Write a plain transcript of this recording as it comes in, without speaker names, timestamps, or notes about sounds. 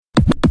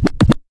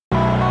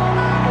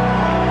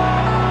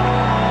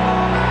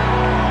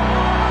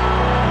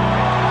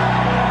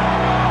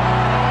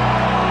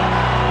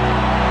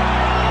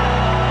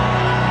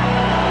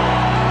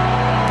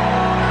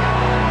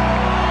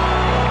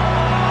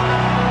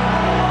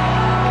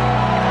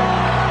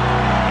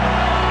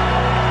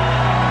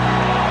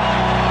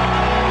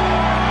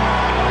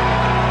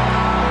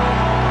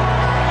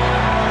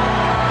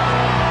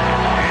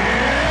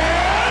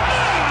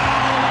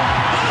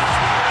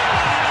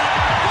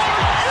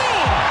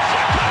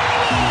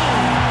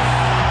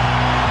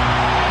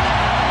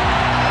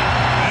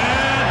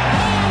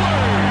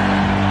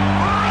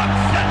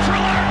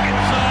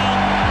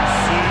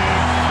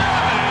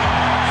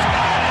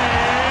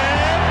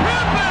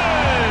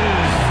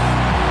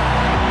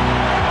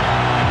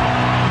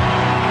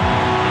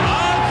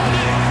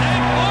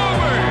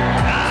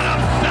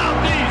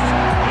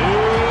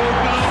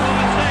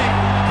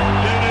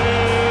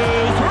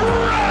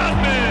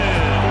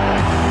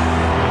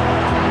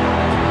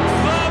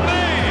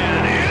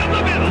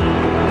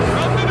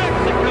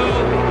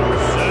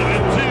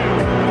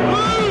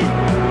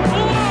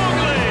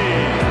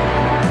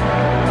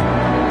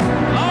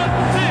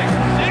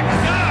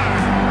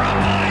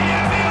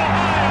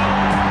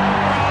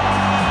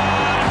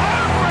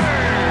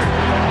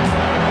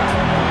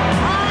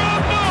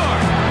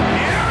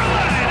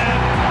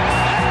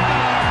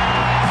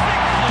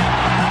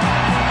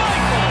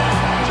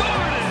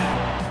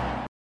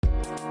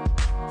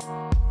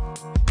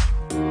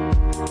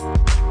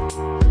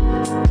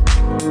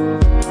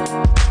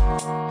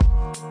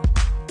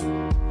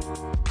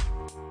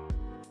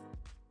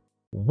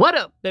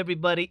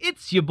everybody?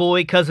 It's your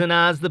boy, Cousin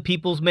Oz, the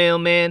People's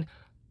Mailman,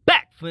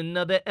 back for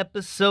another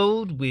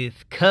episode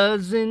with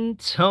Cousin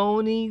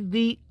Tony,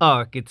 the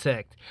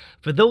Architect.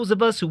 For those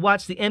of us who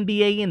watched the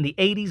NBA in the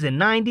 80s and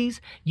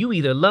 90s, you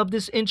either love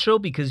this intro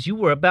because you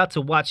were about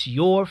to watch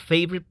your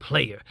favorite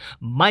player,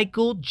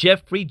 Michael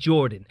Jeffrey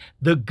Jordan,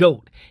 the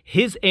GOAT,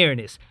 his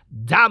airness,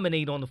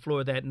 dominate on the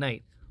floor that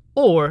night.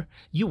 Or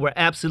you were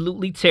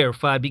absolutely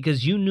terrified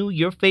because you knew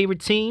your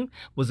favorite team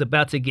was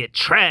about to get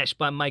trashed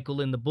by Michael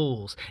and the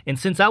Bulls. And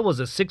since I was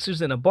a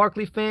Sixers and a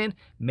Barkley fan,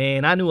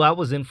 man, I knew I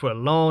was in for a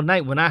long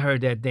night when I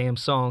heard that damn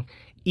song.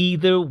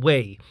 Either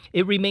way,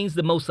 it remains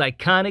the most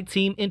iconic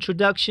team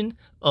introduction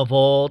of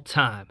all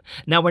time.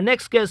 Now, our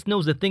next guest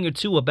knows a thing or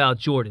two about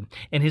Jordan,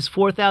 and his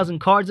 4,000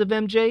 cards of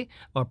MJ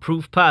are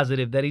proof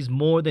positive that he's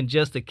more than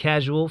just a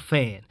casual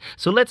fan.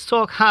 So let's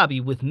talk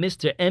hobby with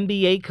Mr.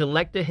 NBA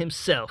collector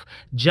himself,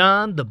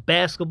 Jon the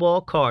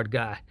Basketball Card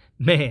Guy.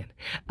 Man,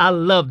 I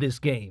love this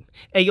game.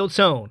 Hey, yo,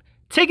 Tone,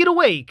 take it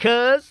away,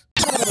 cuz.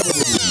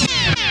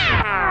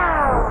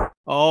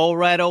 All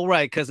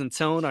right, Cousin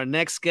Tone. Our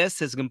next guest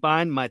has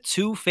combined my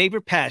two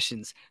favorite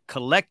passions,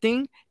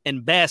 collecting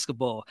and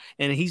basketball,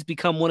 and he's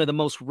become one of the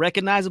most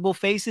recognizable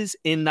faces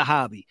in the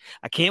hobby.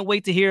 I can't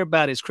wait to hear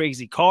about his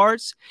crazy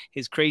cards,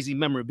 his crazy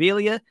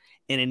memorabilia,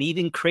 and an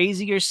even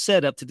crazier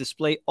setup to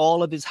display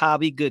all of his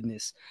hobby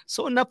goodness.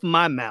 So enough of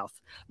my mouth.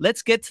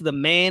 Let's get to the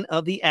man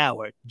of the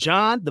hour,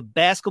 Jon the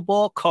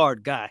Basketball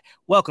Card Guy.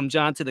 Welcome,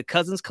 Jon, to the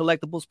Cousins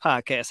Collectibles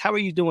Podcast. How are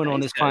you doing on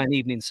this fine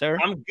evening, sir?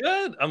 I'm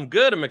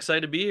good. I'm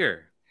excited to be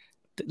here.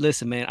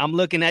 Listen, man, I'm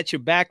looking at your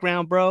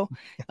background, bro.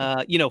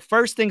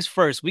 First things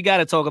first, we got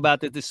to talk about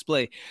the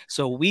display.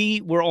 So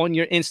we were on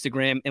your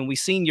Instagram and we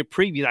seen your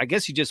preview. I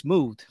guess you just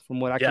moved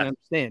from what I can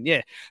understand.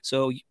 Yeah.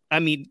 So, I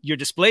mean, your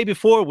display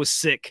before was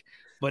sick,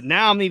 but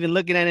now I'm even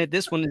looking at it.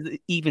 This one is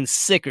even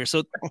sicker.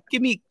 So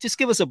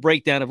give us a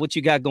breakdown of what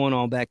you got going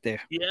on back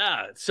there.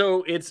 Yeah.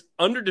 So it's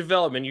under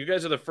development. You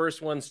guys are the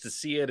first ones to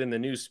see it in the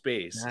new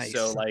space. Nice.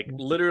 So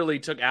literally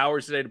took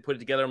hours today to put it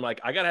together. I'm like,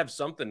 I got to have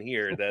something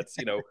here that's,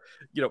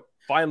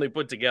 finally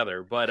put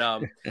together. But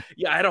I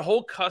had a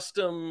whole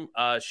custom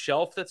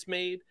shelf that's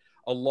made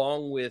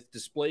along with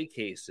display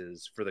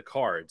cases for the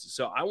cards.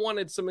 So I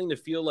wanted something to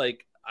feel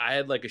like I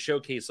had like a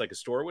showcase like a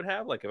store would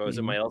have, like if I was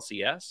in my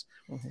LCS.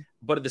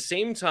 But at the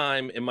same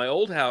time, in my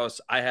old house,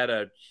 I had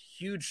a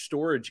huge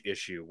storage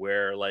issue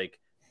where I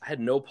had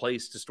no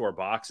place to store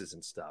boxes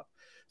and stuff.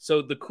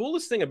 So the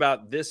coolest thing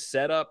about this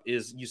setup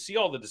is you see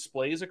all the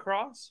displays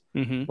across,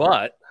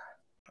 but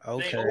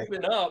they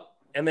open up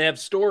and they have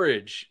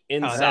storage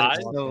inside.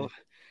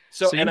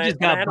 So you just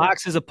got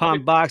boxes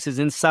upon boxes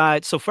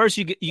inside. So first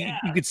you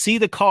could see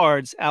the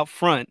cards out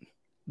front.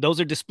 Those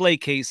are display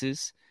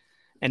cases.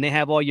 And they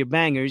have all your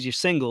bangers, your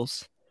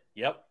singles.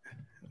 Yep.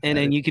 And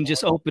then you can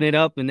just open it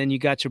up, and then you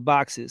got your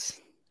boxes.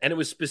 And it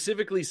was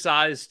specifically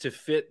sized to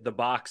fit the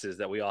boxes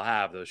that we all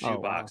have, those shoe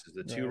boxes,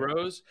 the two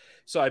rows.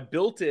 So I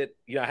built it.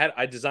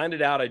 I designed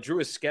it out. I drew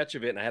a sketch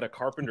of it, and I had a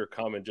carpenter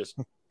come and just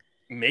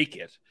make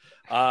it.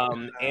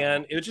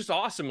 And it was just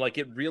awesome.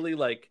 It really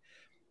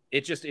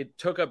it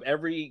took up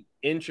every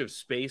inch of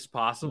space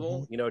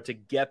possible, to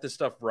get the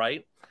stuff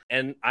right.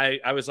 And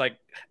I was like,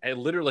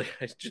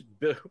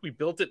 we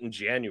built it in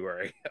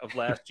January of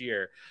last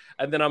year.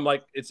 And then I'm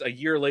like, it's a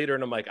year later.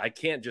 And I'm like, I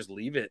can't just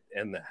leave it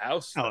in the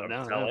house.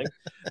 Selling.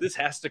 This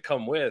has to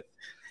come with.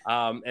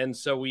 And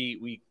so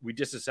we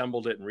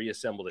disassembled it and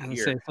reassembled it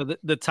here. So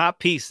the top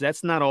piece,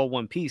 that's not all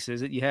one piece,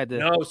 is it? You had to.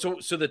 No.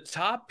 So the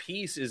top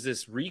piece is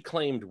this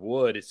reclaimed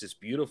wood. It's this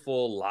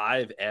beautiful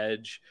live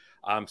edge.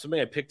 Something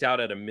I picked out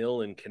at a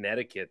mill in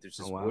Connecticut. There's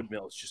this wood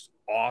mill. It's just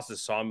awesome.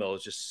 Sawmill.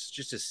 It's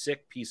just a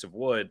sick piece of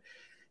wood.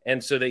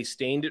 And so they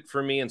stained it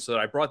for me. And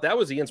so that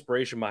was the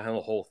inspiration behind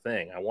the whole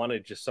thing. I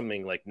wanted just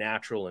something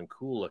natural and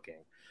cool looking.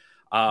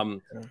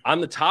 On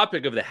the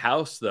topic of the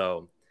house,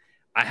 though,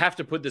 I have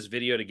to put this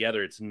video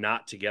together. It's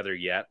not together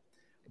yet.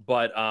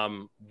 But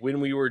when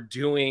we were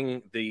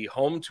doing the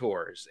home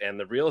tours and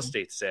the real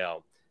estate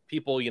sale,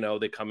 people,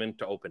 they come in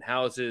to open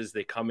houses.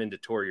 They come in to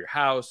tour your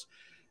house.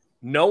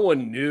 No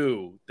one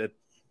knew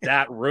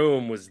that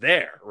room was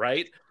there,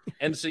 right?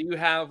 And so you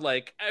have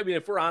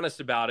if we're honest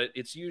about it,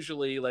 it's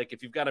usually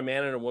if you've got a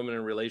man and a woman in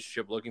a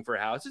relationship looking for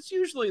a house, it's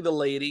usually the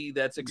lady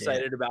that's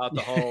excited about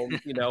the home,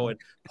 and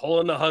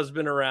pulling the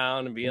husband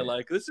around and being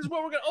like, this is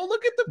what we're going to, oh,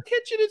 look at the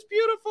kitchen. It's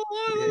beautiful.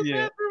 Oh, the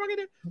bathroom, I'm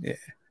gonna do. Yeah.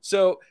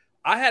 So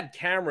I had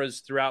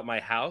cameras throughout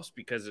my house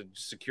because of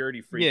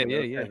security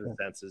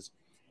senses.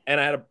 And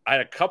I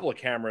had a couple of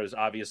cameras,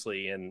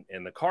 obviously,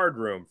 in the card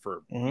room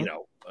for,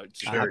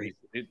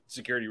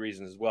 security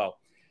reasons as well.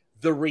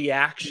 The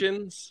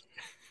reactions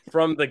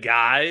from the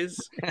guys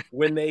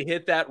when they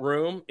hit that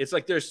room, it's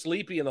like they're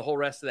sleepy in the whole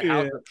rest of the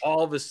house. And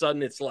all of a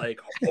sudden, it's like,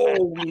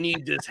 oh, we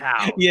need this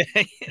house. Yeah,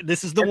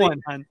 this is the one.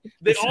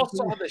 They all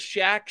saw the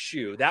Shaq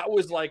shoe. That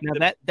was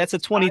that's a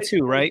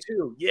 22, right?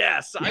 22. Yeah,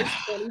 size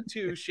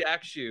 22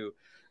 Shaq shoe.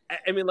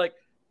 I mean,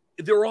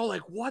 they were all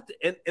like, what?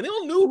 And they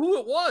all knew who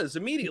it was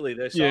immediately.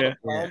 They saw the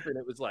pump and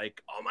it was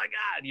like, oh my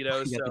God, you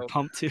know, You got the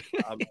pump too.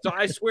 so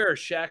I swear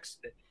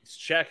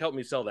Shaq helped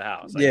me sell the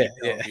house. I Yeah,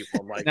 keep telling people,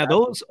 I'm like, now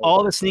those,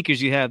 all the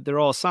sneakers you have, they're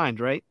all signed,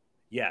 right?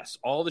 Yes.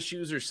 All the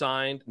shoes are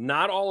signed.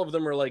 Not all of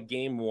them are like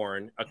game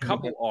worn. A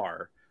couple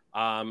are.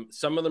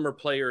 Some of them are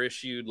player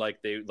issued,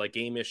 like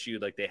game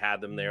issued, like they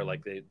had them there,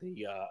 like I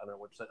don't know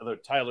which other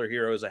Tyler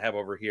Heroes I have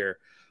over here.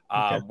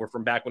 Were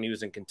from back when he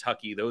was in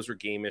Kentucky. Those were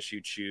game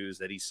issued shoes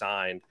that he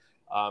signed.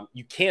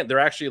 You can't. They're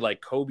actually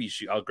like Kobe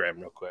shoes. I'll grab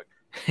them real quick.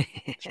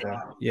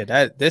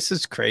 Yeah, this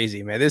is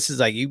crazy, man. This is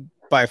like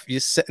you're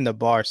setting the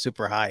bar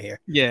super high here.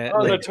 Yeah.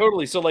 Oh, no,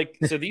 totally. So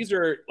these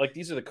are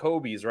the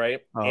Kobe's, right?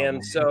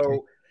 And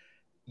so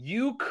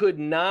you could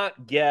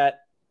not get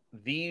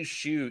these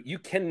shoes. You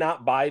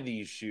cannot buy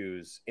these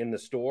shoes in the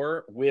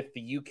store with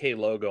the UK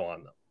logo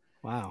on them.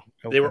 Wow.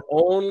 They were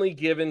only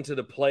given to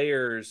the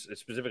players,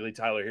 specifically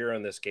Tyler Hero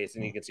in this case,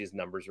 and you can see his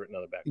numbers written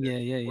on the back there.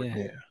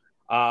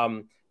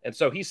 Yeah. And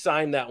so he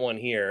signed that one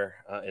here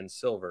in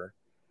silver.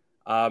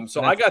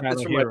 So I got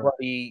this from my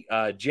buddy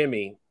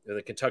Jimmy,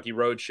 the Kentucky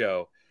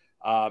Roadshow,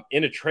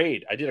 in a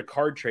trade. I did a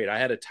card trade. I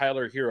had a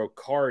Tyler Hero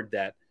card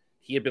that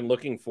he had been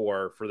looking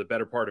for the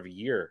better part of a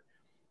year.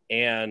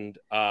 And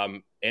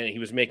he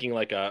was making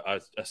like a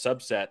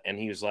subset, and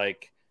he's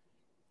like,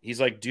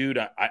 dude,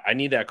 I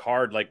need that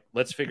card. Like,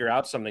 let's figure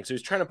out something. So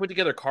he's trying to put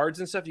together cards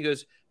and stuff. He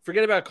goes,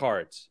 forget about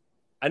cards.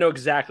 I know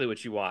exactly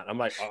what you want. I'm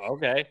like, oh,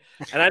 okay.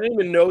 And I didn't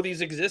even know these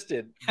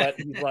existed, but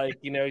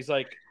he's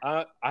like,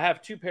 I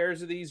have 2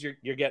 pairs of these.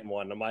 You're getting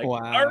one. I'm like, wow.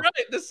 All right,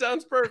 this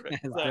sounds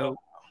perfect. So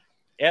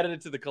added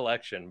it to the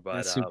collection, but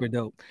that's super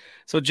dope.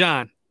 So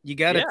John, you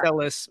got to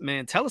tell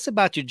us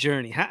about your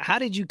journey. How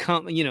did you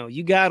come? You know,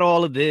 you got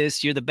all of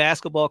this. You're the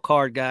basketball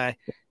card guy.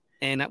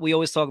 And we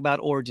always talk about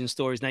origin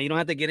stories. Now, you don't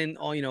have to get in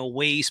all,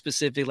 way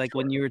specific, like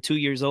when you were 2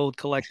 years old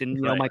collecting,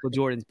 Michael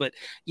Jordans. But,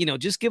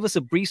 just give us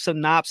a brief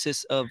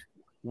synopsis of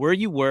where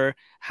you were,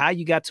 how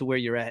you got to where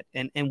you're at,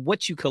 and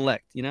what you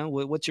collect.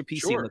 What's your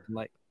PC looking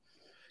like?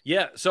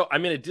 Yeah. So, I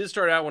mean, it did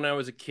start out when I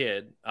was a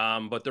kid.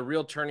 But the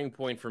real turning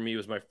point for me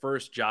was my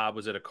first job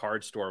was at a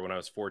card store when I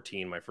was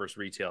 14, my first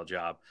retail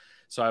job.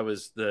 So I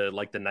was the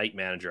night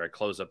manager. I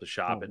closed up the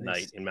shop at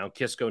night in Mount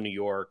Kisco, New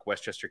York,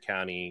 Westchester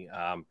County.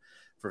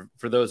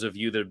 For those of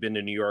you that have been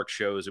to New York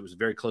shows, it was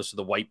very close to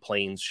the White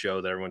Plains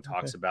show that everyone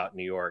talks about in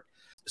New York.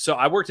 So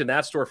I worked in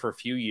that store for a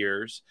few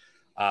years,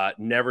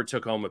 never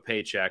took home a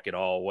paycheck at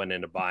all, went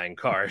into buying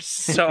cars.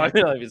 So I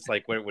mean, it's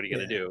like, what are you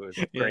going to do? It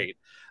was great.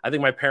 I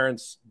think my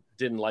parents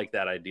didn't like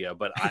that idea,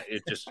 but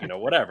it just,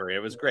 whatever. It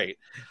was great.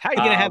 How are you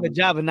going to have a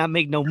job and not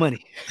make no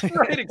money?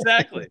 Right,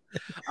 exactly.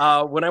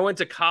 When I went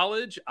to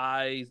college,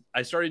 I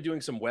started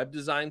doing some web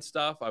design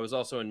stuff. I was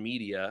also in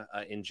media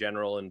in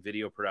general and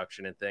video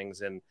production and things.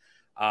 And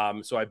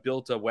so I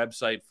built a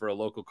website for a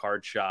local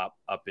card shop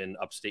up in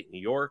upstate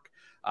New York.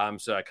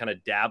 So I kind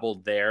of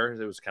dabbled there.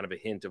 There was kind of a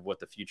hint of what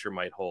the future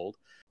might hold.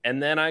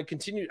 And then I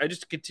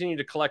just continued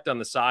to collect on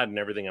the side and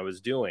everything I was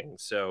doing.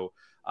 So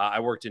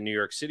I worked in New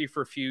York City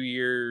for a few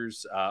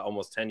years,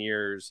 almost 10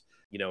 years,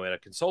 at a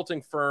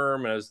consulting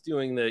firm. And I was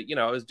doing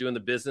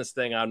the business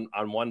thing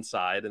on one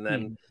side. And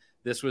then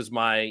this was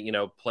my,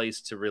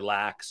 place to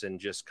relax and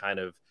just kind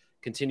of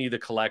continue the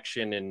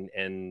collection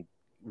and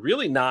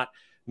really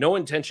no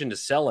intention to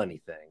sell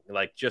anything.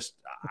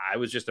 I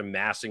was just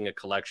amassing a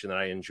collection that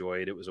I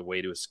enjoyed. It was a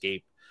way to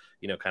escape,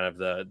 kind of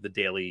the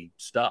daily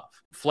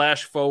stuff.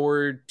 Flash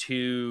forward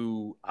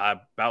to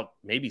about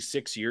maybe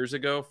 6 years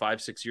ago,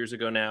 5-6 years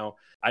ago now,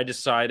 I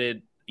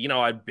decided,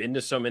 I've been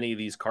to so many of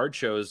these card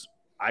shows,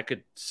 I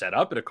could set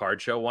up at a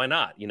card show. Why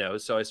not?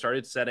 So I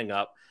started setting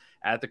up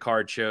at the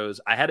card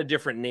shows. I had a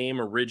different name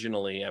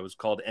originally. I was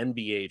called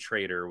NBA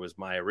Trader was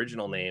my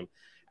original name.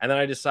 And then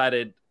I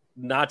decided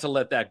not to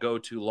let that go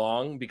too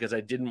long because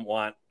I didn't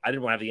want the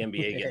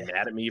NBA getting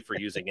mad at me for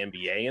using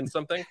NBA and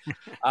something.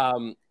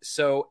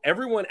 So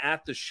everyone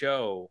at the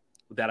show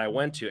that I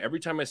went to,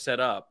 every time I set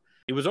up,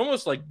 it was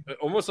almost like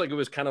it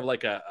was kind of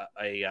like a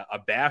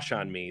bash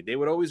on me. They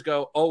would always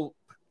go, "Oh,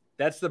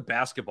 that's the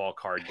basketball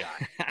card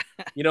guy."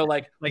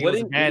 Like what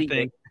an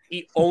idiot.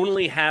 He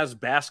only has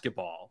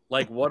basketball.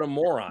 Like, what a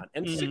moron.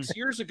 And 6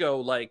 years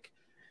ago,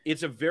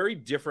 it's a very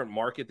different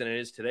market than it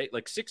is today.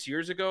 6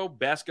 years ago,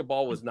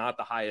 basketball was not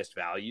the highest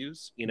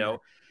values,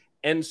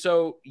 And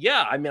so,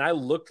 I mean, I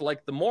looked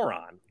like the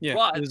moron. Yeah,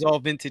 but it was all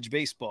vintage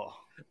baseball.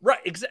 Right,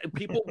 exactly.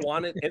 People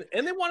wanted,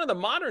 and they wanted the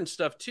modern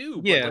stuff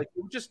too. But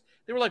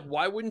they were like,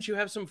 why wouldn't you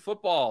have some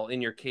football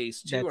in your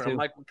case too? I'm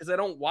like, because I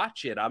don't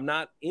watch it. I'm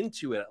not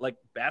into it. Like,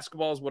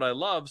 basketball is what I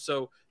love,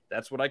 so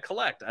that's what I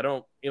collect. I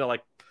don't,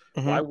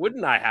 why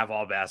wouldn't I have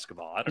all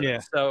basketball? I don't know.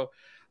 So,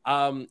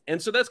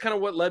 and so that's kind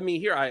of what led me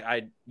here.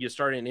 You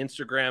started an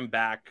Instagram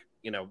back,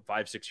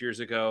 5-6 years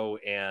ago,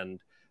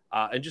 and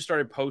just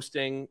started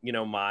posting,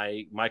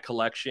 my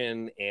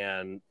collection,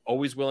 and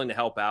always willing to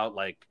help out,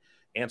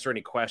 answer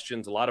any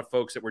questions. A lot of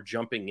folks that were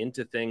jumping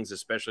into things,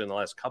 especially in the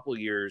last couple of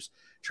years,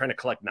 trying to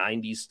collect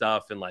 90s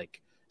stuff and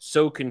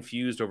so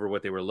confused over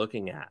what they were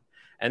looking at.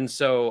 And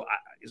so,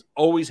 is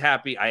always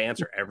happy. I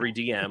answer every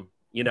DM,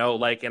 you know,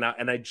 like, and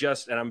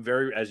I'm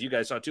very, as you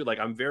guys saw too, like,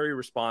 I'm very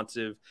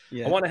responsive.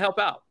 Yeah. I want to help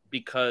out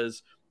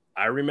because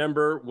I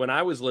remember when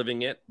I was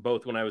living it,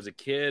 both when I was a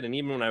kid and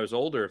even when I was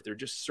older, if there are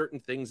just certain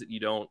things that you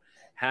don't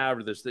have,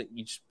 or there's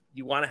things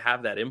you want to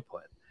have that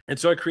input. And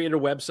so I created a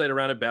website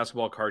around it,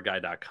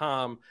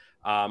 basketballcardguy.com.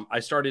 I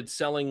started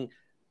selling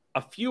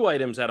a few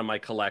items out of my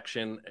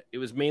collection. It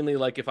was mainly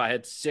like if I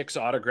had 6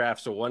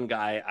 autographs of one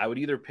guy, I would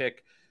either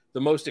pick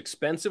the most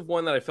expensive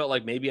one that I felt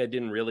like maybe I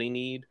didn't really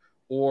need,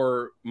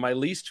 or my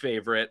least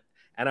favorite,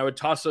 and I would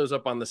toss those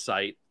up on the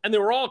site. And they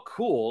were all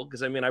cool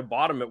because, I mean, I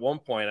bought them at one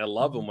point. I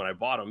love them when I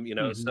bought them, you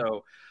know.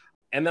 So,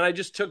 and then I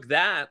just took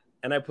that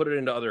and I put it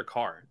into other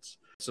cards.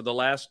 So the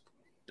last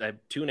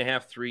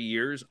 2.5, 3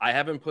 years, I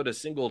haven't put a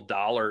single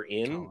dollar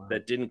in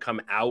that didn't come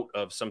out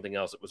of something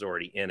else that was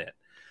already in it.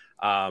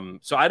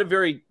 So I had a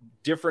very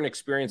different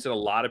experience than a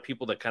lot of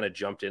people that kind of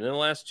jumped in the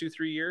last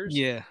 2-3 years.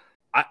 Yeah.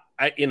 I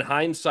in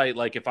hindsight,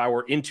 like if I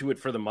were into it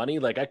for the money,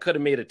 like I could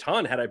have made a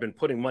ton had I been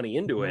putting money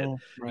into it.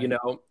 Right. You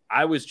know,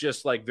 I was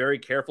just like very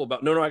careful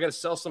about, no, I got to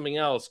sell something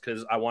else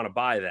because I want to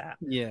buy that.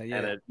 Yeah.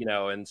 And you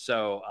know, and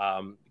so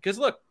because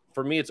look,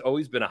 for me, it's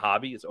always been a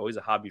hobby. It's always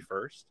a hobby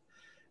first.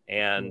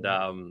 And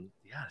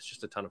yeah, it's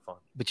just a ton of fun.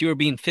 But you were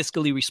being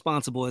fiscally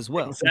responsible as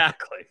well.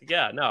 Exactly.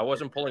 Yeah. No, I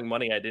wasn't pulling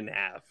money I didn't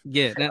have.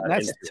 Yeah,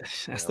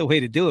 that's the way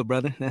to do it,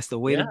 brother. That's the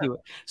way to do it.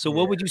 So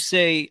what would you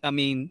say? I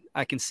mean,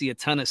 I can see a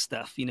ton of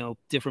stuff, you know,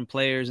 different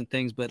players and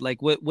things, but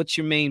like what's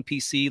your main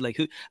PC? Like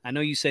who? I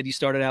know you said you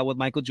started out with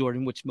Michael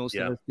Jordan, which most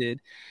of us did.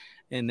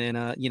 And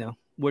then you know,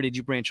 where did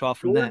you branch off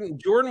from that?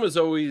 Jordan was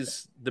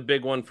always the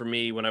big one for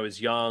me when I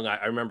was young.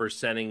 I remember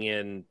sending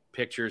in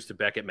pictures to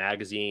Beckett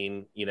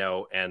Magazine, you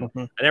know, and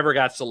I never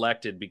got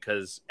selected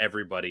because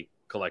everybody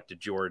collected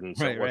Jordan,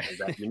 so it wasn't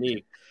that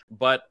unique.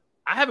 But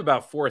I have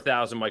about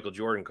 4,000 Michael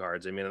Jordan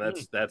cards. I mean,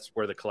 that's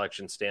where the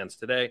collection stands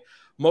today.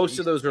 Most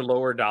of those are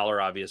lower dollar,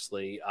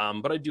 obviously,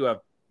 but I do have,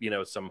 you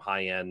know, some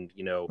high end,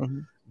 you know,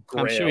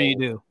 Grail, I'm sure you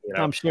do. You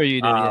know? I'm sure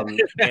you do.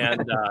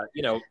 And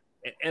you know,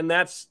 and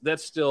that's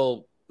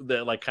still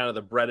the like kind of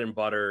the bread and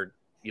butter,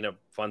 you know,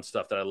 fun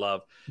stuff that I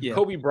love.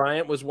 Kobe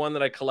Bryant was one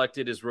that I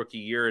collected his rookie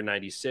year in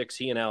 '96.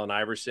 He and Allen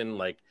Iverson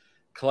like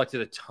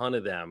collected a ton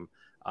of them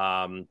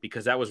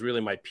because that was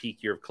really my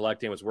peak year of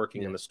collecting. I was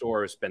working in the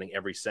store, spending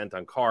every cent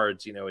on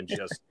cards, you know, and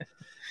just,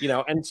 you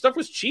know, and stuff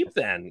was cheap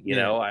then, you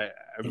know, I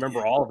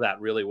remember all of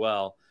that really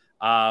well.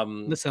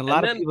 Listen, a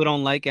lot of people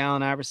don't like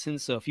Allen Iverson,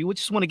 so if you would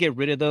just want to get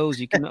rid of those,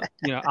 you can,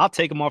 you know, I'll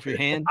take them off your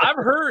hand. I've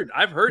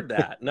heard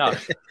that. No,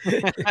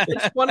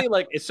 it's funny.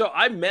 Like, so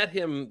I met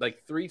him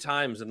like 4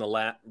 times in the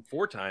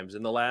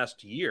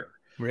last year.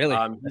 Really?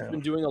 He's been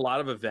doing a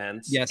lot of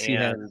events. Yes, he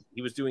has.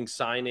 He was doing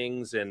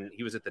signings, and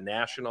he was at the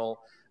National,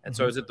 and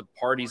so I was at the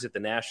parties at the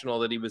National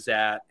that he was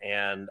at,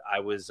 and I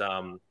was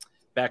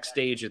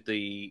backstage at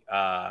the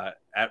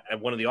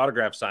at one of the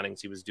autograph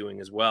signings he was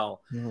doing as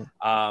well.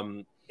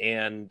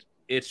 And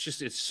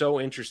it's so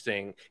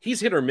interesting.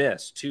 He's hit or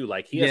miss too.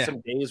 Like he has some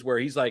days where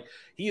he's like,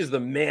 he is the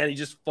man. He's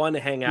just fun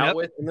to hang out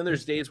with. And then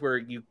there's days where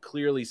you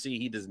clearly see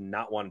he does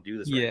not want to do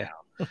this right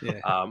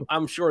now.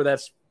 I'm sure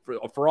that's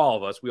for all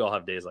of us. We all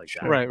have days like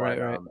that.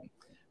 Right.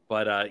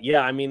 But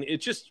yeah, I mean,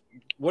 it's just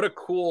what a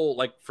cool,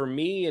 like for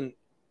me. And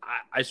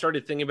I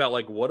started thinking about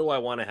like, what do I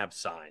want to have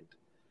signed?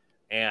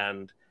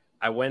 And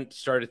I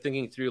started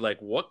thinking through like,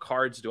 what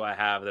cards do I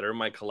have that are in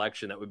my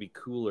collection that would be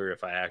cooler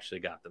if I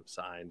actually got them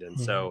signed? And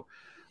so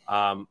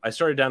I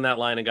started down that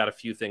line and got a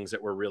few things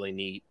that were really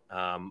neat.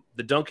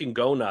 The Dunkin'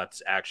 Go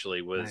Nuts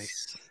actually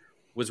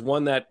was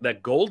one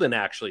that Golden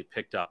actually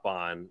picked up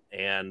on,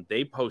 and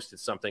they posted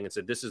something and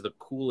said, this is the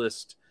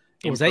coolest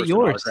was that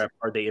yours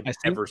card they have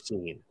ever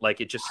seen. Like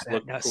it just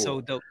looked cool.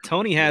 So dope.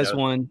 Tony has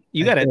one.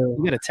 You got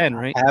a 10,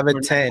 right? I have a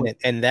 10,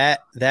 and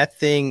that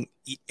thing,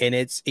 and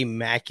it's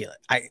immaculate.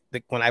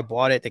 When I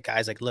bought it, the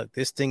guy's like, look,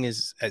 this thing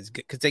is as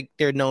good because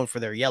they're known for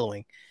their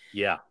yellowing.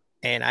 Yeah.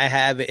 And I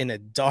have it in the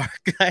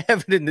dark. I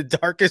have it in the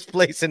darkest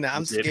place, and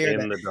I'm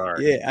scared. In the dark.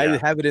 Yeah, I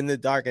have it in the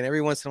dark, and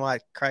every once in a while I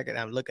crack it.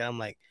 I'm looking. I'm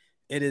like,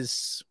 it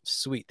is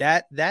sweet.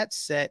 That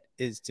set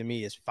is, to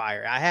me, is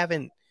fire. I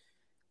haven't.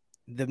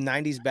 The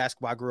 90s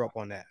basketball, I grew up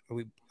on that.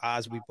 We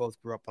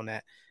both grew up on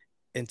that.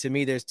 And to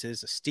me, there's a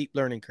steep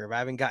learning curve. I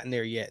haven't gotten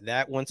there yet.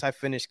 That once I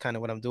finish kind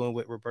of what I'm doing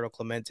with Roberto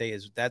Clemente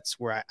that's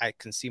where I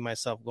can see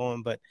myself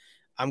going. But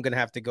I'm going to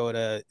have to go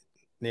to,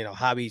 you know,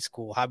 hobby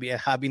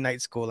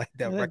night school like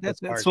that.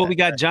 That's what we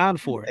got John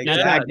for.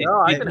 Exactly.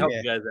 No, I can help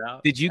you guys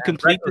out. Did you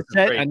complete the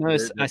set? I know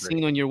I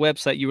seen on your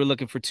website you were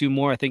looking for 2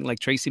 more. I think like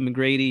Tracy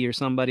McGrady or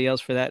somebody else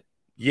for that.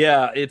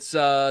 Yeah, it's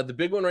the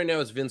big one right now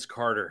is Vince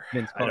Carter.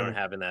 I don't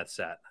have in that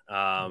set.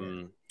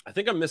 I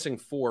think I'm missing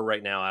 4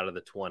 right now out of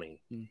the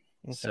 20.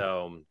 Okay.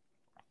 So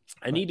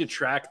I need to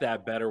track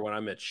that better when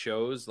I'm at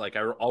shows. Like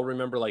I'll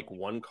remember like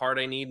one card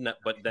I need,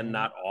 but then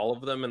not all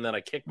of them. And then I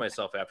kick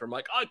myself after. I'm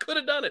like, oh, I could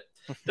have done it.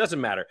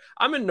 Doesn't matter.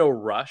 I'm in no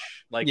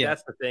rush. Like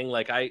that's the thing.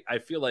 Like I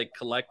feel like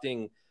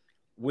collecting,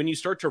 when you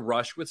start to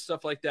rush with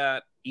stuff like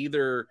that,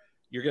 either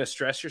you're going to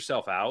stress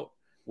yourself out,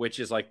 which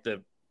is like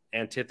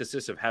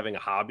antithesis of having a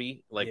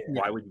hobby. Like,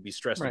 Yeah. why would you be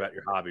stressed Right. about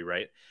your hobby,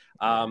 right?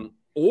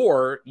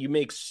 Or you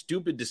make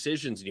stupid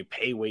decisions and you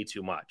pay way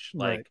too much.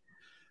 Right. Like,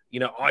 you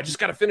know, oh, I just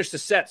got to finish the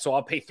set, so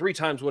I'll pay 3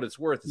 times what it's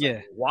worth. It's Yeah.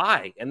 like,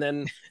 why? And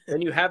then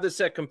you have the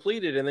set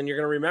completed, and then you're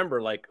going to remember,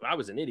 like, I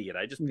was an idiot.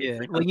 I just paid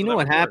 3 times. Well, you know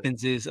what what that was worth.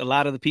 happens is a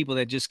lot of the people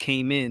that just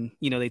came in,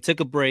 you know, they took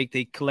a break,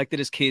 they collected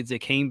as kids, they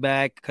came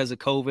back because of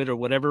COVID or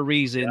whatever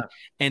reason, Yeah.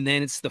 and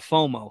then it's the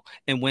FOMO.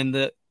 And when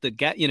the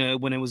you know,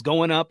 when it was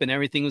going up and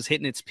everything was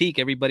hitting its peak,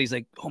 everybody's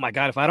like, oh my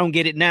God, if I don't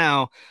get it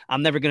now,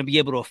 I'm never going to be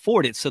able to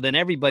afford it. So then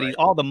everybody, Right.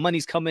 all the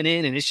money's coming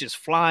in and it's just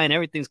flying.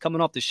 Everything's coming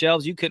off the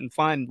shelves. You couldn't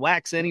find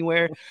wax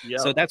anywhere. Yeah.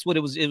 So that's what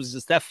it was. It was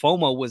just that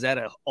FOMO was at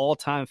an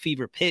all-time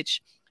fever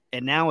pitch.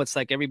 And now it's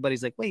like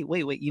everybody's like, wait,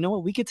 you know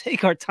what? We could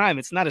take our time.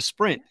 It's not a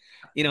sprint.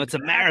 You know, it's a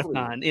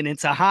marathon and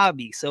it's a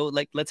hobby. So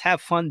like, let's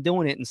have fun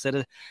doing it instead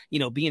of, you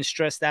know, being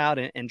stressed out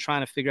and trying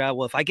to figure out,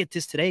 well, if I get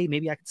this today,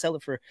 maybe I could sell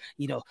it for,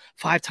 you know,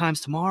 5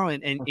 times tomorrow.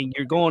 And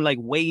you're going like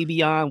way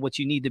beyond what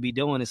you need to be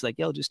doing. It's like,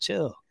 yo, just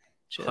chill.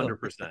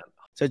 100%.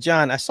 So,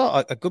 John, I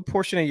saw a good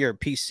portion of your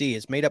PC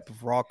is made up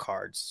of raw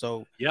cards.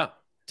 So, Yeah.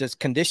 does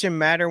condition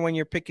matter when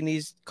you're picking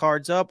these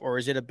cards up, or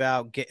is it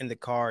about getting the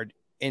card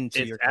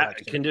into your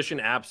collection? Condition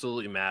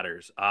absolutely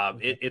matters.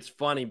 It's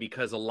funny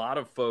because a lot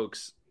of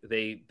folks,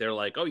 they're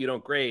like, oh, you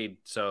don't grade,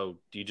 so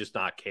do you just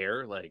not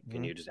care? Like,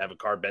 can you just have a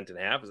card bent in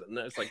half? And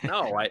it's like,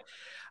 no,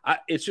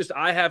 it's just,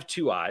 I have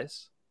 2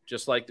 eyes,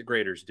 just like the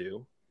graders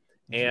do.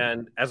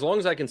 And as long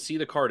as I can see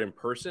the card in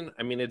person,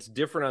 I mean, it's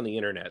different on the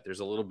internet. There's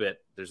a little bit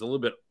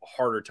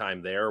harder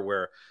time there,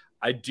 where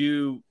I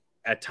do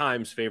at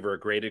times favor a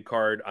graded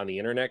card on the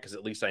internet, because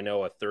at least I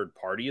know a third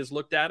party has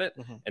looked at it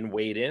and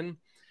weighed in.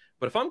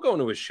 But if I'm going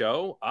to a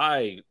show,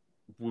 I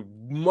would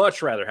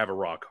much rather have a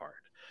raw card.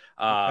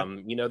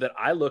 You know, that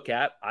I look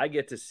at, I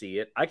get to see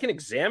it. I can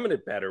examine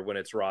it better when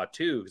it's raw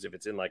too, because if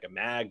it's in like a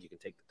mag, you can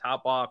take the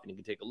top off and you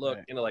can take a look,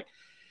 you know, like,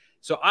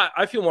 so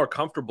I feel more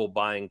comfortable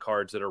buying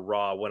cards that are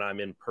raw when I'm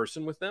in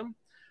person with them.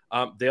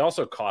 They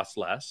also cost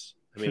less.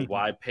 I mean,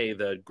 why pay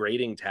the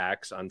grading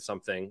tax on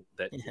something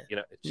that, you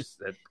know, it's just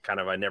that kind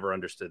of, I never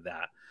understood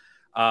that.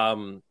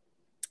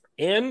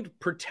 And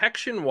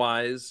protection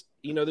wise,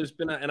 you know, there's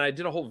been, and I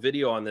did a whole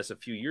video on this a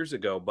few years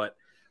ago, but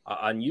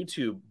on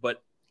YouTube,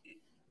 but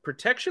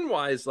protection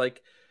wise,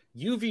 like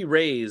UV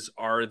rays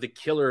are the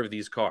killer of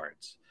these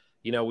cards.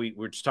 You know, we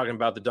were just talking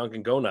about the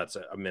Dunkin' Go Nuts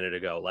a minute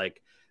ago.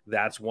 Like,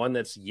 that's one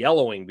that's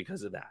yellowing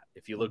because of that.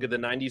 If you look at the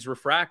 90s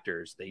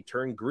refractors, they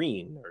turn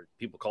green, or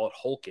people call it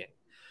hulking.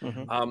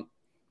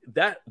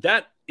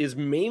 That is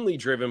mainly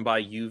driven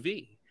by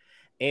UV.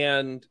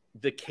 And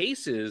the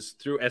cases,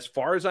 through, as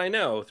far as I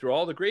know, through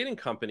all the grading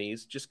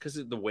companies, just because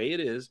of the way it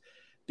is,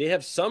 they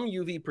have some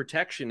UV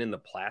protection in the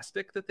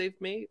plastic that they've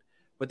made,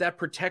 but that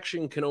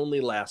protection can only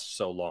last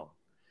so long,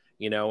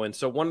 you know? And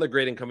so one of the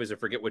grading companies, I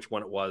forget which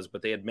one it was,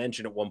 but they had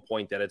mentioned at one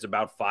point that it's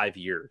about 5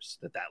 years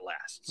that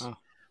lasts.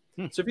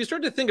 So if you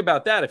start to think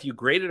about that, if you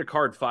graded a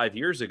card 5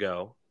 years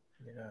ago,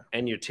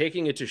 and you're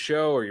taking it to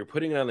show, or you're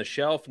putting it on the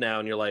shelf now,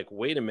 and you're like,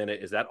 wait a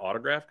minute, is that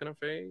autograph going to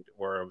fade,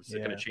 or is it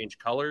going to change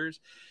colors?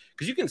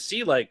 Because you can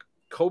see, like,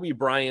 Kobe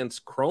Bryant's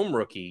Chrome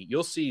rookie,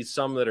 you'll see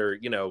some that are,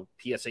 you know,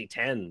 PSA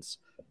 10s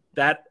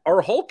that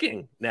are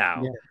hulking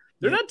now.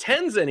 They're not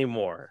 10s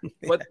anymore,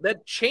 but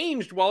that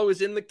changed while it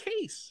was in the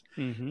case.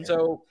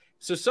 So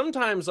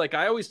sometimes, like,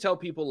 I always tell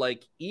people,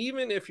 like,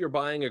 even if you're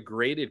buying a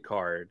graded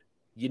card,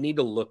 you need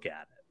to look at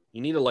it. You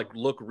need to, like,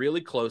 look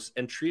really close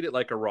and treat it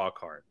like a raw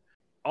card.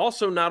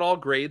 Also, not all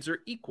grades are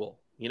equal.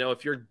 You know,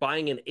 if you're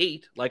buying an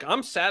 8, like,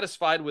 I'm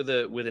satisfied with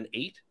an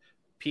 8,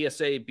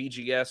 PSA,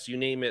 BGS, you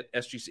name it,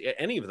 SGC,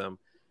 any of them,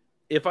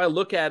 if I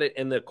look at it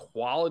and the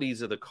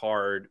qualities of the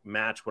card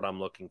match what I'm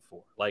looking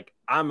for. Like,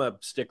 I'm a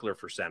stickler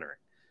for centering.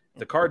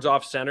 The card's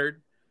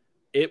off-centered,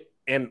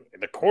 and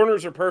the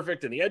corners are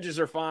perfect and the edges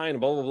are fine,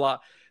 blah, blah, blah.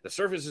 The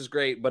surface is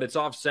great, but it's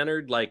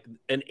off-centered. Like,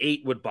 an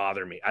 8 would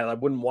bother me. I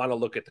wouldn't want to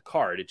look at the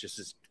card. It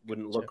just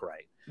wouldn't look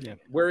right.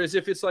 Whereas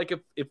if it's like,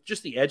 if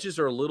just the edges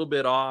are a little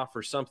bit off,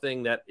 or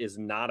something that is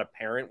not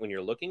apparent when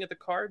you're looking at the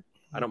card,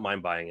 I don't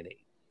mind buying an 8,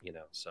 you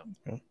know?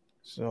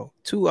 So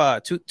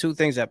two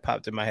things that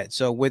popped in my head.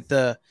 So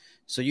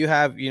so you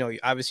have, you know,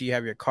 obviously you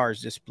have your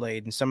cards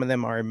displayed, and some of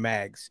them are in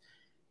mags.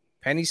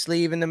 Penny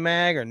sleeve in the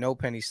mag, or no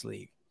penny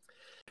sleeve?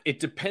 It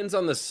depends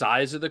on the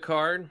size of the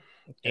card.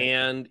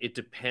 And it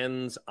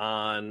depends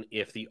on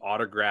if the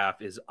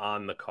autograph is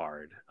on the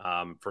card.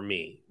 For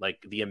me,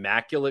 like the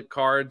immaculate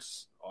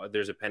cards,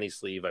 there's a penny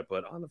sleeve I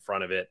put on the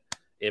front of it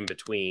in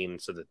between,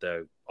 so that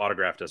the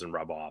autograph doesn't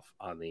rub off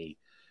on the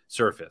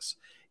surface.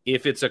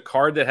 If it's a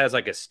card that has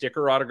like a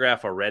sticker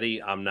autograph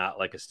already, I'm not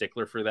like a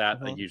stickler for that.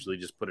 I usually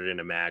just put it in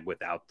a mag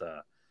without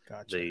the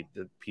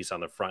piece on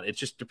the front. It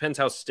just depends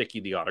how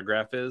sticky the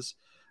autograph is.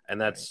 And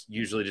that's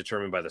usually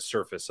determined by the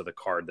surface of the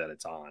card that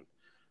it's on.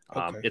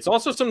 It's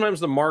also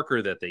sometimes the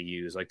marker that they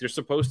use. Like, they're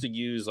supposed to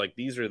use, like,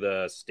 these are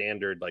the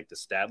standard, like the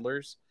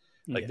Stadlers.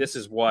 Like, this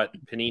is what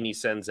Panini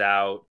sends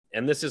out.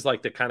 And this is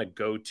like the kind of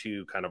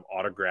go-to kind of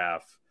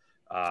autograph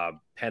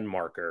pen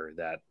marker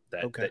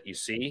that you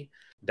see.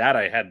 That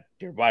I had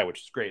nearby,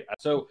 which is great.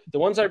 So the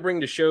ones I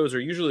bring to shows are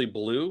usually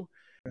blue,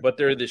 but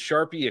they're the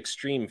Sharpie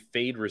Extreme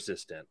Fade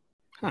Resistant.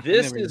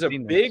 This is a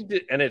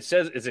big, and it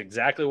says it's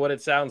exactly what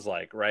it sounds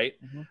like, right?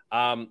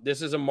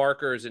 This is a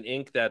marker, is an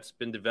ink that's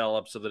been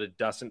developed so that it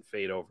doesn't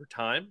fade over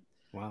time.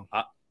 Wow.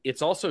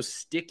 It's also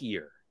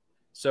stickier.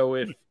 So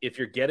if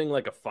you're getting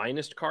like a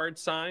finest card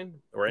sign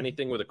or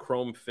anything with a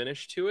chrome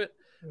finish to it,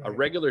 a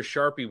regular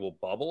Sharpie will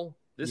bubble.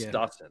 This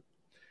doesn't.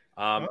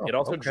 It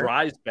also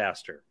dries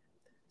faster,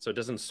 so it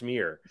doesn't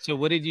smear. So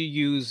what did you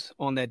use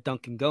on that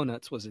Dunkin'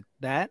 Donuts? Was it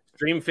that?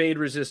 Extreme Fade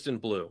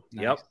Resistant Blue.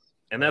 Nice. Yep.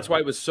 And that's why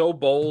it was so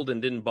bold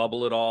and didn't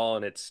bubble at all,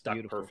 and it stuck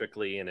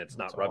perfectly, and it's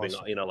not rubbing,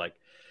 awesome.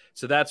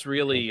 So that's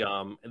really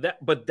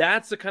but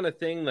that's the kind of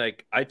thing,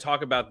 like I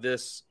talk about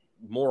this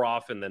more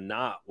often than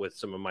not with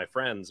some of my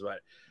friends. But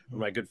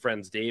my good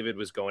friends, David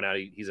was going out.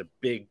 He's a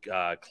big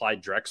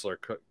Clyde Drexler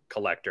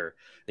collector,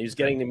 and he was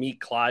getting to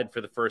meet Clyde for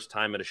the first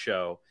time at a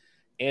show.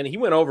 And he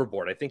went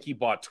overboard. I think he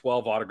bought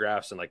 12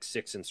 autographs and like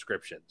 6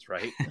 inscriptions,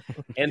 right?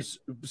 And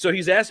so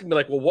he's asking me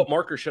like, well, what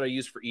marker should I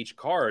use for each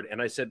card? And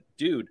I said,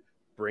 dude,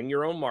 bring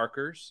your own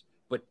markers,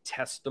 but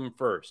test them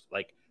first.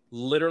 Like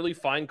literally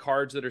find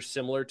cards that are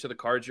similar to the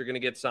cards you're going to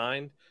get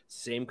signed,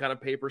 same kind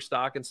of paper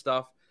stock and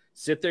stuff.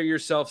 Sit there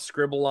yourself,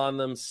 scribble on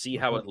them, see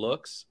how it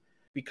looks.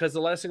 Because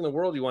the last thing in the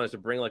world you want is to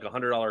bring like a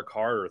 $100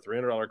 card or a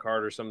 $300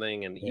 card or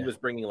something. And he was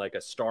bringing like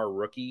a star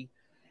rookie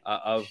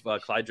of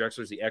Clyde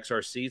Drexler's, the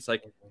XRC. It's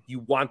like you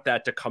want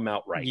that to come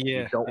out right.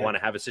 You don't want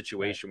to have a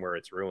situation where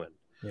it's ruined.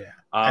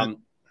 I'll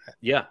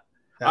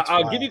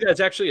give you guys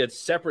actually a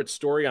separate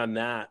story on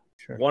that.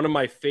 Sure. One of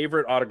my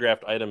favorite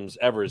autographed items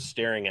ever is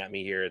staring at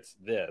me here. It's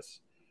this.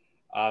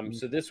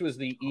 So this was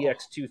the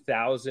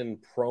EX2000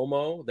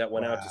 promo that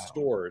went out to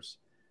stores.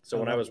 So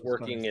when I was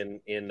working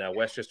in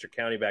Westchester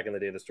County back in the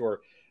day, the store,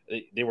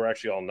 they were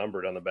actually all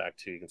numbered on the back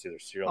too. You can see their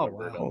serial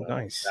number on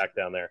the back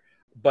down there.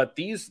 But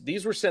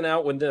these were sent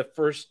out when the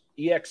first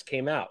EX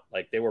came out.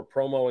 Like they were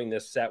promoting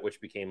this set, which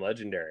became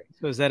legendary.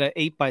 So is that an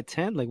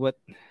 8x10? Like what?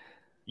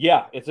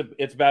 Yeah, it's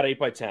about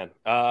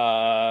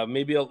 8x10.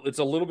 Maybe it's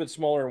a little bit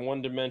smaller in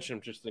one dimension.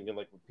 I'm just thinking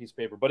like a piece of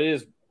paper, but it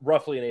is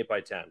roughly an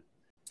 8x10.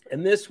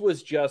 And this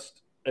was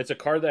it's a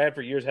card that I had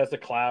for years. It has the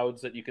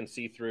clouds that you can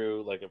see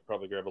through. Like I'll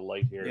probably grab a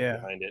light here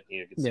behind it.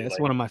 You can see it's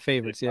one of my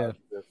favorites. Yeah,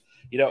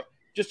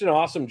 just an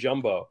awesome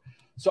jumbo.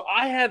 So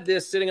I had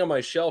this sitting on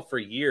my shelf for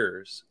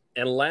years.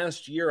 And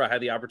last year I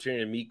had the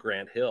opportunity to meet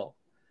Grant Hill,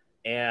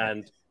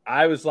 and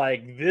I was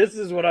like, this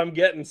is what I'm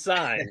getting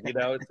signed,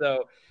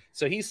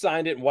 So he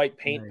signed it in white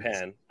paint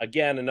pen.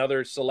 Again,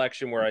 another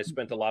selection where I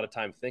spent a lot of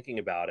time thinking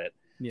about it.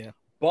 Yeah.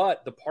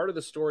 But the part of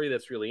the story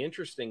that's really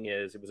interesting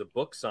is it was a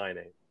book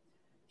signing.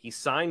 He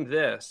signed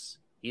this.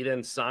 He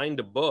then signed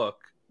a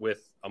book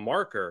with a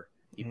marker.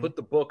 He put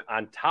the book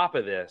on top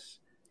of this,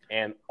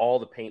 and all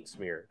the paint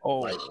smeared.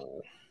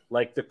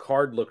 Like the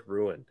card looked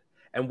ruined.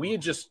 And we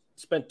had just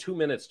spent 2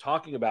 minutes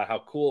talking about how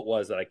cool it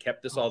was that I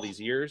kept this all these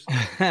years.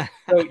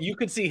 So you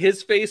could see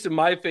his face and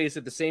my face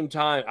at the same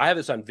time. I have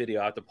this on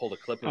video. I have to pull the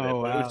clip of it.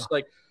 But it was just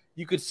like,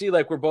 you could see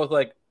like we're both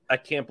like, I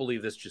can't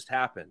believe this just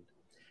happened.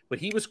 But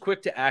he was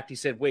quick to act. He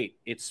said, wait,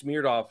 it's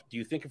smeared off. Do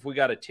you think if we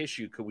got a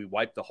tissue, could we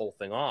wipe the whole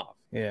thing off?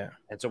 Yeah.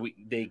 And so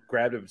they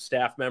grabbed a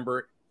staff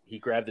member. He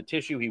grabbed the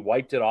tissue. He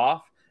wiped it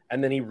off.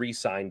 And then he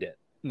re-signed it.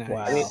 Nice.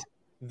 Wow. I mean,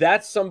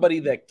 that's somebody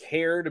that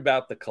cared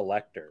about the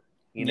collector,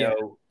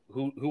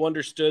 who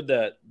understood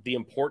that the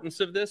importance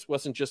of this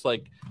wasn't just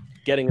like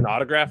getting an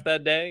autograph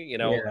that day.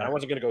 I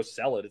wasn't going to go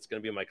sell it. It's going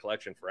to be in my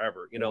collection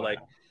forever,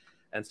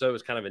 and so it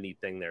was kind of a neat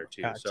thing there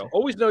too. Gotcha. So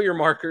always know your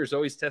markers,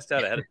 always test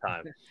out ahead of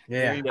time.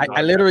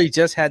 I literally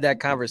just had that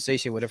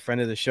conversation with a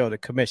friend of the show, the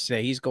commish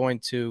today. He's going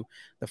to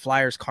the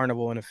Flyers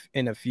Carnival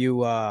in a few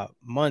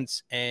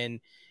months,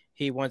 and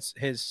he wants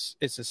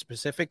it's a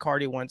specific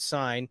card he wants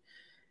signed,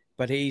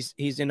 but he's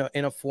in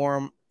a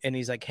forum. And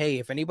he's like, hey,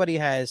 if anybody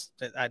has,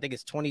 I think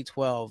it's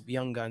 2012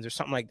 Young Guns or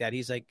something like that.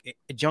 He's like,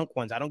 junk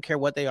ones. I don't care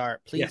what they are.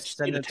 Please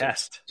send them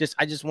test.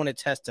 I just want to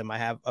test them. I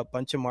have a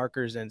bunch of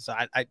markers. And so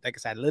I like I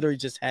said, I literally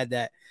just had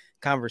that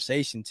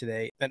conversation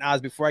today. And Oz,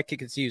 before I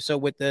kick it to you. So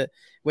with the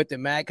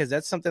mag, because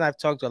that's something I've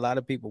talked to a lot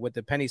of people with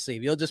the penny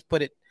sleeve. You'll just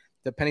put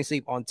the penny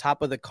sleeve on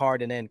top of the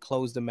card and then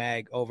close the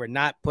mag over,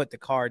 not put the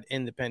card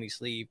in the penny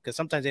sleeve. Because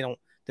sometimes they don't,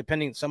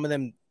 depending, some of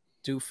them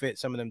do fit,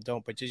 some of them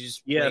don't, but you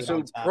just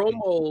so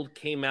ProMold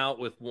came out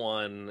with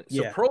one.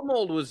 So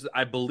ProMold was,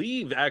 I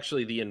believe,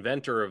 actually the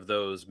inventor of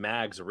those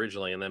mags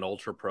originally, and then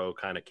Ultra Pro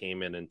kind of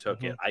came in and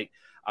took it.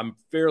 I'm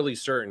fairly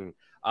certain.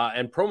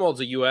 And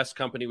ProMold's a US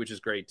company, which is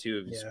great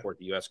too if you support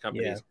the US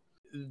companies.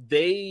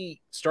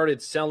 They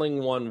started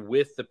selling one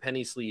with the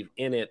penny sleeve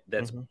in it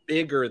that's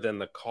bigger than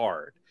the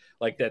card,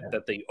 like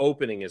that the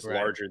opening is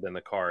larger than the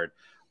card.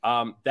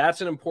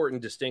 That's an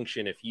important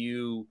distinction. If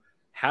you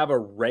have a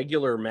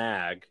regular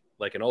mag,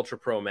 like an Ultra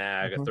Pro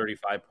mag, a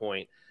 35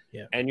 point,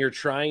 and you're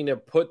trying to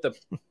put the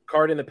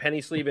card in the penny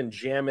sleeve and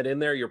jam it in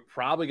there, you're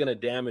probably going to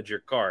damage your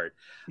card.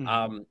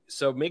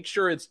 So make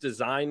sure it's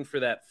designed for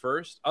that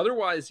first.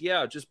 Otherwise,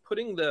 just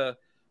putting the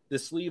the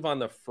sleeve on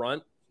the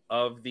front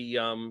of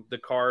the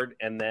card,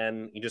 and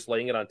then you just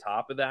laying it on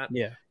top of that.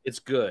 Yeah, it's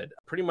good.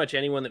 Pretty much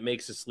anyone that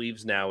makes the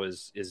sleeves now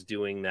is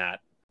doing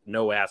that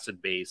no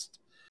acid based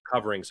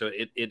covering, so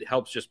it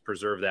helps just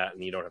preserve that,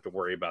 and you don't have to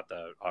worry about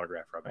the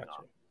autograph rubbing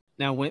off.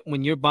 Now,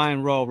 when you're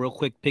buying raw, real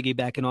quick,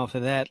 piggybacking off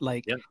of that,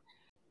 like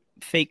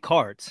fake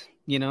cards,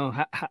 you know,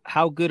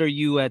 how good are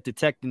you at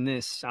detecting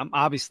this?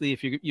 Obviously,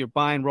 if you're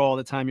buying raw all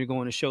the time, you're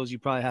going to shows, you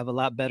probably have a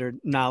lot better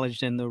knowledge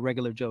than the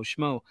regular Joe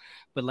Schmo.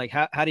 But like,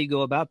 how do you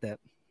go about that?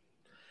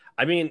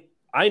 I mean,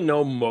 I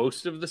know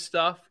most of the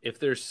stuff. If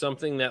there's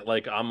something that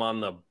like I'm on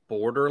the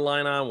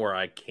borderline on where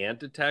I can't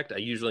detect, I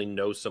usually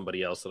know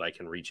somebody else that I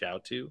can reach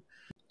out to.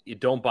 You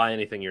don't buy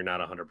anything you're not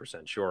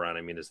 100% sure on.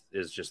 I mean,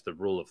 is just the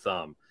rule of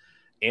thumb.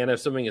 And if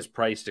something is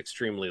priced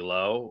extremely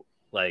low,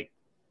 like,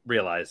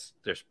 realize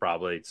there's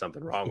probably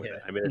something wrong with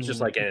it. I mean, it's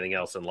just like anything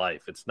else in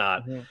life. It's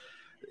not,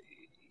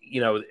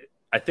 you know,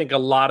 I think a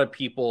lot of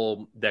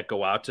people that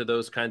go out to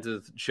those kinds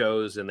of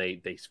shows and they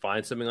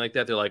find something like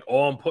that, they're like,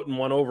 oh, I'm putting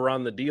one over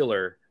on the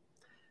dealer.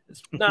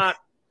 It's not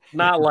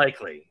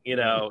likely, you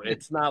know,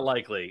 it's not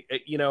likely,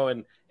 you know,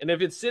 and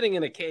if it's sitting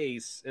in a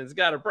case and it's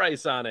got a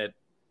price on it,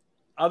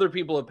 other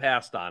people have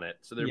passed on it,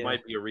 so there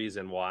might be a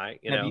reason why.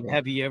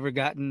 Have you ever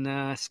gotten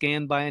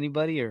scammed by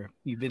anybody, or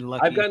you've been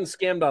lucky? I've gotten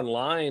scammed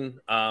online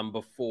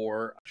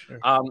before. Sure.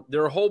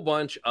 There are a whole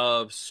bunch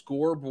of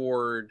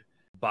scoreboard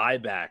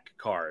buyback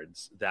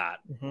cards that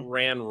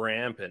ran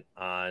rampant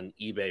on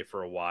eBay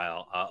for a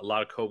while. A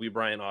lot of Kobe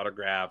Bryant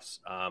autographs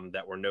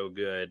that were no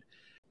good,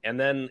 and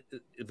then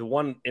the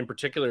one in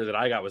particular that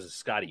I got was a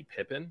Scottie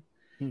Pippen,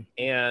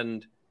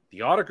 and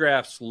the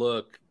autographs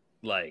look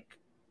like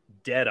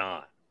dead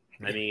on.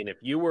 I mean, if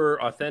you were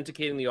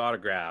authenticating the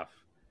autograph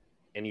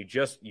and you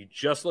just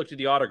looked at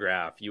the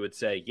autograph, you would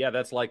say, yeah,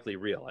 that's likely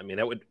real. I mean,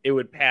 it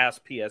would pass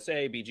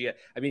PSA, BGA.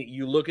 I mean,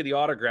 you look at the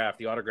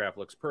autograph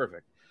looks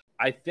perfect.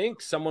 I think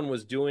someone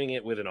was doing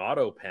it with an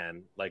auto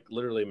pen, like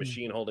literally a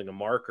machine holding a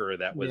marker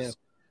that was,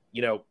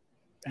 you know,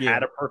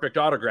 had a perfect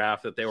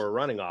autograph that they were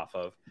running off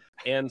of.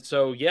 And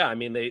so, yeah, I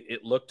mean,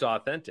 it looked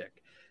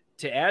authentic.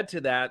 To add to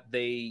that,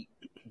 they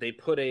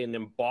put an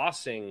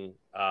embossing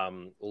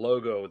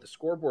logo, the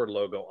scoreboard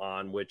logo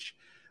on, which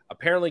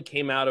apparently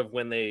came out of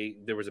when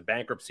there was a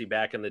bankruptcy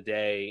back in the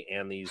day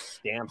and these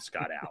stamps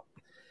got out.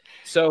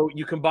 So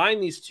you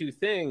combine these two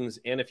things,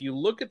 and if you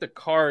look at the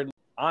card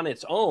on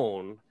its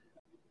own,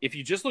 if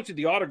you just looked at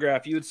the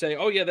autograph, you would say,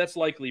 oh yeah, that's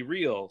likely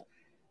real.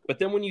 But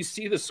then when you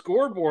see the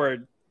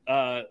scoreboard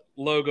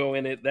logo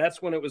in it, that's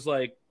when it was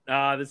like,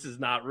 this is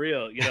not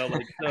real, you know,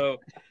 like so.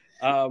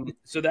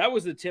 So that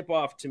was the tip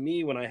off to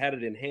me when I had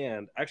it in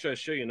hand. Actually, I'll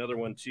show you another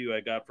one too. I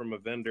got from a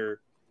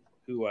vendor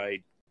who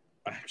I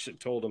actually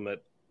told him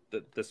that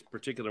this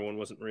particular one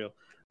wasn't real.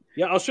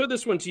 Yeah, I'll show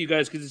this one to you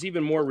guys because it's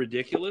even more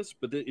ridiculous,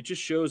 but it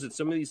just shows that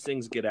some of these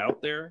things get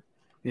out there.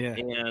 Yeah.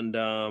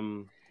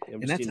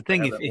 And that's the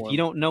thing. If you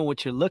don't know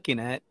what you're looking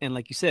at, and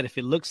like you said, if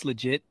it looks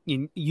legit,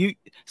 you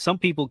some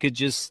people could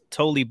just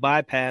totally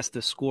bypass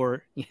the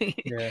score,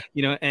 you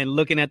know, and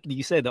looking at,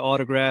 you said, the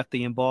autograph,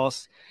 the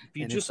emboss. If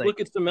you just look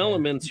at some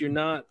elements, you're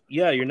not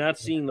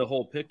seeing the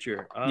whole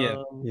picture.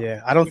 I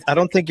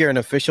don't think you're an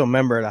official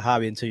member of the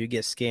hobby until you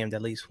get scammed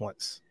at least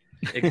once.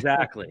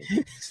 Exactly.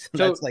 So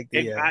that's like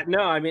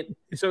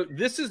so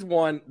this is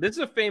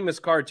a famous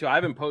card too. I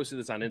haven't posted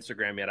this on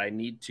Instagram yet. I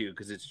need to,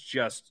 because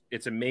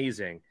it's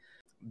amazing.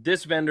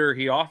 This vendor,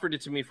 he offered it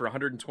to me for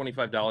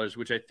 $125,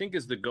 which I think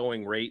is the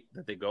going rate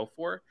that they go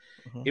for.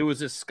 It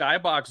was a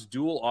Skybox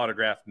dual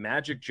autograph,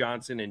 Magic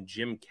Johnson and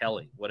Jim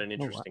Kelly. What an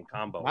interesting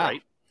combo,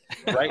 right?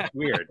 Right?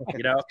 Weird,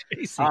 you know?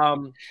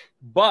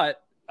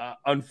 But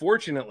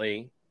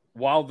unfortunately,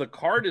 while the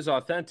card is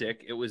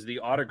authentic, it was the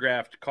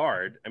autographed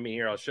card. I mean,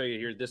 here, I'll show you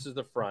here. This is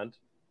the front.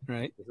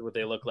 Right. This is what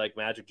they look like,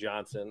 Magic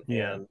Johnson.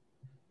 Yeah. And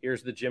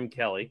here's the Jim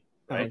Kelly.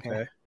 Right?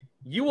 Okay.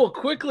 You will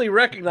quickly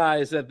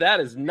recognize that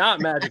is not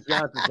Magic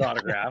Johnson's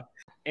autograph.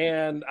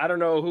 And I don't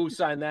know who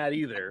signed that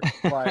either.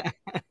 But,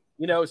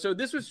 you know, so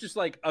this was just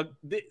like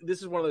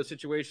this is one of those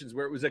situations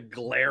where it was a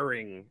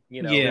glaring,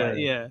 you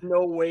know,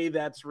 no way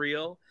that's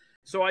real.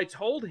 So I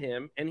told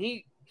him, and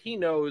he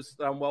knows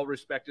that I'm well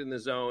respected in the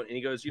zone, and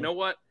he goes, you know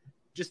what?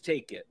 Just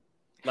take it.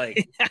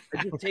 Like,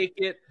 just take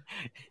it.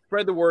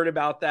 Spread the word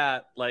about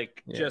that.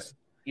 Like, just,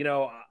 you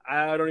know,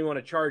 I don't even want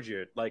to charge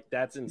you. Like,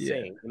 that's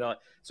insane. You know,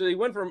 so he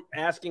went from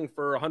asking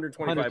for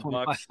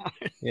 $125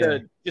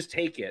 to just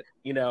take it,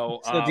 you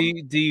know. So do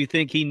you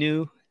think he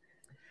knew?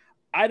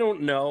 I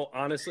don't know,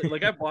 honestly.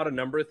 Like, I bought a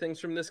number of things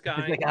from this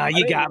guy. He's like,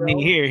 you got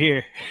me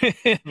here.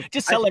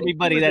 Just tell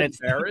everybody that it's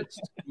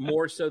embarrassed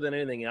more so than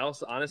anything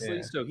else, honestly.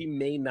 Yeah. So he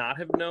may not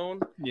have known.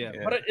 Yeah.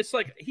 But it's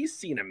like, he's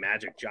seen a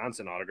Magic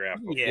Johnson autograph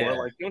before. Yeah.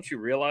 Like, don't you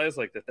realize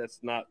like that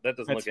doesn't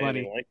look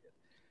anything like it.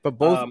 But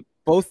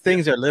both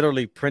things are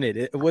literally printed.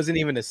 It wasn't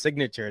even a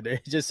signature.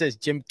 It just says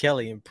Jim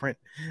Kelly in print.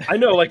 I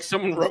know, like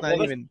someone wrote.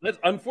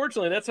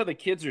 Unfortunately, that's how the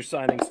kids are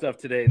signing stuff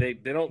today. They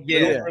don't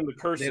learn the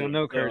cursive. They don't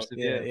know cursive.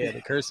 Yeah.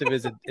 The cursive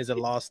is a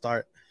lost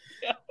art.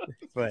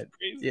 But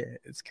crazy.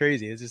 It's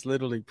crazy. It's just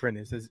literally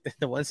printed.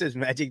 The one says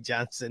Magic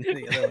Johnson, and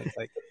the other one's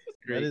like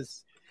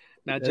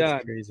Now,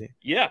 John, crazy.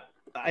 Yeah.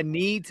 I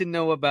need to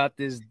know about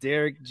this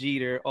Derek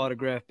Jeter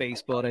autographed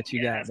baseball that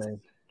you got,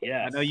 man.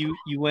 Yes. I know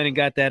you went and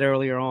got that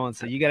earlier on,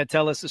 so you got to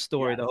tell us the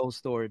story, the whole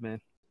story, man.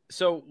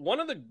 So one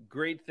of the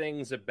great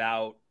things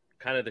about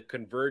kind of the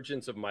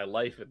convergence of my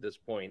life at this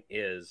point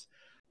is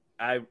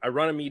I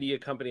run a media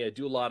company. I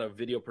do a lot of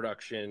video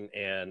production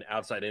and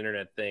outside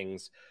internet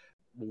things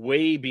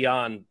way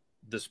beyond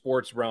the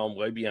sports realm,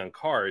 way beyond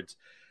cards.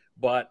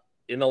 But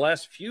in the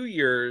last few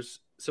years,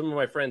 some of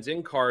my friends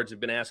in cards have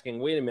been asking,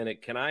 wait a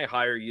minute, can I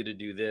hire you to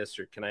do this?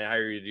 Or can I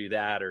hire you to do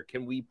that? Or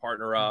can we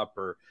partner up?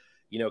 Or,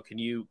 can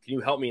you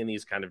help me in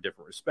these kind of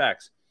different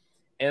respects?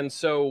 And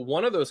so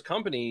one of those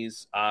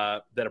companies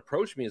that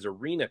approached me is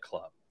Arena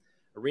Club.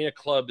 Arena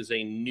Club is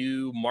a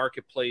new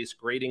marketplace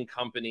grading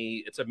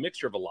company. It's a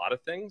mixture of a lot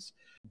of things,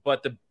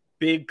 but the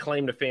big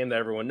claim to fame that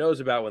everyone knows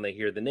about when they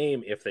hear the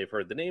name, if they've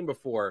heard the name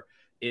before,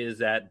 is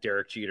that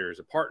Derek Jeter is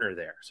a partner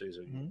there. So he's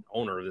an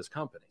owner of this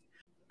company.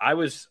 I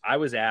was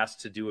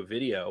asked to do a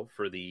video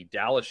for the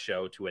Dallas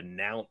show to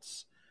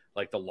announce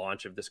like the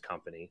launch of this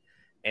company.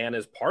 And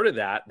as part of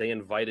that, they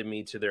invited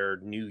me to their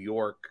New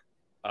York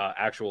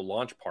actual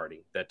launch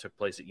party that took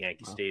place at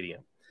Yankee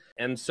Stadium.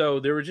 And so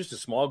there was just a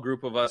small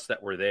group of us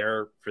that were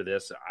there for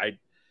this. I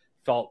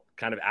felt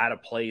kind of out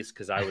of place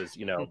because I was,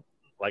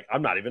 like,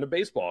 I'm not even a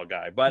baseball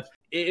guy, but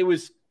it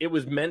was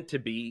meant to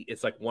be.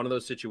 It's like one of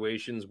those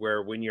situations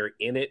where when you're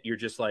in it, you're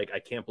just like, I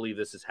can't believe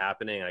this is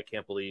happening. I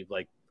can't believe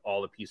like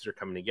all the pieces are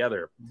coming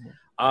together.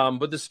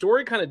 But the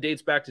story kind of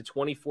dates back to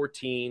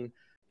 2014.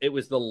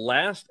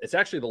 It's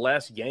actually the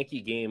last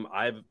Yankee game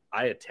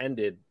I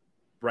attended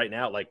right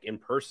now, like in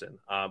person,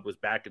 was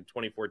back in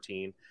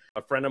 2014.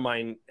 A friend of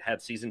mine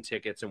had season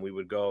tickets and we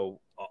would go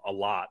a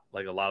lot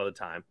of the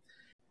time.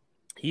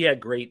 He had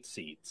great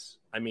seats.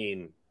 I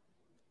mean,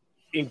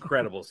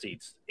 incredible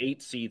seats,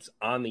 8 seats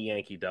on the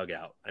Yankee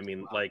dugout. I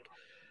mean, like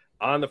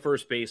on the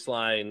first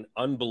baseline,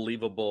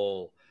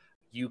 unbelievable.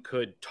 You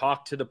could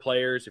talk to the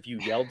players. If you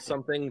yelled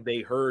something, they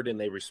heard and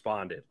they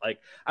responded. Like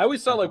I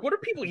always thought, like, what are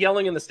people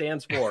yelling in the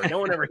stands for? No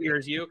one ever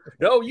hears you.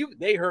 No,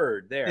 they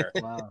heard there.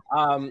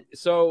 Wow.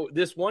 So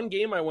this one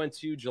game I went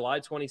to, July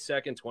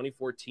 22nd,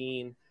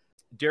 2014,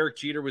 Derek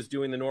Jeter was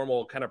doing the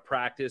normal kind of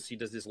practice. He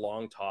does this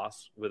long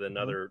toss with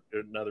another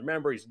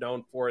member. He's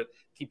known for it.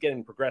 Keep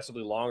getting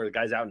progressively longer. The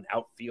guy's out in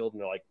outfield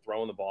and they're like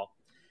throwing the ball.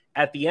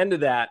 At the end of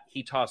that,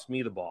 he tossed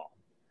me the ball.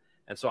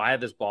 And so I had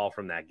this ball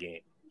from that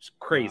game. It's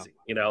crazy,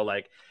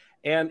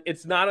 and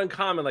it's not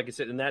uncommon, like I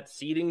said, in that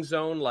seating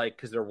zone, like,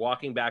 because they're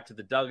walking back to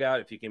the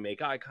dugout. If you can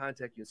make eye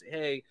contact, you can say,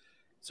 hey.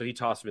 So he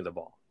tossed me the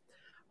ball.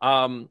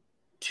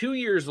 2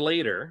 years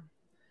later,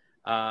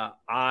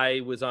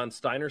 I was on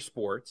Steiner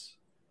Sports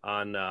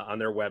on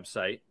their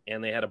website,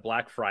 and they had a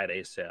Black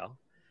Friday sale,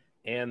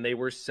 and they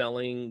were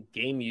selling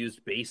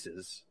game-used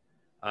bases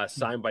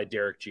signed by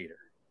Derek Jeter.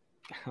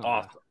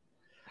 Awesome.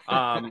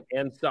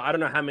 And so I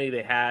don't know how many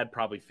they had,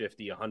 probably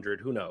 50,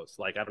 100, who knows?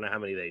 Like, I don't know how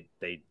many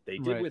they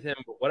did with him,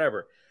 but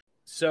whatever.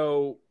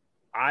 So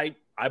I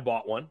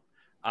bought one.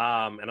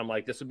 And I'm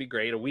like, this would be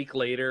great. A week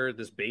later,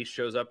 this base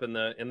shows up in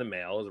the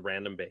mail as a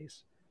random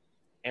base.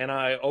 And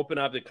I open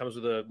up, it comes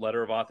with a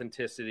letter of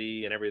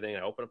authenticity and everything.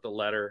 I open up the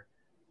letter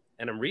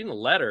and I'm reading the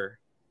letter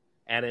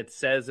and it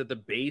says that the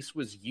base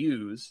was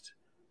used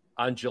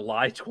on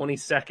July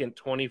 22nd,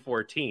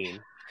 2014.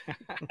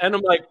 And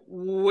I'm like,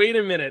 wait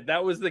a minute,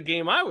 that was the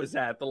game I was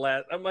at the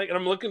last. I'm like, and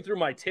I'm looking through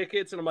my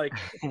tickets and I'm like,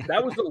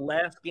 that was the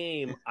last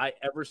game I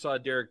ever saw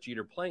Derek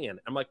Jeter play in.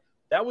 I'm like,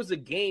 that was a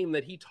game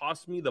that he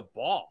tossed me the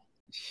ball.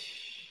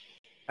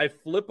 I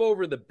flip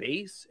over the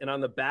base, and on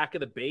the back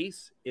of the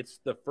base, it's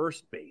the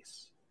first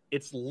base.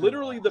 It's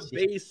literally the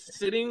base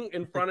sitting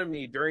in front of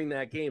me during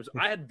that game. So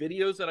I had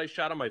videos that I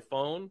shot on my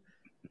phone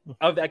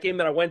of that game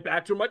that I went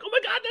back to. I'm like, oh my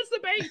God, that's the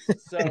base.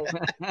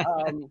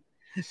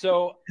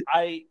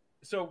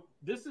 So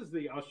this is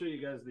I'll show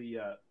you guys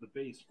the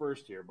base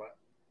first here, but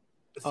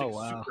it's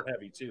super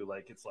heavy too.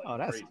 Like it's like,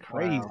 that's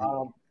crazy.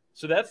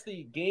 So that's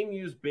the game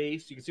used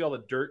base. You can see all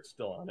the dirt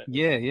still on it.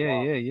 Yeah.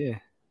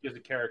 Here's a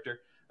character.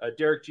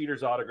 Derek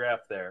Jeter's autograph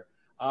there.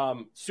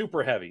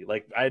 Super heavy.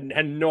 Like I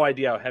had no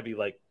idea how heavy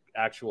like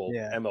actual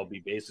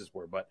MLB bases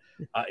were, but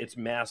it's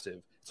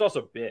massive. It's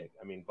also big.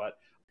 I mean,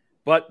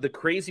 but the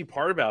crazy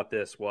part about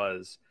this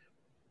was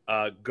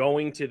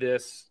going to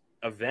this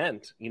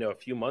event, a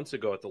few months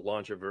ago at the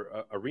launch of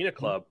Arena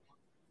Club,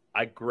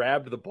 I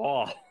grabbed the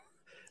ball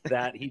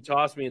that he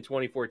tossed me in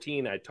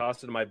 2014. I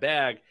tossed it in my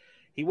bag.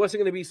 He wasn't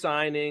going to be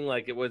signing.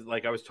 Like it was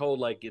like I was told,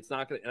 like it's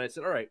not going to. And I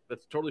said, all right,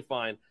 that's totally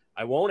fine.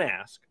 I won't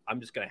ask.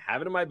 I'm just going to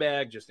have it in my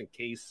bag just in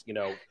case,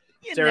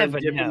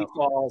 serendipity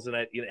falls and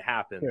it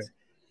happens. Sure.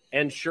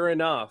 And sure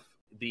enough,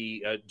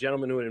 the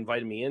gentleman who had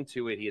invited me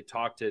into it, he had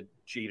talked to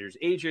Jeter's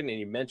agent and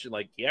he mentioned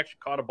like he actually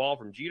caught a ball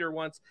from Jeter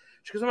once.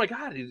 She goes, oh my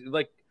God,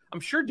 like I'm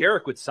sure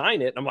Derek would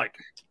sign it. And I'm like,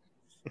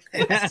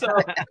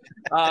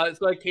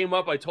 so I came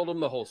up, I told him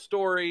the whole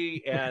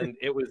story and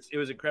it was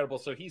incredible.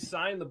 So he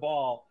signed the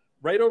ball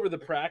right over the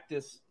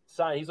practice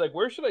sign. He's like,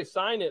 where should I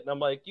sign it? And I'm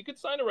like, you could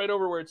sign it right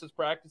over where it says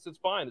practice. It's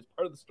fine. It's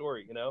part of the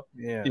story,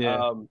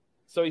 Yeah.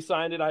 So he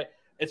signed it.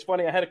 It's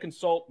funny. I had to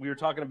consult. We were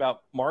talking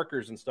about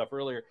markers and stuff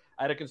earlier.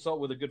 I had to consult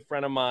with a good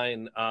friend of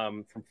mine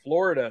from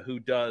Florida who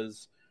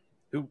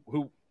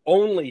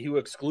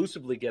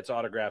exclusively gets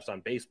autographs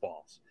on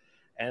baseballs.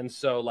 And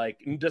so, like,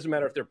 it doesn't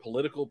matter if they're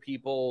political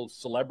people,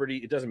 celebrity.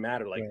 It doesn't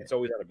matter. Like, It's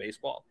always on a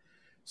baseball.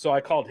 So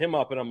I called him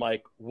up and I'm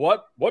like,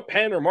 what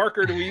pen or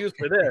marker do we use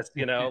for this?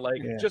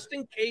 Just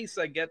in case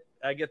I get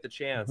the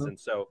chance. And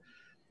so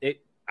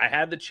I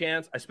had the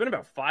chance. I spent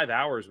about 5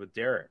 hours with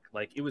Derek.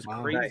 Like, it was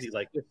crazy. Nice.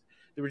 Like,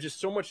 there was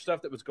just so much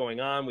stuff that was going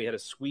on. We had a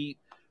suite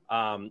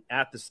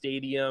at the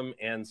stadium.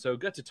 And so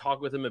got to talk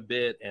with him a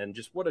bit, and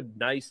just what a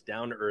nice,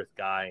 down-to-earth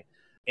guy.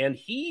 And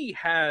he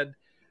had,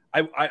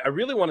 I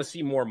really want to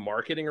see more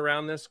marketing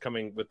around this,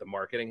 coming with the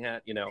marketing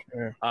hat,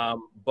 Sure.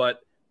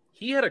 But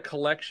he had a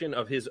collection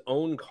of his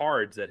own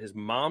cards that his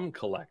mom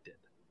collected.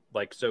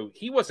 Like, so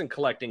he wasn't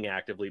collecting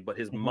actively, but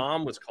his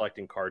mom was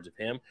collecting cards of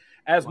him,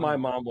 as my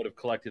mom would have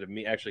collected of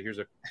me. Actually, here's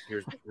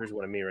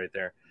one of me right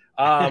there.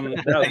 That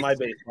was my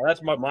baseball.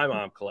 That's what my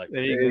mom collected.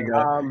 There you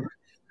go.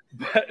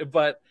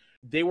 But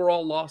they were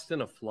all lost in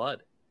a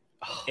flood.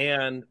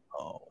 And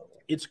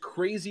it's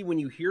crazy when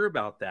you hear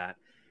about that.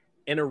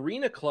 An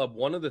arena club,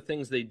 one of the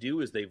things they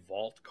do is they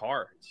vault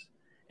cards.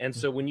 And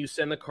so when you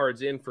send the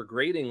cards in for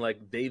grading,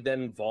 like, they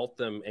then vault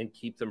them and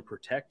keep them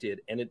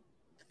protected. And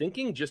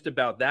thinking just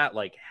about that,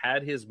 like,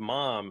 had his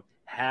mom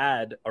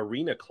had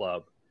arena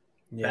club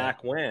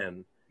back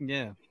when,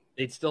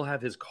 they'd still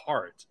have his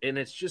cards. And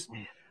it's just,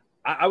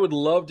 I would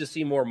love to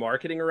see more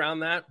marketing around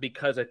that,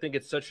 because I think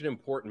it's such an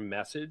important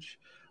message.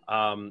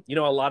 A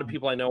lot of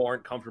people I know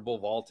aren't comfortable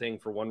vaulting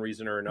for one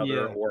reason or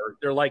another, or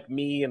they're like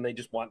me and they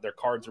just want their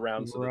cards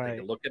around so that they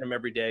can look at them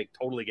every day.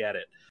 Totally get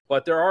it.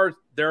 But there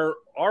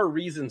are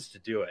reasons to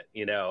do it,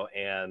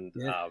 and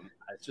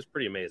it's just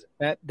pretty amazing.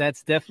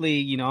 That's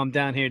definitely, I'm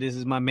down here. This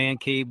is my man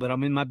cave, but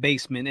I'm in my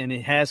basement and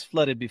it has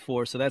flooded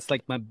before. So that's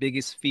like my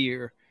biggest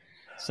fear,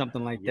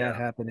 something like that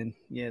happening.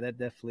 Yeah, that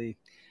definitely.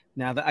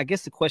 Now, I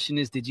guess the question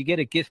is, did you get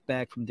a gift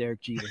back from Derek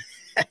Jeter?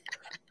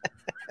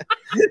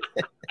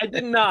 I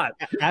did not.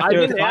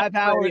 After that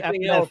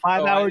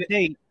 5 hour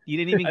date, you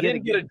didn't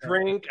even get a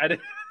drink. I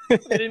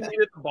didn't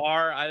meet at the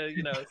bar.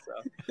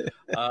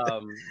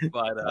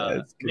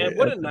 Man,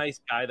 what a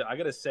nice guy though. I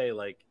gotta say,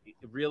 like,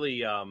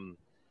 really,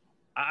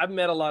 I've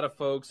met a lot of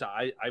folks.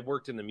 I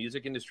worked in the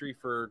music industry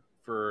for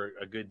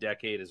a good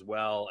decade as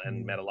well,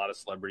 and met a lot of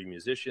celebrity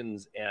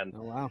musicians. And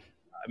I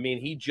mean,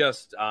 he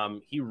just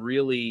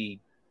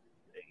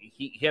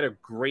he had a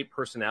great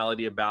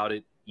personality about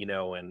it,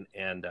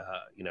 and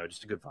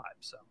just a good vibe.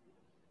 So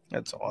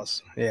that's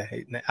awesome. Yeah,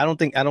 I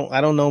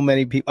don't know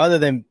many people other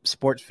than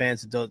sports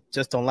fans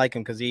that don't like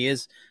him, because he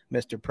is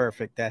Mr.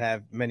 Perfect, that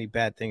have many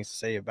bad things to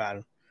say about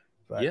him.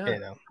 But,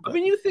 I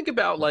mean, you think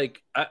about,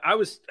 like, I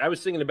was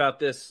thinking about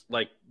this,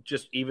 like,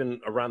 just even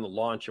around the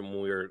launch, and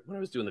when I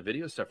was doing the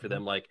video stuff for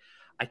them, like,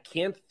 I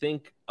can't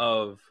think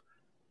of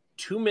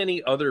too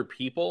many other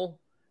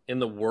people in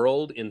the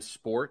world in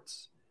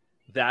sports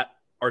that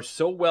are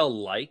so well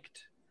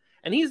liked.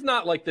 And he's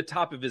not like the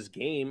top of his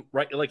game,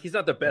 right? Like, he's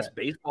not the best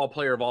baseball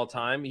player of all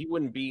time. He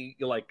wouldn't be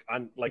like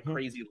on like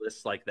crazy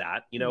lists like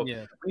that. When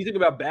you think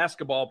about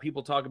basketball,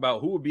 people talk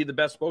about who would be the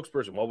best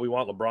spokesperson. Well, we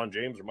want LeBron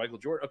James or Michael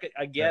Jordan. Okay,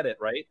 I get it,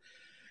 right?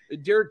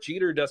 Derek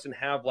Jeter doesn't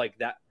have like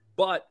that,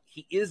 but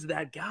he is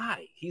that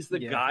guy. He's the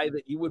guy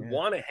that you would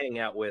want to hang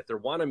out with or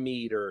want to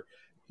meet, or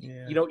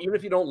even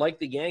if you don't like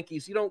the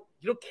Yankees, you don't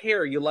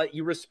care.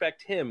 You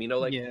respect him. He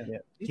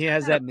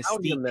has that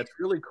mystique that's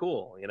really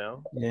cool. Yeah.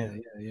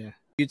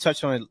 You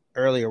touched on it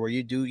earlier, where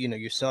you do,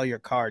 you sell your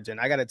cards, and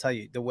I got to tell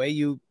you, the way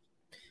you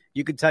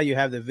could tell you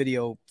have the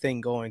video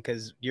thing going,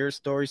 because your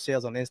story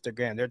sales on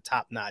Instagram, they're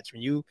top notch.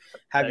 When you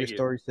have your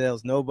story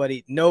sales,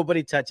 nobody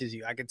touches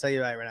you. I can tell you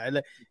that right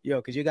now.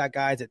 Because you got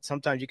guys that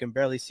sometimes you can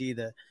barely see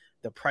the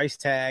price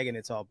tag and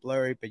it's all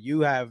blurry, but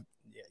you have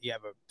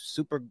a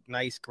super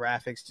nice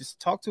graphics. Just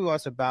talk to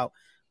us about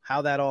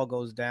how that all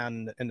goes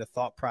down and the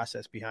thought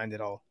process behind it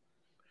all.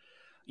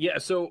 Yeah.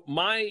 So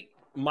my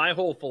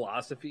whole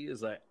philosophy is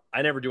that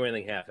I never do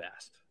anything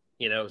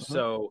half-assed,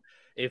 so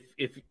if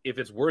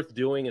it's worth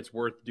doing, it's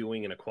worth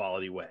doing in a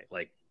quality way,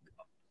 like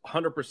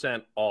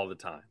 100% all the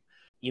time,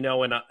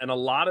 and a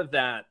lot of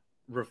that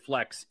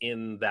reflects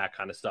in that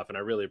kind of stuff. And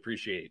I really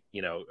appreciate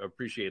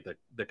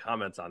the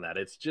comments on that.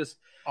 It's just,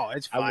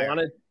 it's fire.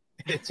 I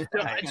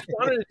just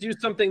wanted to do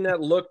something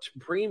that looked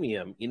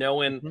premium,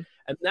 and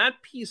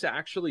that piece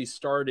actually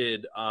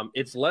started,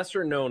 it's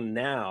lesser known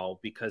now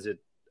because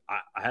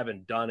I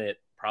haven't done it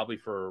probably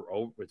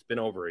it's been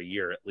over a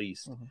year at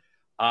least.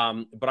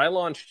 But I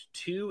launched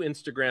 2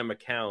 Instagram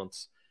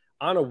accounts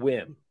on a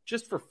whim,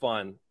 just for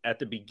fun, at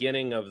the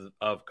beginning of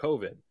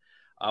COVID.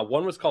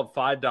 One was called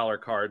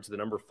 $5 cards, the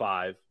number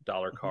 $5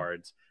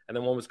 cards. And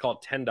then one was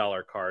called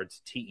 $10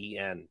 cards,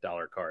 TEN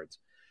dollar cards,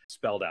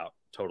 spelled out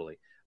totally.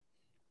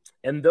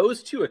 And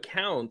those 2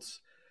 accounts,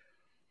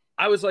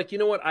 I was like, you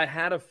know what? I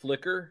had a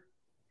Flickr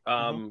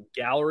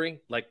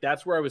gallery. Like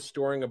that's where I was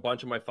storing a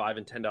bunch of my $5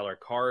 and $10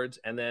 cards,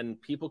 and then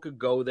people could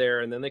go there,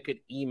 and then they could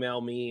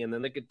email me, and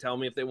then they could tell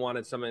me if they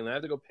wanted something, and I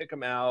had to go pick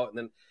them out, and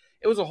then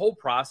it was a whole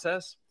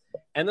process.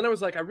 And then I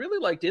was like, I really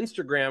liked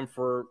Instagram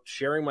for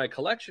sharing my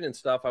collection and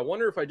stuff. I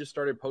wonder if I just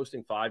started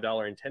posting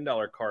 $5 and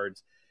 $10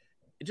 cards,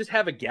 just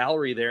have a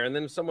gallery there, and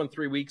then if someone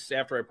 3 weeks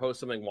after I post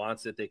something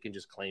wants it, they can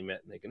just claim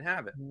it and they can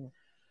have it.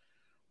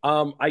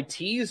 I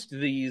teased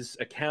these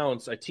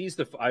accounts. I teased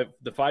the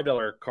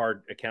 $5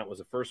 card account was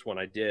the first one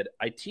I did.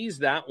 I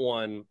teased that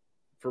one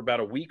for about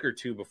a week or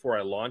two before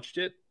I launched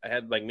it. I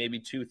had like maybe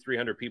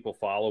 200-300 people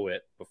follow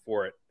it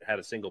before it had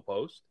a single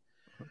post.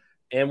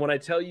 And when I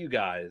tell you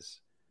guys,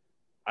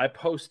 I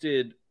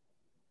posted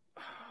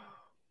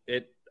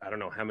it, I don't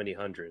know how many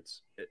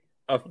hundreds,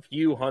 a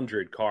few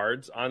hundred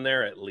cards on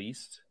there at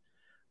least.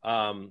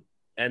 And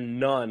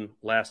none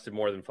lasted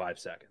more than 5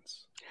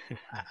 seconds.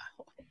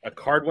 A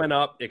card went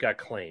up, it got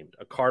claimed.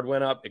 A card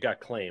went up, it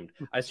got claimed.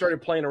 I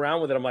started playing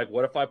around with it. I'm like,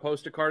 what if I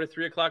post a card at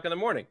 3 o'clock in the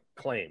morning?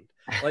 Claimed.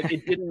 Like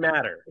it didn't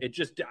matter. It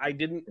just, I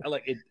didn't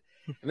like it.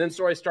 And then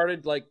so I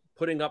started like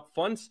putting up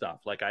fun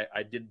stuff. Like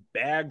I did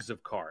bags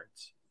of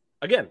cards.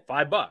 Again,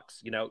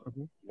 $5, you know,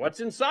 what's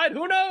inside?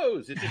 Who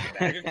knows? It's just a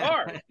bag of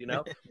cards, you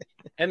know?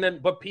 And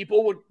then, but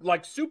people would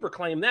like super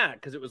claim that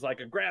because it was like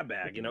a grab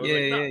bag, you know?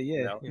 Yeah.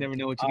 You know? You never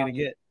know what you're going to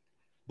get.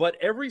 But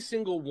every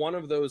single one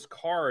of those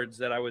cards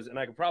that I was, and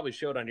I could probably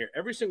show it on here,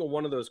 every single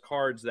one of those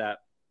cards that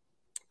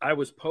I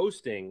was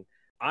posting,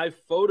 I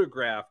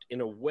photographed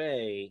in a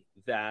way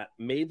that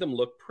made them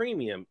look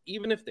premium,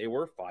 even if they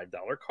were $5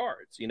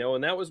 cards, you know?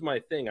 And that was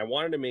my thing. I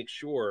wanted to make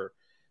sure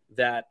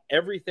that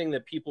everything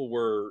that people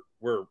were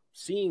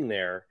seeing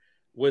there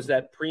was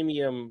that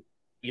premium,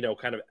 you know,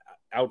 kind of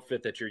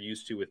outfit that you're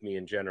used to with me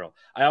in general.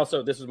 I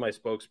also, this is my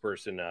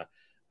spokesperson,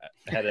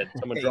 had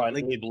someone draw an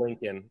Abe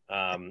Lincoln,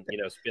 you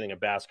know, spinning a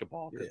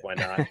basketball, because why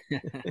not?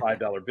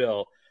 $5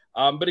 bill.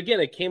 But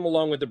again, it came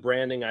along with the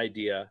branding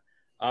idea.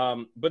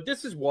 But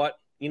this is what,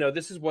 you know,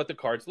 this is what the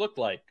cards looked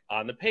like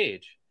on the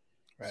page.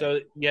 Right. So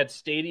you had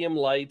stadium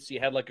lights, you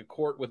had like a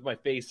court with my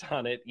face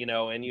on it, you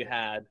know, and you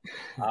had,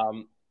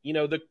 you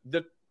know,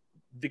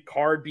 the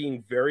card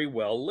being very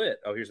well lit.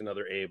 Oh, here's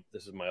another Abe.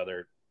 This is my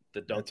other,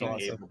 the dunking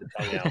Abe with the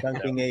tongue out.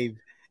 Dunking Abe.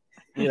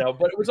 You know,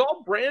 but it was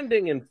all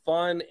branding and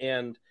fun,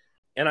 and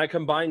I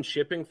combined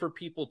shipping for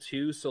people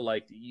too. So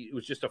like it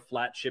was just a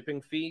flat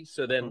shipping fee.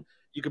 So then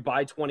you could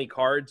buy 20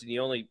 cards and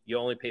you only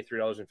pay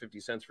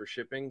 $3.50 for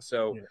shipping.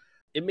 So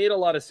it made a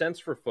lot of sense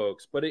for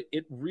folks, but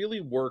it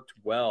really worked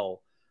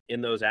well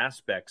in those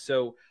aspects.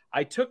 So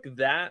I took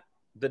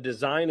the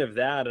design of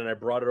that, and I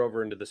brought it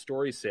over into the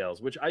story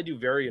sales, which I do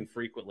very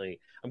infrequently.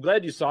 I'm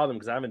glad you saw them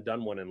because I haven't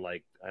done one in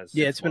like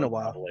it's been a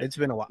while. Probably. It's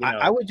been a while.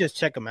 I would just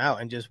check them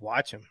out and just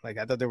watch them. Like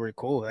I thought they were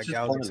cool. Like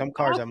I was like, some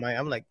cards I'm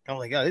like,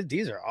 oh,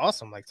 these are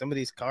awesome. Like some of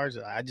these cards,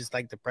 I just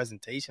like the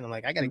presentation. I'm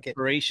like, I gotta get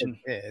inspiration.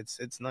 Yeah,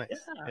 it's nice.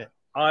 Yeah.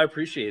 Oh, I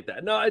appreciate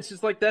that. No, it's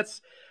just like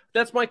that's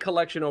my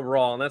collection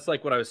overall, and that's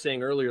like what I was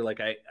saying earlier.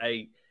 Like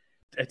I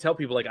tell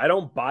people, like I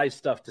don't buy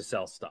stuff to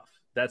sell stuff.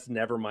 That's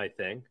never my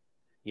thing.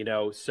 You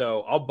know,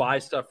 so I'll buy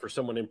stuff for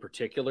someone in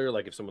particular.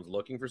 Like if someone's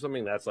looking for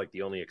something, that's like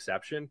the only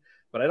exception.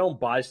 But I don't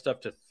buy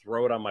stuff to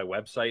throw it on my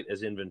website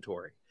as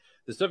inventory.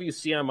 The stuff you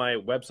see on my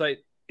website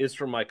is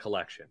from my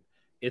collection.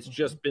 It's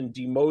just been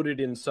demoted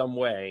in some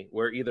way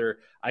where either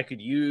I could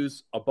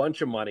use a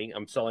bunch of money.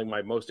 I'm selling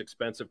my most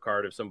expensive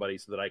card of somebody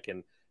so that I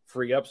can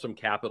free up some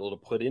capital to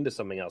put into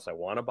something else I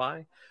want to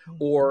buy.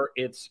 Or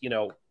it's, you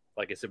know,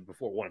 like I said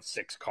before, one of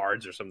 6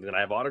 cards or something that I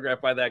have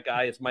autographed by that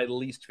guy. It's my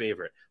least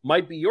favorite.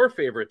 Might be your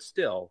favorite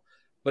still,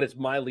 but it's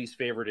my least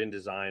favorite in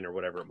design or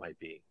whatever it might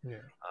be. Yeah.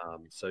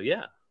 So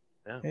yeah.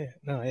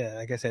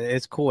 Like I said,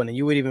 it's cool. And then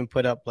you would even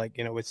put up like,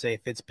 you know, would say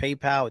if it's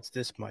PayPal, it's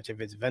this much.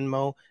 If it's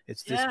Venmo,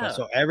 it's this much.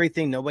 So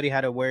everything, nobody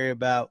had to worry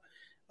about,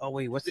 oh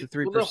wait, what's the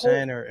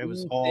 3%? Or it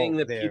was all thing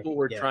that there. People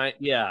were trying.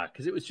 Yeah,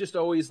 because it was just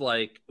always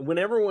like when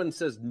everyone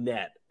says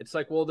net, it's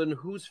like, well, then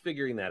who's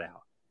figuring that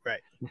out?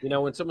 Right. You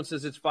know, when someone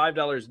says it's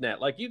 $5 net,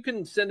 like you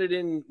can send it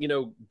in, you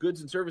know, goods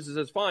and services,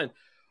 that's fine.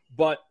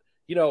 But,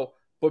 you know,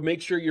 but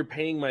make sure you're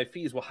paying my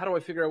fees. Well, how do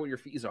I figure out what your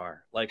fees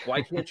are? Like,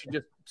 why can't you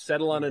just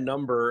settle on a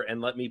number and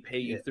let me pay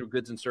you through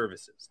goods and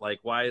services? Like,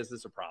 why is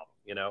this a problem?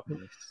 You know?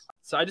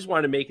 So I just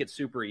wanted to make it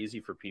super easy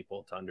for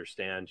people to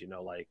understand, you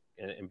know, like,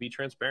 and be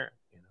transparent,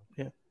 you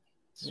know? Yeah.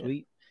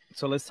 Sweet.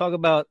 So let's talk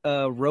about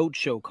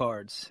roadshow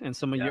cards and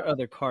some of your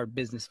other card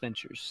business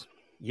ventures.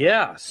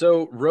 Yeah,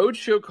 so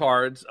Roadshow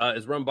Cards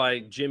is run by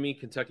Jimmy,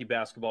 Kentucky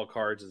Basketball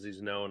Cards, as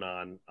he's known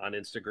on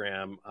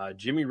Instagram.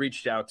 Jimmy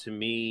reached out to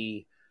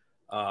me.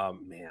 I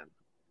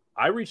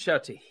reached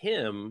out to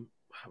him,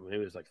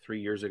 maybe it was like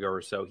 3 years ago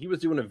or so. He was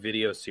doing a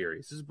video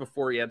series. This is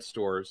before he had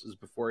stores. This is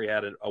before he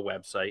had a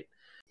website.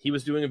 He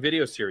was doing a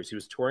video series. He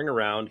was touring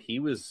around. He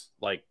was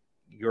like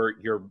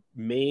your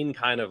main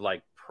kind of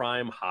like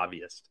prime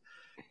hobbyist,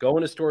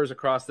 going to stores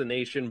across the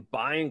nation,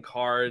 buying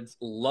cards,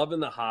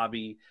 loving the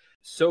hobby.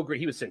 So great.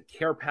 He would send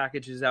care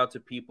packages out to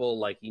people.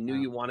 Like he knew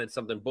you wanted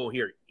something. Boom,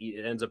 here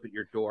it ends up at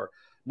your door.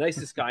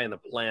 Nicest guy on the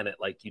planet.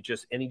 Like he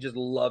just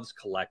loves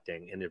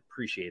collecting and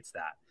appreciates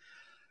that.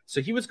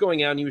 So he was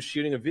going out and he was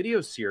shooting a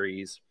video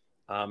series,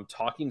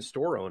 talking to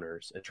store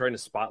owners and trying to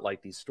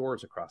spotlight these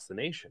stores across the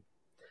nation.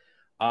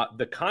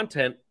 The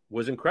content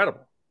was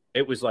incredible.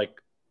 It was like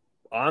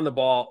on the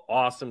ball,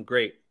 awesome,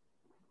 great.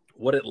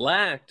 What it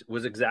lacked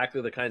was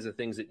exactly the kinds of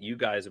things that you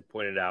guys have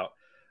pointed out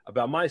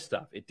about my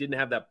stuff. It didn't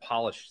have that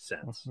polished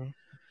sense. Mm-hmm.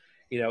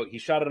 You know, he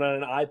shot it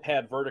on an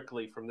iPad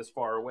vertically from this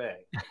far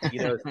away. You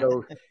know,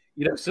 so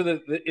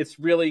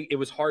it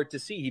was hard to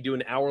see. He'd do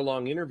an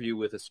hour-long interview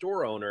with a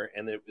store owner,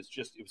 and it was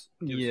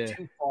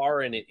too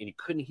far, and he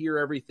couldn't hear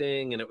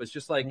everything, and it was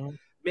just like,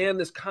 man,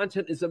 this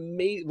content is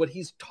amazing. What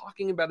he's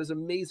talking about is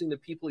amazing. The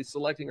people he's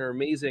selecting are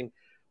amazing.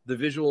 The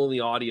visual and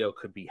the audio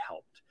could be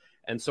helped.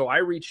 And so I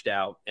reached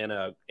out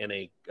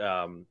we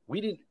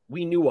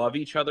knew of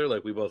each other,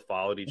 like we both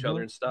followed each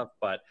other and stuff,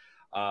 but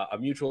a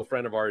mutual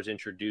friend of ours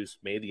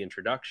made the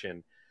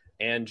introduction,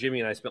 and Jimmy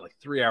and I spent like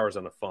 3 hours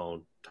on the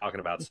phone talking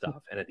about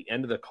stuff. And at the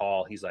end of the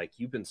call, he's like,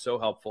 "You've been so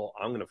helpful.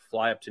 I'm going to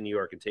fly up to New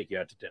York and take you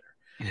out to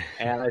dinner."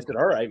 And I said,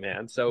 "All right,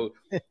 man." So,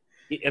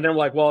 and I'm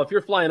like, "Well, if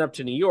you're flying up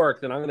to New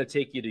York, then I'm going to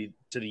take you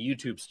to the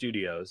YouTube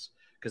studios,"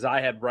 because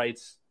I had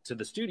rights to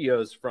the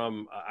studios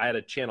I had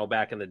a channel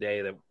back in the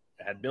day that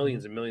had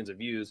millions and millions of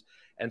views.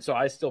 And so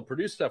I still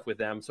produce stuff with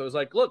them. So I was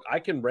like, look, I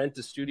can rent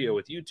a studio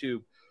with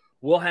YouTube.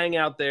 We'll hang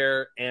out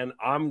there and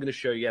I'm going to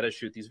show you how to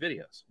shoot these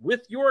videos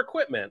with your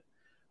equipment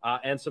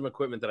and some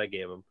equipment that I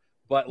gave him.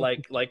 But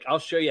like I'll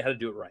show you how to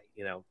do it right,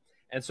 you know?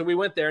 And so we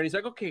went there and he's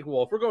like, okay,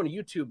 well, if we're going to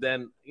YouTube,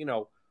 then, you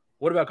know,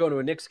 what about going to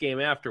a Knicks game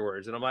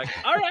afterwards? And I'm like,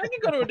 all right, I can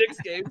go to a Knicks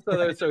game.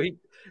 So it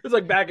was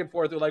like back and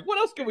forth. We're like, what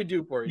else can we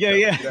do for you?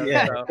 Yeah.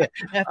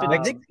 After the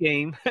Knicks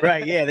game.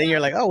 Right. Yeah. Then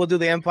you're like, oh, we'll do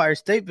the Empire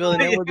State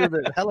Building. Then we'll do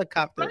the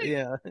helicopter. Right.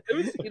 Yeah. It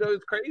was, it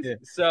was crazy. Yeah.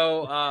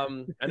 So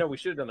I know we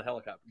should have done the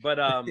helicopter, but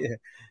so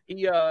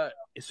it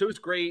was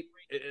great.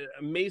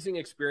 Amazing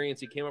experience.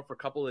 He came up for a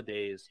couple of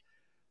days.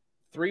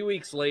 3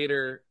 weeks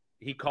later,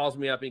 he calls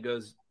me up and he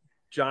goes,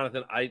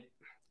 Jonathan,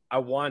 I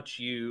want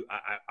you,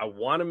 I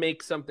want to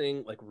make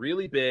something like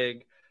really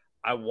big.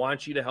 I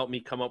want you to help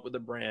me come up with a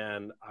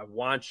brand. I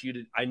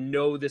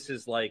know this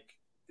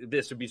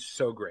would be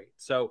so great.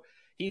 So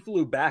he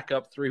flew back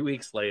up 3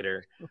 weeks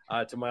later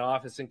to my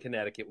office in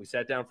Connecticut. We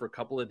sat down for a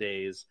couple of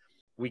days.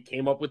 We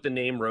came up with the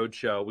name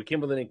Roadshow. We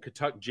came up with the name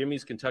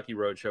Jimmy's Kentucky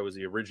Roadshow was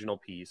the original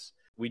piece.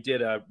 We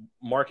did a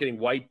marketing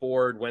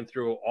whiteboard, went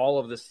through all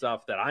of the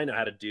stuff that I know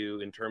how to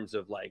do in terms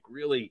of like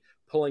really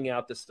pulling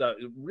out the stuff,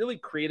 really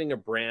creating a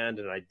brand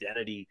and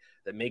identity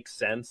that makes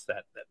sense,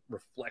 that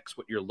reflects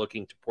what you're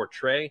looking to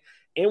portray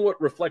and what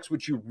reflects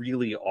what you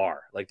really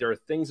are. Like there are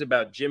things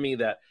about Jimmy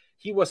that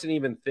he wasn't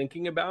even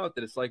thinking about,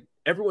 that it's like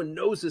everyone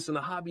knows this in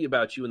the hobby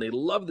about you and they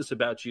love this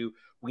about you.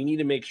 We need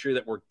to make sure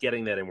that we're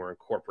getting that and we're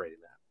incorporating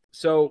that.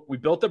 So we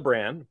built a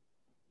brand.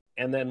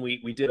 And then we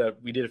did a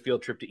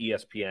field trip to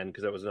ESPN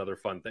because that was another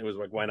fun thing. It was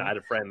like, why not? I had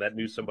a friend that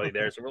knew somebody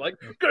there, so we're like,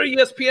 go to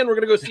ESPN. We're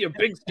gonna go see a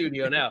big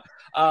studio now.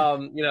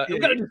 You know, we're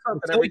gonna do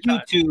something every time.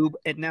 YouTube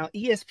and now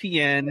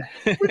ESPN.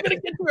 We're gonna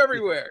get you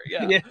everywhere.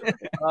 Yeah.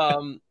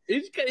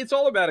 It's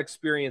all about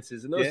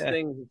experiences and those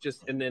things.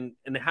 Just and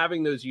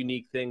having those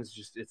unique things.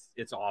 Just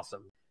it's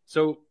awesome.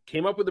 So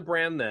came up with a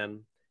brand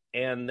then.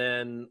 And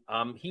then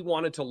he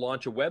wanted to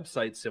launch a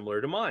website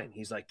similar to mine.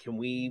 He's like,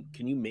 can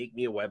you make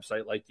me a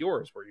website like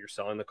yours where you're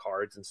selling the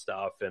cards and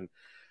stuff and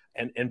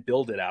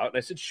build it out? And I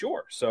said,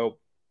 sure. So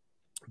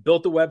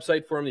built the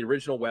website for him, the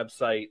original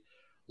website,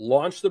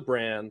 launched the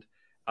brand.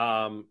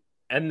 And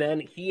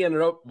then he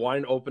ended up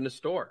wanting to open a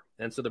store.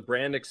 And so the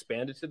brand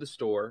expanded to the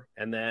store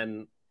and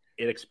then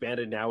it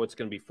expanded. Now it's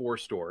going to be 4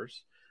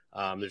 stores.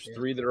 There's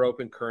 3 that are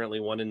open currently,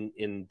 one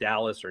in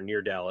Dallas or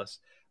near Dallas,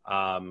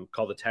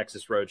 called the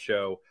Texas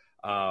Roadshow.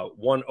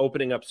 One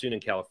opening up soon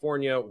in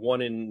California,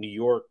 one in New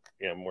York.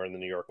 Yeah, I'm wearing the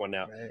New York one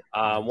now.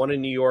 Right. One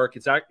in New York.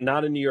 It's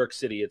not in New York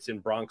City. It's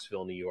in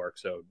Bronxville, New York,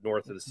 so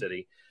north of the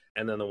city.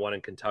 And then the one in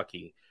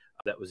Kentucky.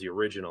 That was the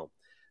original.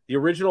 The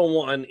original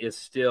one is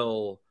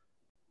still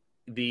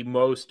the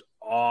most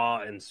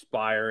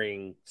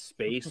awe-inspiring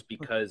space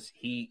because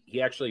he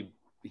actually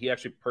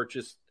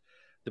purchased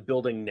the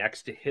building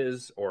next to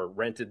his, or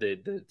rented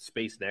the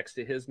space next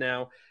to his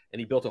now,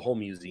 and he built a whole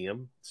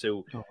museum.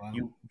 So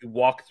you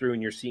walk through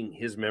and you're seeing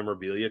his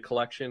memorabilia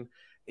collection.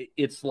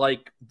 It's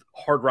like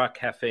Hard Rock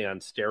Cafe on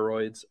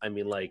steroids. I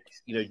mean, like,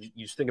 you know,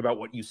 you just think about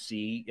what you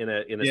see in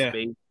a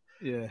space.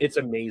 Yeah, it's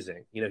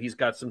amazing. You know, he's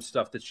got some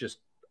stuff that's just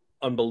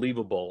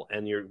unbelievable,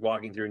 and you're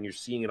walking through and you're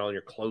seeing it all and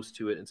you're close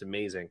to it. It's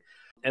amazing.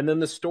 And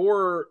then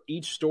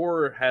each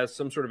store has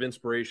some sort of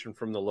inspiration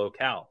from the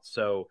locale.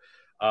 So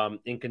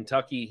in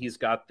Kentucky, he's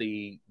got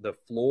the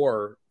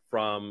floor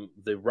from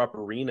the Rupp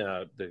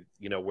Arena,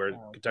 where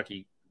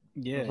Kentucky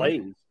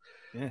plays.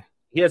 Yeah,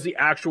 he has the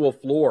actual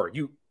floor.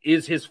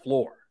 Is his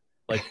floor.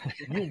 Like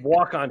you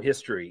walk on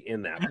history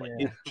in that place.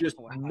 Yeah. It's just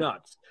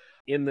nuts.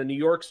 In the New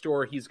York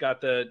store, he's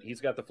got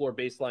the floor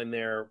baseline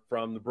there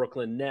from the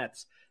Brooklyn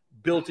Nets.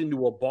 built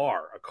into a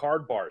bar, a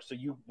card bar. So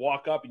you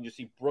walk up and you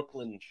see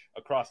Brooklyn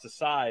across the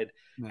side,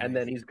 and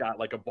then he's got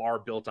like a bar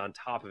built on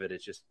top of it.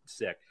 It's just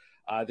sick.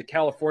 The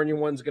California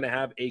one's going to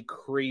have a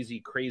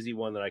crazy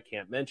one that I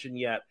can't mention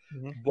yet,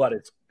 but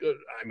it's good.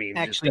 I mean,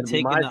 actually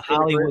taking the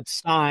Hollywood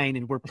sign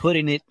and we're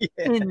putting it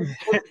in.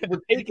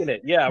 We're taking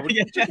it. Yeah. We're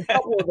just a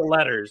couple of the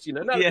letters, you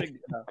know, not a big,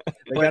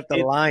 they got the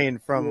lion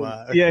from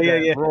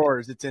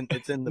Roars. It's in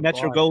the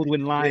Metro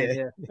Goldwyn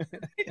lion.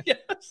 Yeah.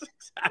 Yes,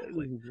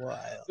 exactly.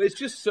 Wild. It's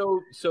just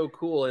so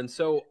cool. And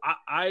so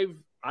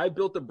I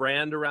built a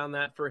brand around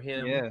that for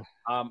him. Yeah.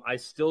 I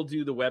still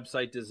do the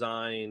website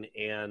design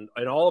and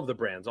all of the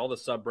brands, all the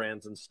sub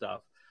brands and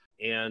stuff.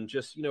 And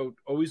just, you know,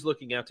 always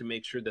looking out to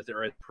make sure that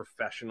they're as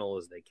professional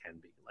as they can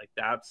be. Like,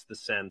 that's the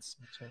sense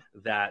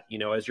that, you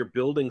know, as you're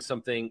building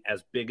something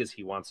as big as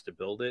he wants to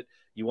build it,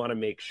 you want to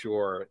make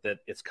sure that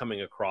it's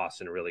coming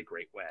across in a really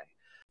great way.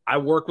 I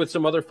work with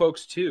some other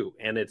folks too.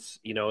 And it's,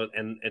 you know,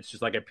 and it's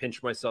just like I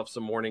pinch myself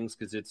some mornings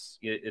because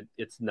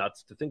it's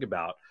nuts to think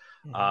about.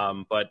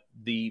 But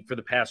for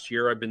the past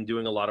year, I've been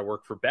doing a lot of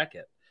work for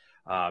Beckett.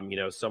 You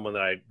know, someone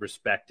that I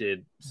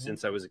respected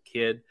since I was a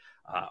kid.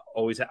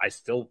 I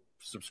still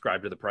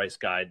subscribe to the price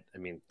guide. I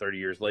mean, 30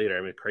 years later,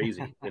 I mean,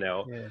 crazy, you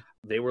know.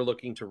 They were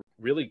looking to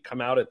really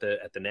come out at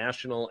the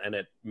National, and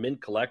at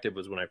Mint Collective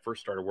was when I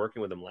first started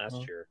working with them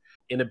last year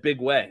in a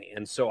big way.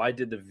 And so I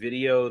did the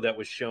video that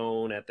was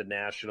shown at the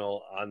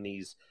National on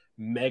these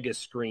mega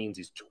screens,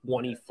 these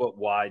 20-foot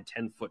wide,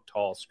 10-foot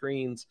tall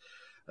screens,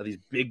 these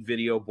big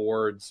video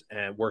boards,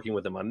 and working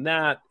with them on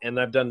that. And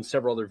I've done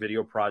several other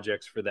video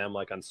projects for them,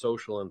 like on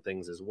social and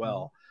things as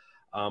well.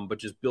 But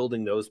just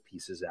building those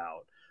pieces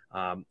out.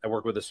 I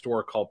work with a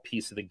store called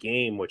Piece of the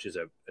Game, which is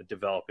a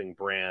developing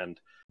brand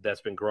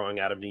that's been growing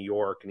out of New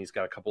York. And he's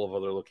got a couple of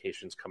other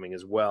locations coming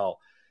as well,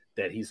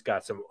 that he's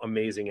got some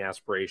amazing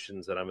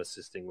aspirations that I'm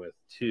assisting with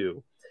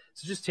too.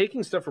 So just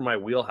taking stuff from my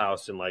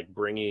wheelhouse and like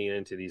bringing it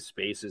into these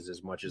spaces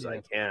as much as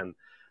I can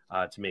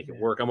to make it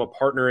work. I'm a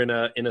partner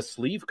in a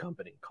sleeve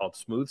company called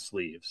Smooth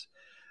Sleeves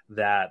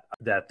that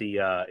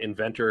the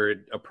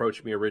inventor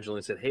approached me originally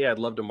and said, hey, I'd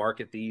love to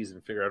market these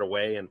and figure out a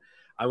way. And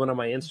I went on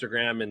my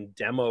Instagram and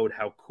demoed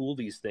how cool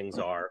these things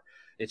are.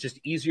 It's just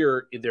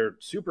easier. They're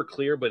super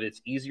clear, but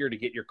it's easier to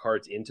get your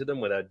cards into them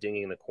without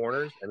dinging the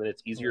corners. And then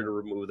it's easier to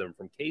remove them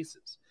from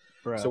cases.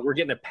 Bro. So we're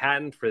getting a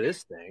patent for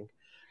this thing.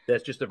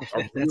 That's just a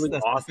really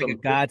awesome. That's like a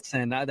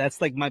godsend.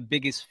 That's like my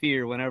biggest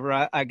fear.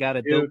 Whenever I got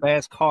a dope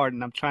ass card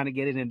and I'm trying to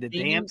get it in the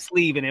damn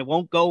sleeve and it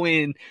won't go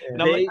in.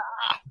 And I'm like,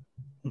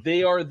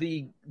 They are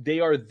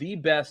the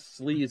best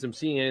sleeves. I'm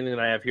seeing anything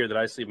that I have here that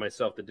I sleeve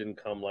myself that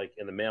didn't come like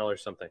in the mail or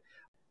something.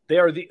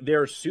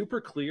 They're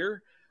super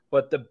clear,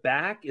 but the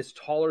back is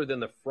taller than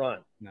the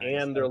front,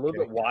 and they're a little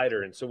bit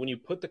wider. And so when you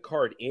put the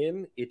card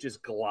in, it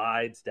just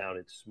glides down.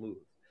 It's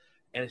smooth,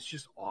 and it's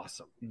just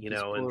awesome. You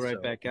know, pull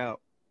right back out.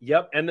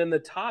 Yep. And then the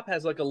top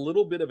has like a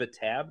little bit of a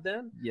tab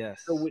then.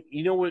 Yes. So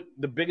you know what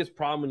the biggest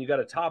problem when you got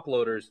a top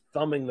loader is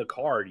thumbing the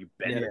card. You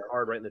bend the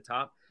card right in the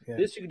top. Yeah.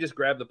 This you can just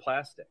grab the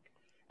plastic.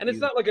 And it's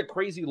not like a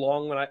crazy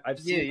long one. I've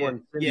seen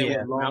one.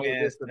 Long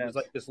this, there's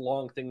like this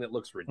long thing that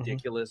looks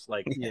ridiculous.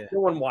 Like no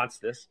one wants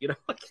this, you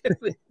know,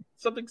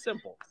 something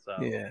simple. So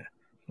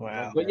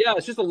wow. But yeah,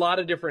 it's just a lot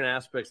of different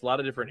aspects, a lot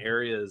of different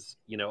areas,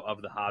 you know,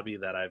 of the hobby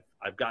that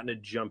I've gotten to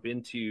jump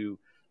into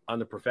on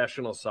the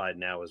professional side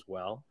now as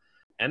well.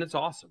 And it's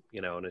awesome,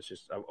 you know, and it's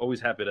just, I'm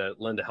always happy to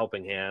lend a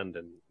helping hand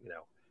and, you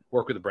know,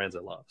 work with the brands I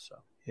love. So,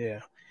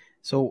 yeah.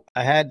 So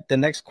I had the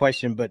next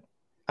question, but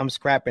I'm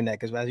scrapping that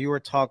because as you were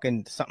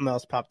talking, something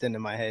else popped into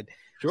my head.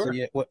 Sure.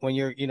 So when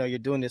you're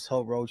doing this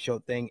whole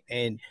roadshow thing,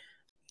 and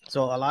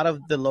so a lot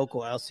of the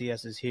local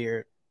LCSs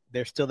here,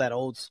 they're still that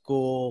old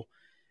school.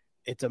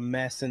 It's a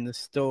mess in the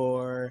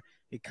store.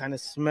 It kind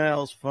of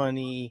smells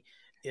funny.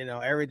 You know,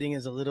 everything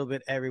is a little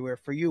bit everywhere.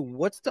 For you,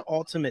 what's the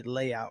ultimate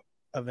layout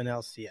of an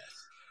LCS?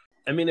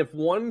 I mean, if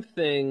one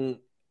thing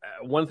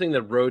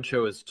that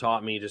Roadshow has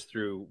taught me just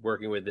through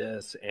working with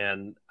this,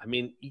 and I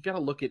mean, you got to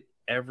look at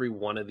every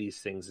one of these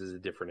things as a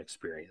different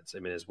experience. I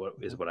mean, is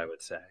what I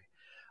would say.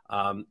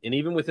 And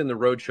even within the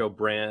Roadshow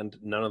brand,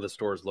 none of the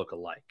stores look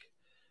alike.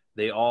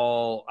 I've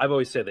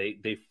always said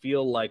they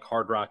feel like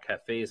Hard Rock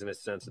cafes in a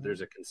sense that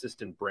there's a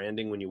consistent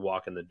branding when you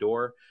walk in the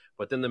door,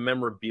 but then the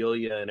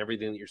memorabilia and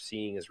everything that you're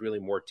seeing is really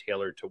more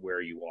tailored to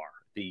where you are.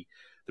 The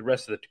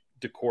rest of the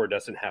decor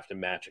doesn't have to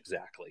match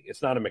exactly.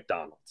 It's not a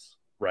McDonald's,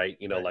 right?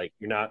 You know, like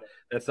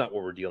that's not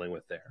what we're dealing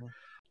with there.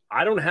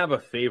 I don't have a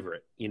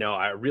favorite, you know,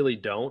 I really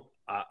don't.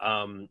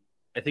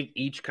 I think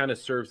each kind of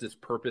serves its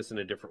purpose in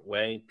a different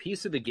way.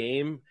 Piece of the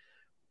Game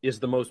is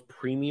the most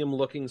premium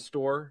looking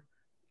store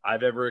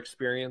I've ever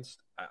experienced.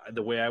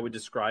 The way I would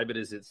describe it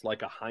is it's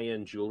like a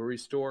high-end jewelry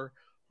store.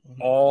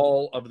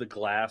 All of the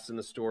glass in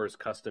the store is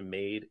custom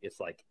made. It's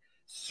like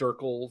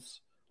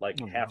circles, like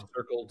half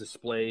circle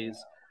displays,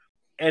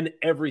 and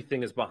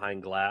everything is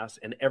behind glass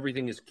and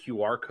everything is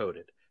QR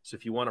coded. So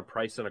if you want a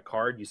price on a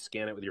card, you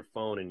scan it with your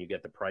phone and you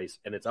get the price,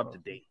 and it's up to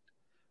date.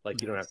 Like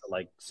you don't have to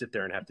like sit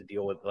there and have to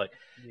deal with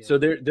so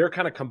they're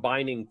kind of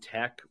combining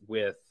tech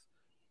with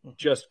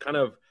just kind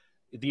of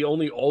The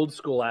only old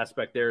school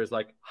aspect there is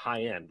like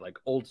high end, like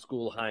old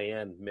school high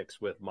end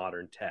mixed with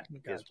modern tech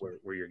is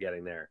where you're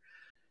getting there.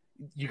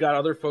 You got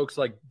other folks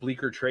like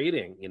Bleecker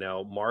Trading. You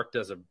know, Mark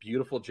does a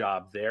beautiful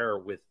job there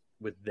with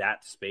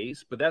that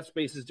space, but that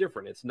space is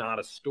different. It's not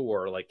a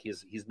store. Like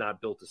he's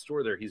not built a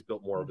store there. He's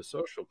built more of a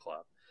social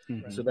club.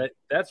 Mm-hmm. So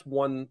that's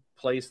one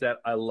place that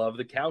I love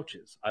the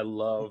couches. I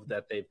love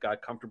that they've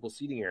got comfortable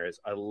seating areas.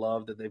 I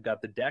love that they've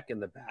got the deck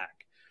in the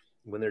back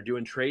when they're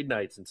doing trade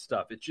nights and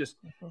stuff. It just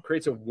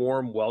creates a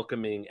warm,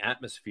 welcoming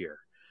atmosphere.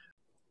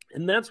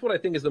 And that's what I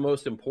think is the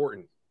most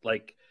important.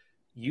 Like,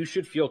 you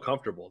should feel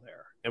comfortable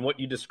there. And what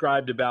you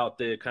described about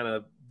the kind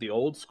of the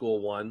old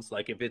school ones,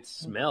 like if it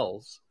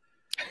smells,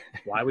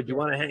 why would you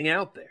want to hang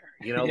out there?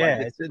 You know,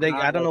 yeah, like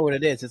I don't know what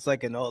it is. It's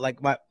like I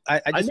just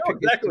know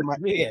exactly what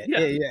you mean.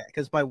 Yeah.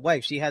 Because my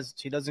wife, she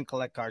doesn't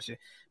collect cars,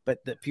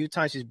 but the few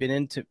times she's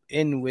been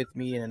in with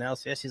me in an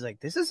LCS, she's like,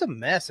 this is a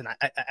mess, and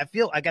I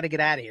feel I got to get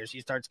out of here.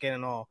 She starts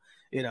getting all,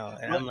 you know,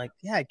 and I'm like,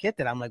 yeah, I get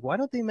that. I'm like, why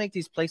don't they make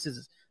these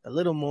places a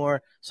little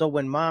more so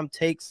when mom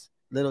takes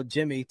little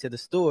Jimmy to the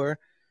store,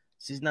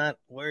 she's not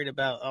worried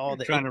about all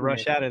the trying to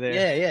rush out of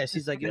there. Yeah.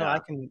 She's like, you know, I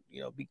can,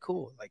 you know, be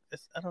cool like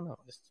this. I don't know.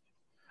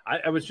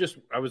 I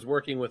was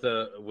working with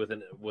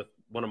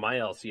one of my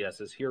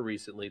LCSs here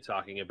recently,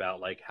 talking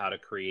about like how to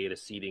create a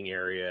seating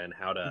area and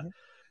how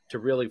to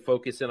really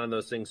focus in on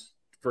those things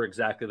for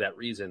exactly that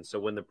reason. So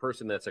when the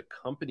person that's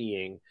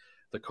accompanying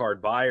the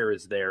card buyer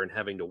is there and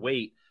having to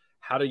wait,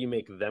 how do you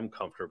make them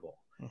comfortable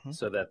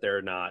so that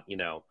they're not, you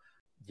know,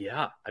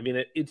 I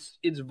mean, it's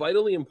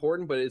vitally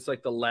important, but it's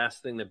like the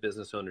last thing that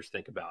business owners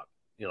think about.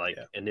 You know, like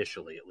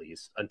initially, at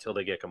least, until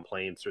they get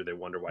complaints or they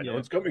wonder why no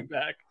one's coming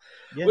back.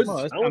 Yeah,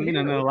 I mean,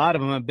 and a lot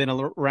of them have been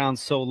around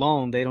so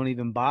long they don't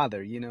even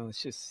bother. You know,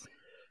 it's just.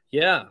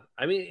 Yeah,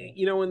 I mean,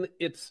 you know, and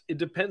it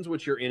depends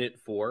what you're in it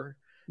for,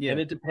 and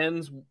it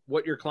depends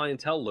what your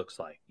clientele looks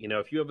like. You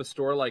know, if you have a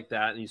store like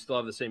that and you still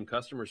have the same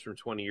customers from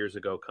 20 years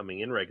ago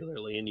coming in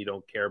regularly, and you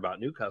don't care about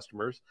new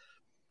customers,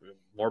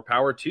 more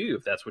power to you.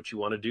 If that's what you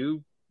want to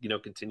do, you know,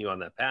 continue on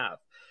that path.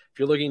 If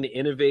you're looking to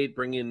innovate,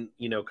 bring in,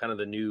 you know, kind of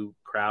the new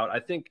crowd,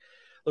 I think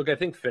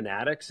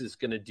Fanatics is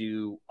going to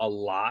do a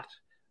lot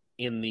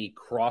in the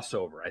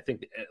crossover. I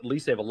think at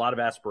least they have a lot of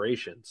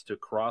aspirations to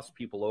cross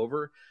people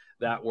over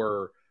that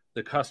were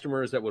the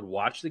customers that would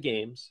watch the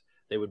games.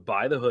 They would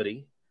buy the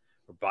hoodie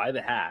or buy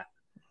the hat,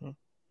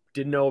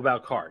 didn't know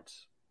about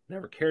cards,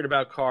 never cared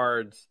about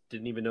cards,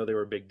 didn't even know they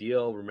were a big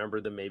deal,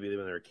 remembered them maybe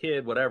when they were a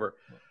kid, whatever.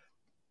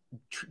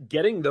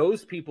 Getting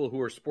those people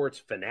who are sports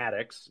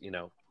fanatics, you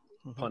know,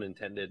 pun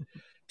intended,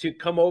 to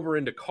come over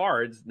into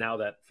cards now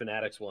that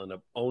Fanatics will end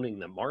up owning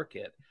the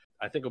market,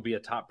 I think will be a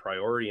top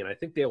priority. And I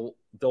think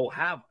they'll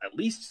have at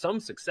least some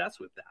success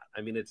with that.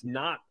 I mean, it's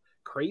not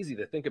crazy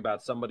to think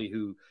about somebody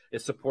who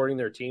is supporting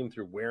their team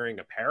through wearing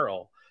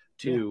apparel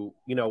to,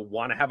 you know,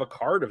 want to have a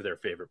card of their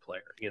favorite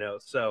player, you know?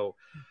 So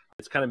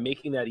it's kind of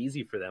making that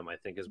easy for them, I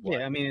think, as well.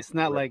 Yeah, I mean, it's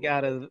not like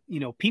out of,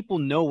 you know, people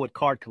know what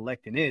card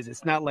collecting is.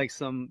 It's not like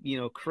some, you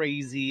know,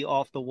 crazy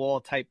off the wall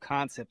type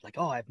concept like,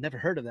 oh, I've never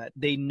heard of that.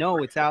 They know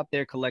it's out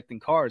there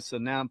collecting cards. So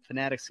now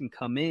Fanatics can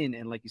come in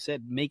and, like you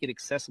said, make it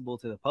accessible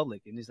to the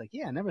public. And he's like,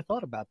 yeah, I never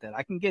thought about that.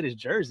 I can get his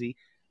jersey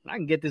and I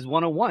can get this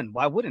 101.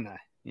 Why wouldn't I?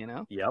 You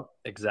know? Yep,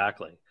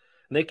 exactly.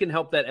 And they can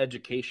help that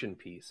education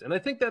piece. And I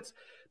think that's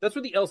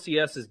what the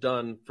LCS has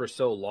done for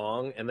so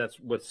long. And that's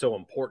what's so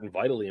important,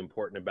 vitally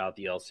important about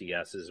the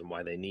LCSs and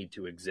why they need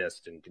to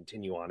exist and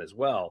continue on as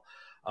well,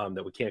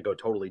 that we can't go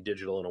totally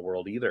digital in a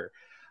world either.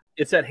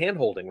 It's that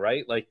hand-holding,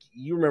 right? Like,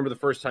 you remember the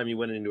first time you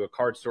went into a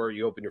card store,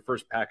 you opened your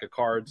first pack of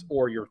cards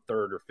or your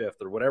third or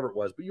fifth or whatever it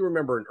was, but you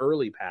remember an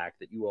early pack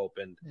that you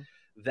opened,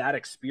 that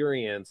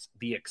experience,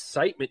 the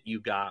excitement you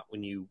got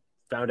when you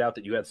found out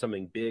that you had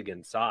something big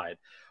inside.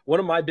 One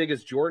of my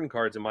biggest Jordan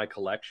cards in my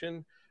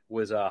collection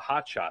was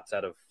Hot Shots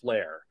out of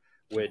Flair,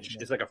 which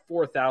is like a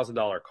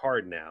 $4,000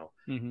 card now.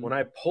 When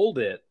I pulled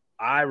it,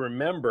 I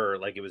remember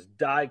like it was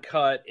die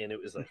cut and it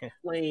was like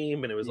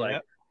flame and it was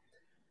like,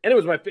 and it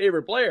was my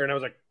favorite player. And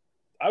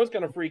I was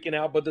kind of freaking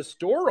out, but the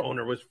store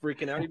owner was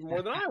freaking out even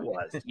more than I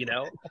was, you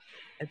know?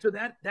 And so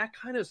that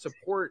kind of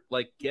support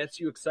like gets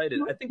you excited.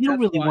 I think you don't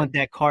really want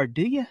that card,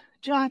 do you,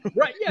 John?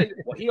 Right. Yeah.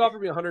 Well, he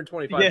offered me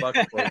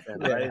 $125 for it,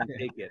 and I didn't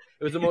take it.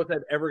 It was the most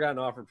I've ever gotten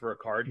offered for a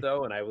card,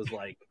 though. And I was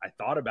like, I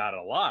thought about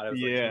it a lot. I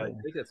was like,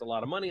 I think that's a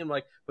lot of money. I'm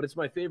like, but it's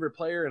my favorite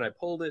player and I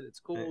pulled it.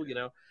 It's cool, you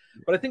know?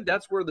 But I think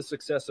that's where the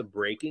success of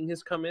breaking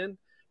has come in,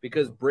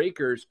 because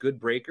good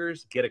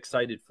breakers get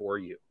excited for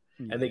you.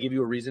 And they give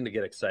you a reason to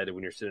get excited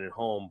when you're sitting at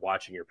home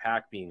watching your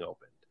pack being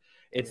opened.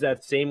 It's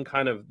that same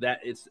kind of that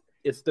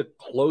it's the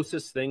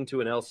closest thing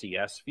to an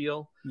LCS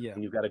feel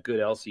when you've got a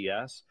good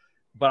LCS.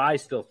 But I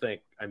still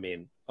think, I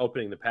mean,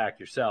 opening the pack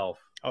yourself,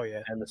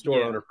 and the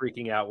store owner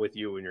freaking out with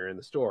you when you're in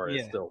the store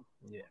is still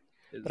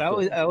But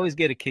I always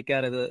get a kick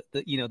out of the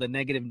you know, the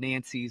negative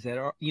Nancy's that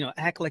are, you know,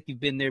 act like you've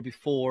been there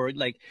before.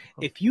 Like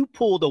if you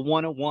pulled a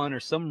 101 or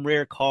some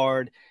rare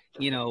card,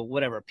 you know,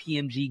 whatever,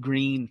 PMG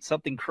green,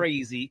 something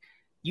crazy,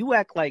 you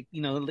act like,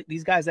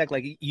 these guys act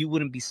like you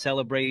wouldn't be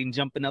celebrating,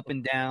 jumping up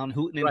and down,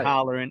 hooting and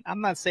hollering.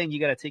 I'm not saying you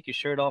got to take your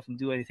shirt off and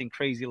do anything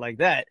crazy like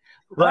that,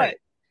 but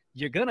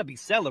you're going to be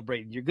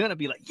celebrating. You're going to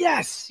be like,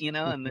 yes,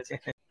 and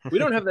we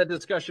don't have that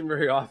discussion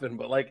very often,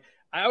 but like,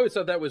 I always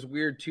thought that was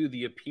weird too.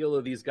 The appeal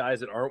of these guys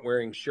that aren't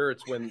wearing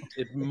shirts when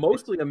it's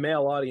mostly a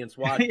male audience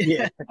watching.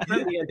 Yeah, it's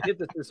kind of the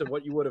antithesis of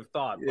what you would have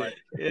thought. But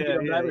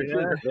neither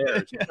here nor there.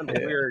 It's kind of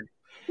a weird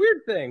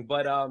thing.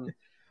 But on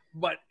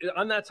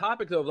that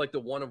topic though, of like the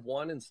one of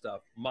one and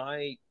stuff,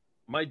 my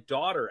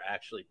daughter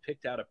actually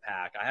picked out a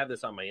pack. I have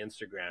this on my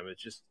Instagram.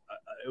 It's just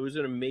it was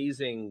an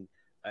amazing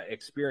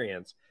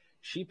experience.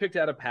 She picked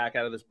out a pack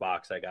out of this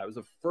box I got. It was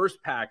the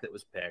first pack that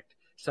was picked.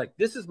 She's like,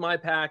 this is my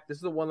pack. This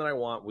is the one that I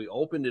want. We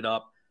opened it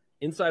up.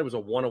 Inside was a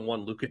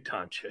one-on-one Luka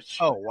Doncic.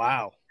 Oh,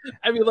 wow.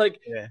 I mean, like,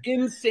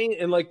 insane.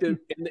 And like and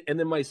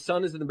then my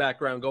son is in the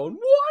background going,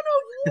 one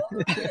of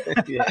one.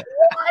 One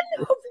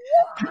of one.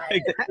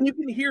 And you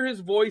can hear his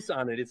voice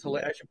on it. It's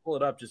hilarious. I should pull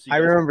it up just so I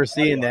remember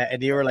seeing that,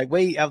 and you were like,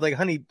 wait. I was like,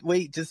 honey,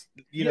 wait, just,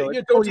 don't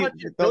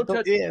touch it. Don't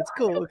touch it. Yeah, it's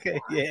cool. Okay.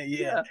 Yeah.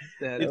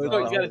 You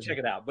got to check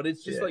it out. But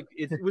it's just like,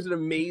 it was an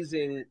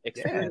amazing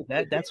experience.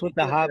 Yeah, that's what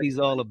the hobby's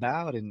all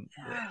about. And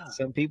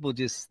some people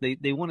just,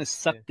 they want to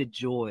suck the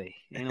joy.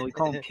 We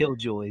call them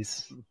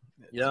killjoys.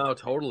 Yeah,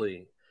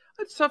 totally.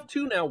 It's tough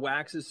too now.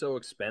 Wax is so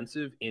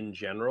expensive in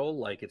general.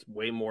 Like, it's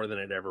way more than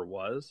it ever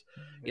was.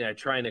 I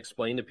try and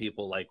explain to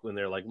people, like, when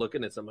they're like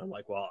looking at something, I'm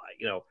like, well,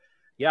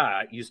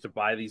 I used to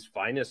buy these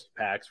finest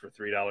packs for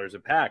 $3 a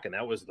pack, and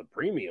that was the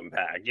premium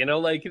pack.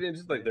 Like, it's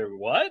just like, they're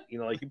what?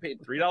 Like, you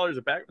paid $3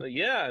 a pack? Like,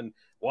 yeah, and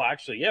well,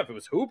 actually, yeah, if it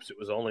was hoops, it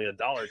was only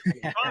 $1.25.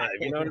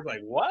 It's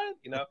like, what?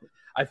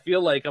 I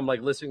feel like I'm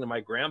like listening to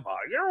my grandpa.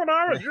 When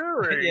I was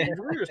your age,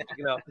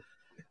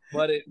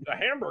 but a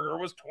hamburger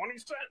was 20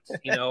 cents,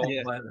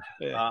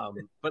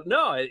 but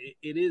no,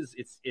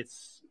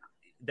 it's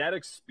that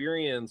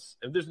experience.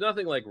 And there's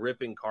nothing like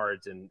ripping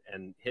cards and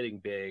hitting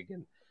big,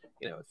 and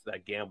it's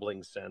that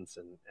gambling sense,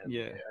 and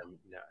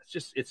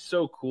it's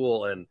so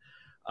cool. And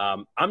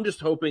I'm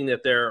just hoping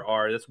that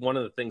that's one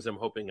of the things I'm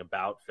hoping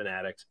about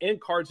Fanatics and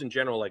cards in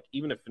general. Like,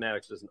 even if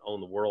Fanatics doesn't own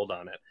the world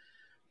on it,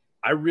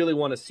 I really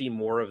want to see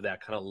more of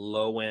that kind of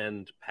low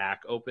end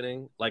pack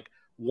opening. Like,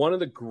 one of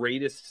the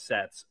greatest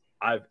sets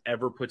I've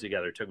ever put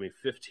together, it took me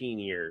 15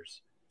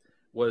 years,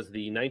 was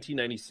the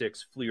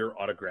 1996 Fleer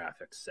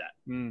autographic set.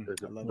 It was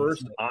the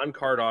first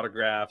on-card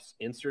autographs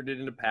inserted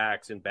into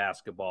packs in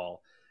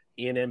basketball,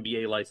 in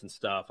NBA licensed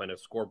stuff. I know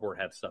Scoreboard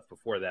had stuff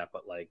before that,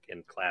 but like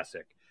in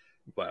Classic.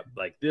 But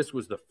like, this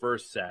was the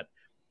first set.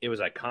 It was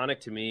iconic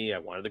to me. I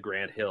wanted the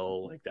Grant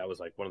Hill. Like, that was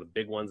like one of the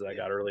big ones that I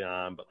got early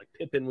on. But like,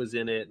 Pippen was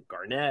in it,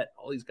 Garnett,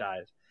 all these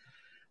guys.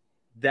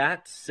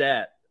 That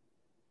set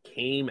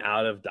came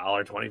out of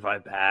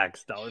 $1.25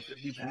 packs,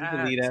 $1.50 packs. Can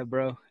you believe that,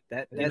 bro?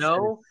 That's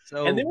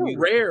so and they were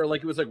rare.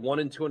 Like, it was like 1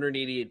 in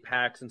 288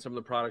 packs in some of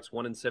the products,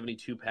 1 in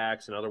 72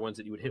 packs, and other ones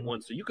that you would hit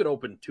once. So you could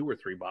open 2 or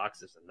 3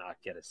 boxes and not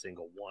get a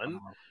single one.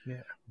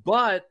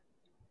 But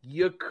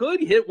you could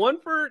hit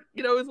one for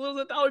as little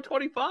as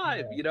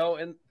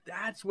 $1.25. And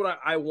that's what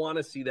I want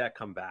to see, that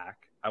come back.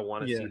 I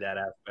want to see that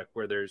aspect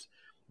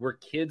where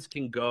kids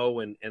can go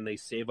and they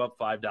save up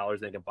 $5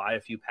 and they can buy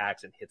a few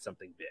packs and hit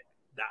something big.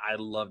 I'd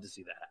love to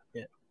see that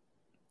happen.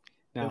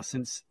 Now,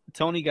 since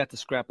Tony got to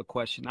scrap a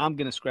question, I'm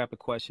going to scrap a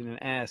question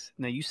and ask.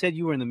 Now, you said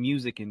you were in the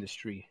music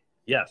industry.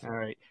 Yes. All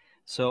right.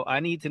 So I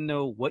need to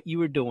know what you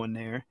were doing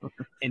there.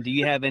 And do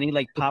you have any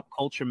like pop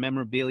culture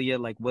memorabilia,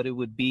 like what it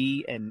would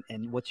be, and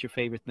what's your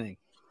favorite thing?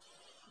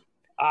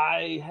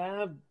 I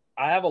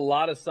have a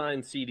lot of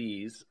signed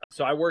CDs.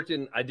 So I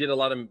did a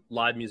lot of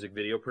live music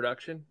video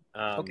production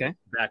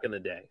back in the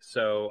day.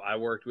 So I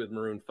worked with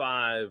Maroon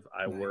 5.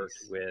 I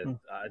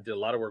did a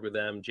lot of work with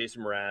them,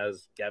 Jason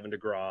Mraz, Gavin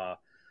DeGraw.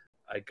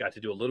 I got to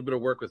do a little bit of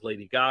work with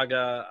Lady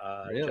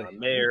Gaga, John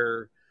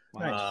Mayer.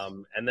 Nice.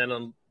 And then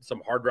on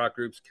some hard rock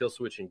groups,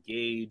 Killswitch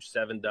Engage,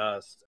 Seven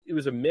Dust. It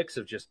was a mix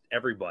of just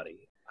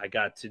everybody. I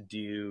got to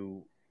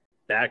do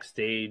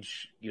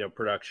backstage,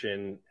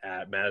 production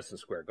at Madison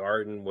Square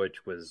Garden,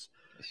 which was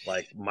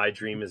like my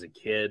dream as a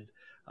kid.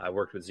 I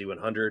worked with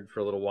Z100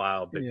 for a little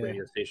while, big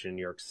radio station in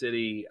New York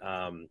City,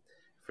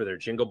 for their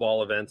Jingle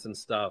Ball events and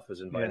stuff. I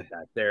was invited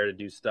back there to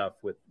do stuff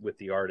with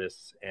the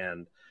artists,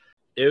 and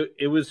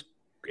it was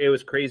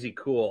crazy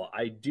cool.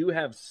 I do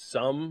have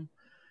some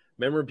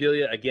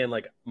memorabilia. Again,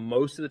 like,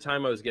 most of the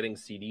time I was getting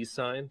CDs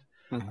signed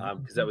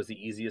because that was the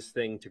easiest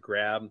thing to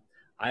grab.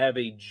 I have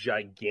a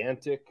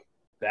gigantic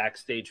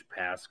backstage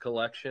pass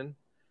collection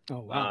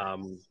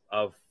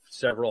of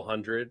several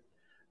hundred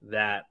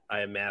that I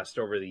amassed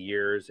over the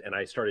years, and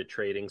I started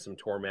trading some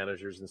tour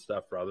managers and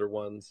stuff for other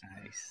ones.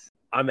 Nice.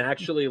 I'm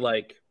actually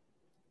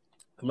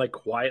I'm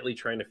quietly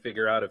trying to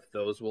figure out if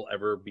those will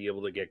ever be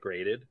able to get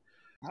graded.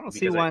 I don't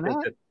see why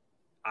not.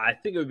 I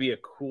think it would be a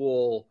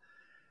cool.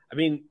 I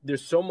mean,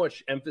 there's so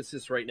much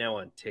emphasis right now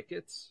on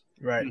tickets,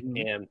 right?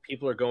 And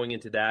people are going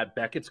into that.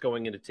 Beckett's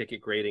going into ticket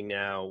grading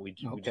now. We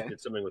just did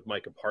something with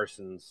Micah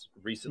Parsons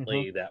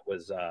recently that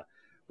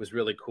was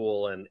really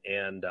cool, and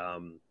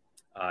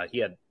he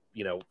had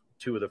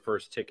two of the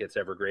first tickets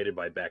ever graded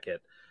by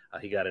Beckett.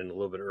 He got in a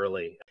little bit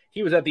early.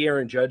 He was at the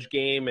Aaron Judge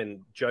game,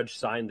 and Judge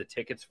signed the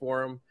tickets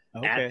for him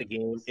at the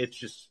game. It's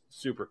just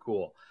super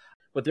cool.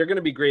 But they're going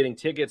to be grading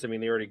tickets. I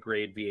mean, they already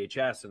grade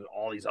VHS and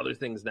all these other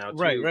things now,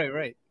 too.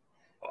 Right.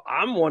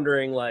 I'm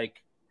wondering,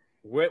 like,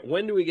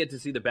 when do we get to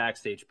see the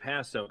backstage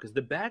pass zone? Because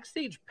the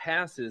backstage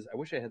passes, I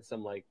wish I had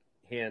some, like,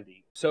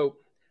 handy. So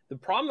the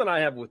problem that I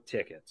have with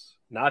tickets,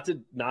 not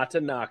to knock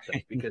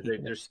them, because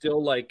they're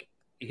still, like,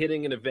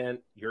 hitting an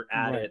event, you're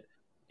at it.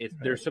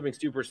 There's something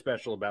super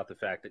special about the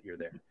fact that you're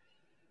there.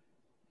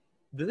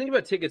 The thing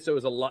about tickets, though,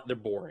 is they're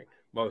boring,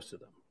 most of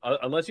them.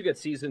 Unless you get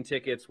season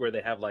tickets where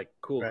they have, like,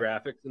 cool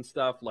graphics and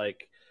stuff.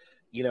 Like,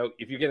 you know,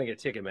 if you're getting a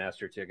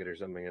Ticketmaster ticket or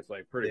something, it's,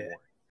 like, pretty boring.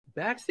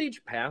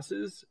 Backstage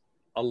passes,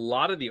 a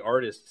lot of the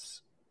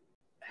artists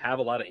have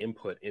a lot of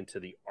input into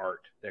the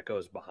art that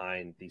goes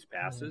behind these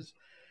passes.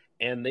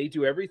 And they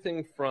do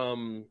everything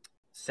from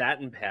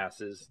satin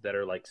passes that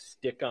are, like,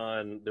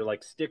 they're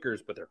like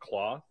stickers, but they're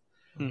cloth.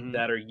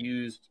 That are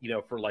used, you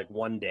know, for like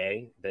one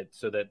day.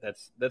 That's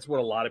what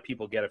a lot of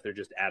people get if they're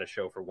just at a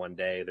show for one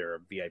day. They're a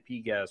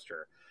VIP guest,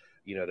 or,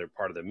 you know, they're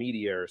part of the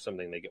media or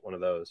something. They get one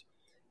of those.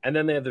 And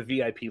then they have the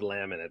VIP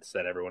laminates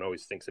that everyone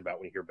always thinks about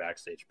when you hear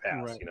backstage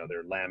pass. You know,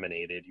 they're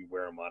laminated. You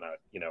wear them on a,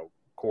 you know,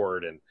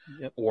 cord, and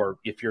or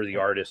if you're the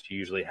artist, you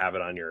usually have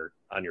it on your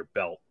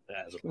belt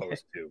as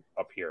opposed to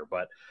up here.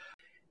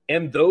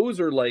 And those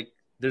are like,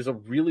 there's a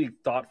really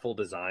thoughtful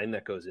design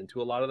that goes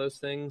into a lot of those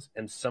things.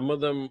 And some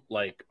of them,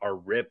 like, are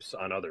rips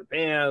on other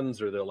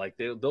bands, or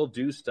they'll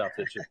do stuff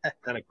that's just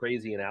kind of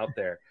crazy and out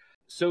there.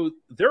 So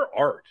they're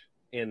art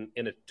in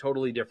a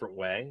totally different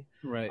way.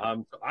 Right.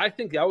 I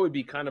think that would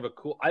be kind of a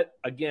cool,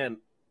 again,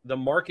 the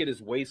market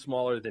is way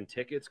smaller than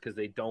tickets because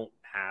they don't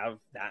have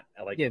that.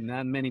 Like,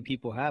 not many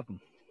people have them.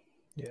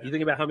 You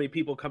think about how many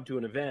people come to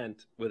an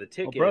event with a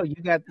ticket. Well,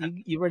 bro,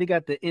 you already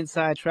got the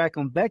inside track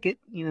on Beckett.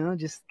 You know,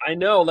 I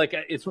know, like,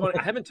 it's funny.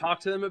 I haven't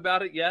talked to them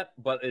about it yet,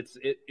 but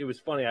it was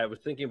funny. I was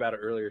thinking about it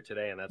earlier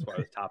today, and that's why it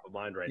was top of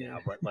mind right now.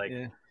 But like,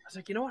 I was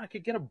like, you know what? I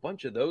could get a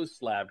bunch of those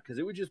slabbed because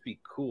it would just be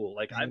cool.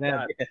 Like, I've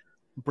got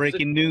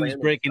breaking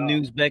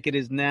news. Beckett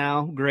is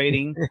now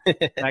grading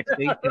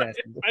backstage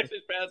passes.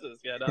 Backstage passes.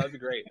 Yeah, no, that'd be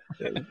great.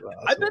 Awesome.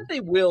 I bet they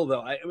will,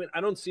 though. I mean,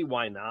 I don't see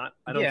why not.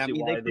 I don't see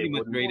why they pretty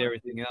much grade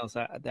everything else.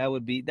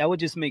 That would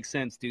just make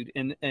sense, dude.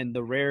 And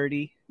the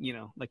rarity, you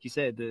know, like you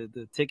said,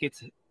 the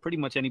tickets, pretty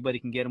much anybody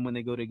can get them when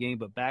they go to a game,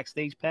 but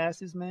backstage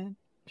passes, man.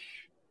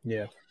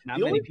 Yeah.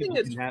 The only thing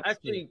that's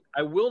actually,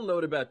 I will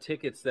note about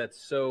tickets that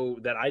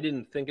I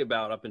didn't think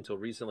about up until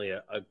recently.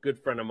 A good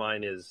friend of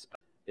mine is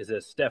a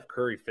Steph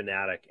Curry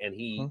fanatic, and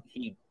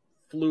he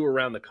flew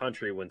around the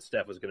country when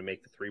Steph was going to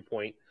make the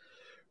 3-point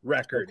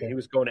record. And he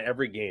was going to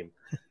every game.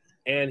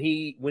 And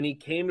when he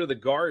came to the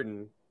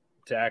Garden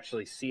to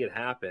actually see it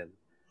happen,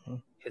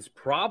 his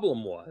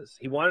problem was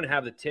he wanted to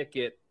have the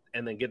ticket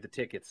and then get the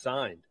ticket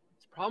signed.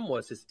 His problem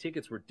was his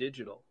tickets were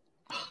digital.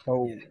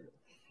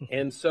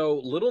 And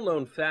so, little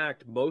known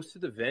fact, most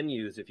of the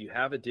venues, if you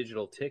have a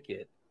digital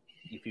ticket,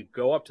 if you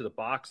go up to the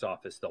box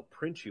office, they'll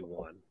print you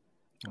one.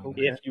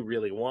 If you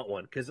really want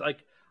one. Because,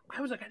 like,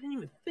 I was like, I didn't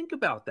even think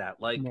about that.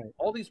 Like,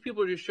 all these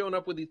people are just showing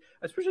up with these,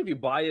 especially if you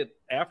buy it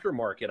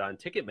aftermarket on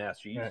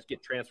Ticketmaster, you just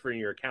get transferred in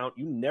your account.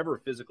 You never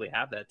physically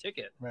have that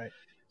ticket.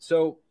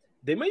 So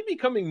they might be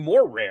becoming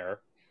more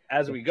rare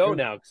as we go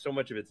now. So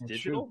much of it's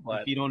digital.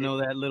 But if you don't know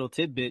that little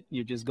tidbit,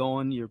 you're just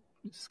going, you're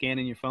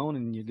scanning your phone,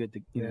 and you're good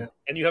to, you know.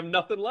 And you have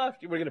nothing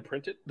left. We're going to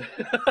print it.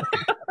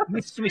 Let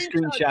me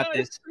screenshot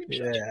this.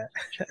 Yeah,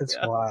 that's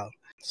wild.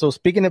 So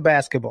speaking of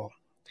basketball.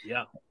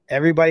 Yeah.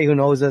 Everybody who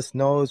knows us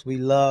knows we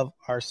love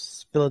our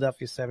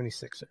Philadelphia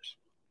 76ers.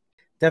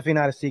 Definitely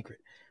not a secret.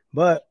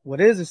 But what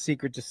is a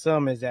secret to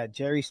some is that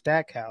Jerry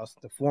Stackhouse,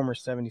 the former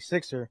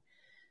 76er,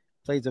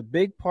 plays a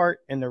big part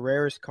in the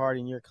rarest card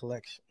in your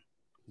collection.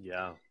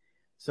 Yeah.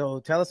 So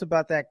tell us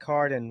about that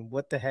card and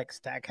what the heck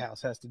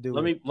Stackhouse has to do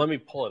with it. Let me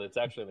pull it. It's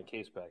actually in the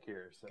case back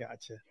here. So.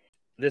 Gotcha.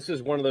 This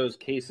is one of those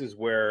cases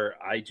where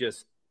I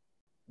just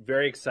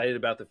very excited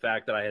about the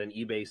fact that I had an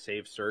eBay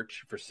save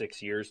search for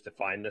 6 years to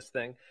find this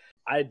thing.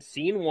 I'd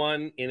seen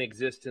one in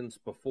existence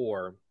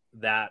before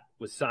that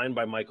was signed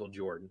by Michael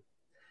Jordan.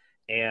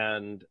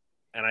 And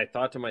I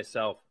thought to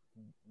myself,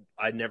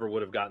 I never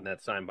would have gotten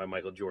that signed by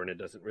Michael Jordan. It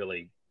doesn't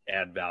really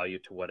add value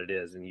to what it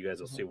is. And you guys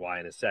will see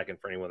why in a second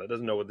for anyone that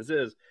doesn't know what this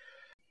is.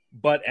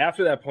 But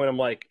after that point, I'm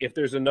like, if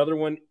there's another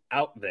one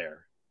out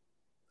there,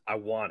 I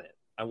want it.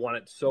 I want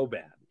it so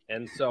bad.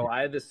 And so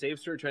I had this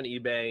save search on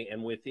eBay,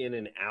 and within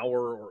an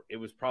hour, or it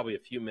was probably a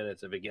few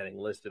minutes of it getting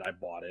listed, I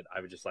bought it. I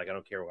was just like, I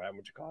don't care how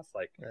much it costs,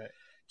 like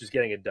just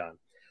getting it done.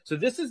 So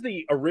this is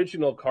the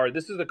original card.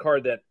 This is the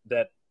card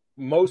that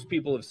most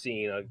people have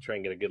seen. I'll try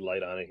and get a good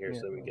light on it here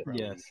so we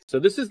get So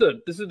this is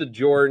the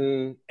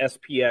Jordan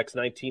SPX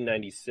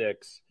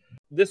 1996.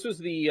 This was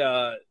the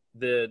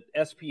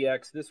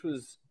SPX. This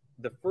was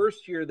the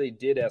first year they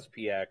did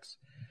SPX.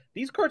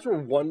 These cards were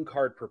one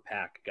card per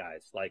pack,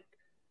 guys. Like,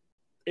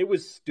 it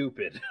was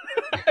stupid.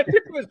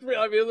 It was,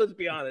 I mean, let's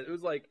be honest. It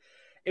was like,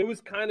 it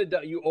was kind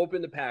of, you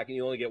open the pack and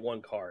you only get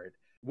one card.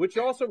 which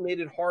also made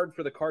it hard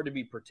for the card to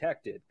be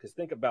protected. Because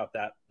think about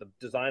that, the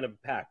design of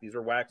a pack. These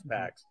are wax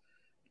packs,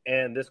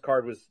 and this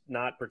card was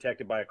not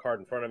protected by a card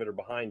in front of it or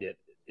behind it.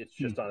 It's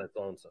just on its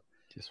own.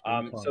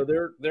 So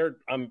they're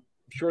I'm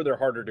sure they're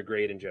harder to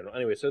grade in general.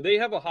 Anyway, so they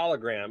have a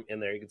hologram in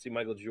there. You can see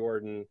Michael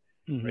Jordan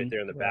right there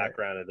in the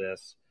background of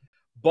this.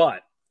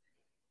 But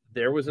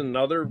there was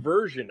another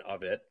version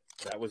of it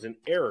that was an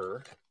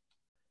error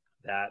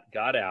that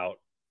got out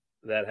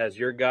that has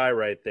your guy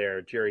right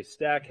there, Jerry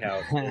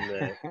Stackhouse,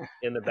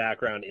 in the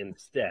background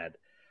instead.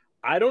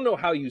 I don't know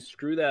how you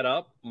screw that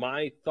up.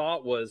 My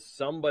thought was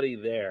somebody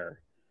there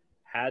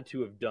had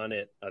to have done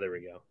it. Oh, there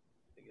we go.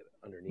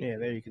 Underneath. Yeah,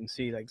 there you can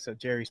see, like, so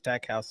Jerry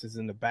Stackhouse is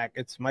in the back.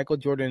 It's Michael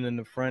Jordan in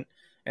the front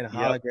and a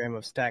hologram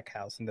of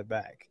Stackhouse in the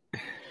back.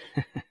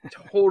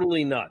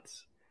 Totally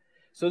nuts.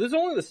 So this is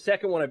only the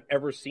second one I've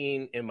ever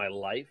seen in my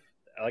life.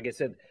 Like I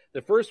said,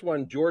 the first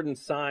one, Jordan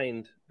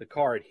signed the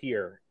card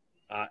here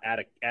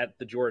at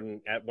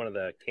one of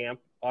the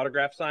camp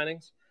autograph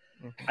signings.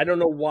 Okay. I don't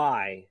know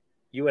why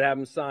you would have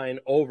him sign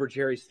over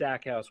Jerry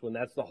Stackhouse when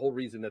that's the whole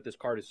reason that this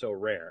card is so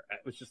rare. It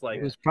was just like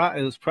it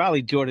was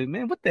probably Jordan.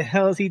 Man, what the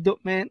hell is he doing,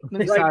 man?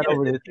 Let me sign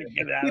over this.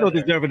 He don't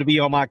deserve it to be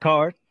on my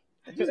card.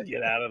 Just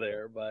get out of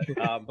there. But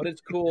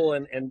it's cool,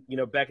 and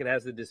Beckett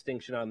has the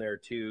distinction on there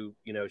too,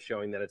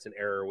 showing that it's an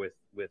error with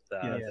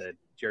the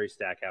Jerry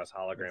Stackhouse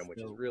hologram, which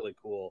is really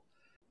cool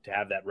to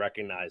have that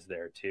recognized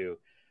there too.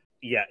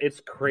 Yeah,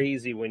 it's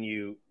crazy when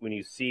you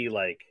see,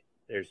 like,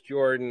 there's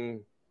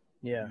Jordan.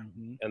 Yeah.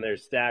 And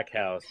there's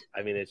Stackhouse.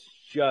 I mean, it's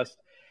just,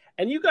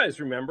 and you guys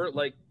remember,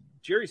 like,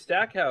 Jerry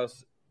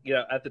Stackhouse,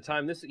 at the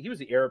time, he was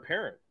the heir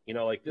apparent.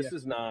 This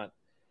is not,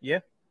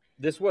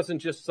 this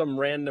wasn't just some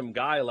random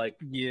guy. Like,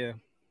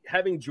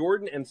 having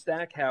Jordan and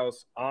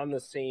Stackhouse on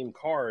the same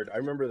card. I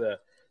remember the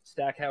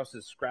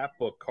Stackhouse's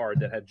scrapbook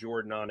card that had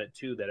Jordan on it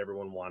too, that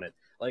everyone wanted.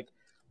 Like,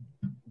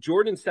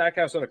 Jordan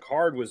Stackhouse on a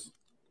card was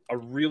a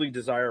really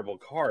desirable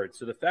card.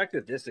 So the fact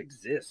that this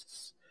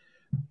exists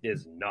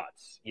is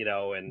nuts,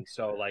 and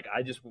so, like,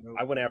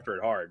 I went after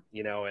it hard,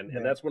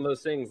 and that's one of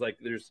those things. Like,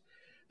 there's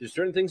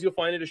certain things you'll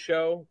find at a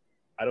show.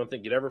 I don't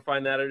think you'd ever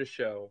find that at a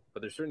show,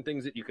 but there's certain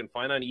things that you can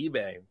find on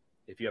eBay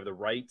if you have the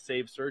right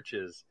save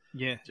searches.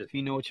 Yeah, if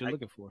you know what you're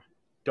looking for.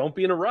 Don't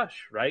be in a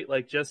rush, right?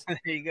 Like, just there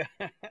you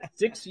go.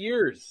 6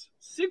 years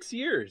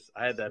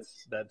I had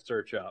that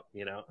search up,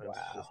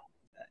 Wow.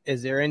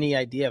 Is there any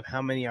idea of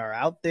how many are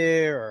out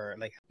there, or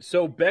like?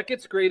 So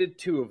Beckett's graded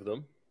 2 of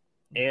them,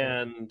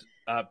 and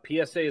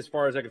PSA, as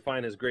far as I could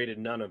find, has graded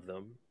none of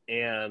them.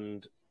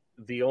 And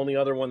the only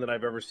other one that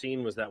I've ever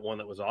seen was that one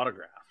that was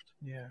autographed.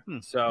 Yeah.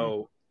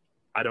 So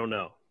I don't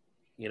know,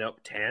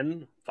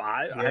 10,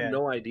 5, I have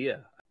no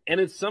idea. And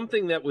it's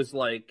something that was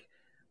like,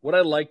 what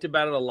I liked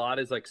about it a lot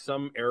is, like,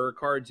 some error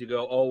cards you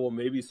go, oh, well,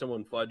 maybe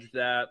someone fudged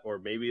that, or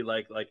maybe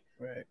like,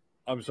 right.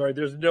 I'm sorry,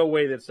 there's no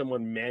way that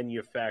someone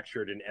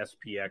manufactured an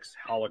SPX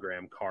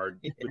hologram card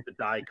with the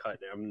die cut.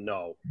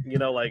 No,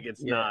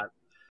 it's not.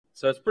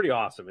 So it's pretty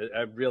awesome.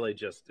 I really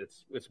just,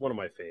 it's one of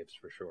my faves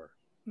for sure.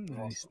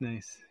 Nice.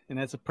 And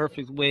that's a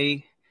perfect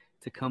way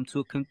to come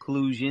to a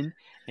conclusion.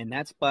 And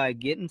that's by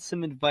getting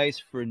some advice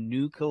for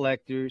new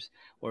collectors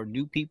or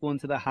new people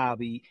into the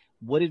hobby.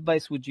 What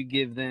advice would you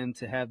give them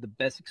to have the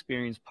best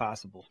experience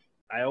possible?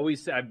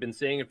 I've been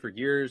saying it for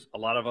years. A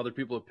lot of other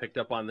people have picked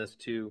up on this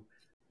too.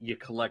 You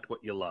collect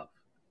what you love.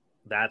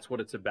 That's what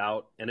it's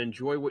about. And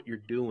enjoy what you're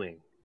doing.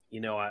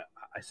 I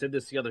said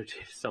this the other day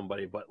to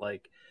somebody, but,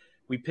 like,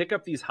 we pick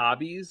up these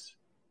hobbies.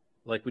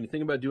 Like, when you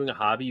think about doing a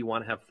hobby, you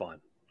want to have fun.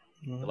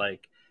 Mm-hmm.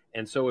 Like,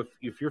 and so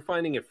if you're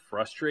finding it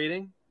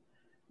frustrating,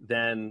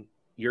 then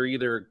you're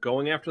either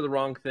going after the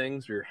wrong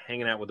things or you're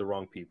hanging out with the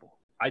wrong people.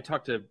 I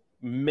talk to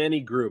many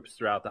groups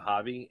throughout the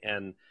hobby,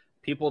 and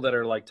people that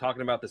are, like,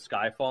 talking about the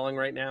sky falling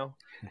right now,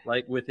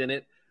 like, within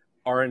it,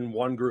 are in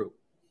one group,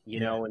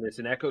 and it's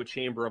an echo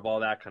chamber of all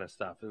that kind of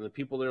stuff. And the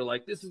people that are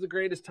like, this is the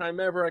greatest time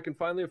ever, I can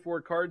finally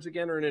afford cards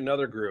again, are in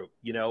another group,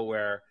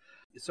 where,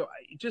 so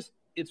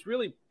it's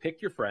really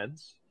pick your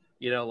friends,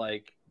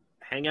 like,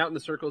 hang out in the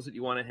circles that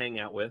you want to hang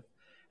out with.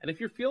 And if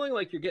you're feeling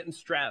like you're getting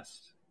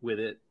stressed with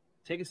it,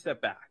 take a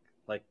step back.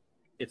 Like,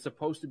 it's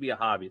supposed to be a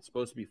hobby. It's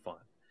supposed to be fun.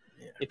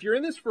 Yeah. If you're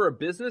in this for a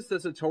business,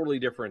 that's a totally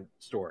different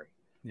story.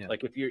 Yeah.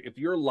 Like, if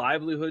your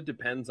livelihood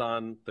depends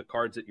on the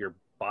cards that you're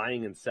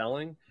buying and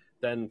selling,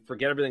 then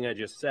forget everything I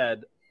just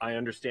said. I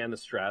understand the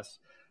stress.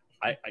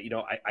 I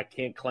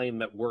can't claim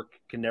that work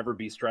can never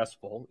be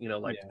stressful.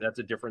 That's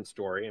a different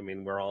story. I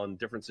mean, we're all in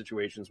different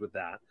situations with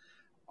that.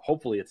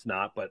 Hopefully it's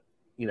not, but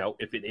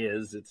if it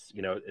is, it's,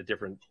 a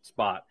different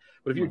spot.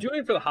 But if you're doing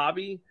it for the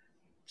hobby,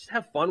 just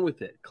have fun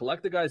with it.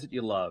 Collect the guys that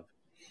you love.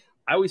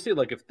 I always say,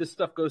 like, if this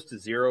stuff goes to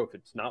zero, if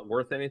it's not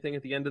worth anything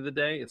at the end of the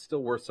day, it's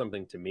still worth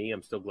something to me.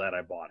 I'm still glad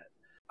I bought it.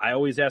 I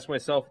always ask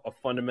myself a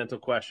fundamental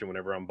question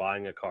whenever I'm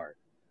buying a card.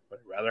 Would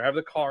I rather have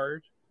the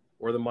card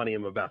or the money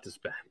I'm about to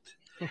spend?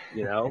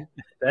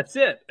 That's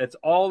it. That's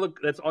all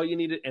you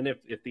need. And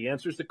if the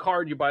answer is the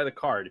card, you buy the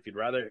card. If you'd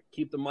rather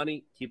keep the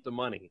money, keep the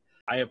money.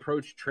 I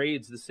approach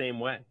trades the same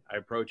way. I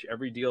approach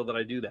every deal that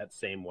I do that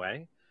same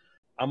way.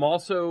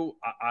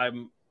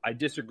 I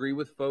disagree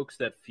with folks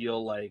that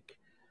feel like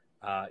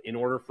in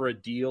order for a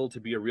deal to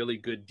be a really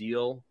good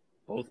deal,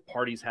 both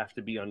parties have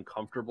to be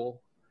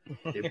uncomfortable.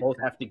 They both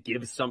have to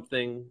give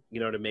something,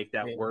 to make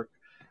that work.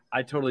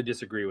 I totally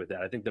disagree with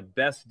that. I think the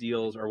best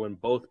deals are when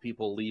both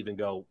people leave and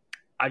go,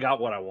 I got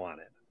what I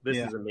wanted. This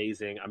is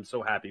amazing. I'm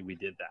so happy we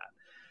did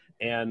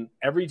that. And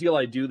every deal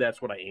I do,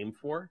 that's what I aim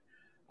for.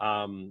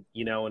 And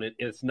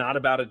it's not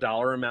about a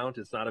dollar amount.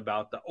 It's not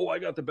about I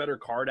got the better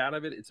card out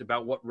of it. It's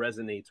about what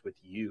resonates with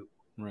you.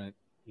 Right.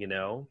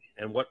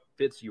 And what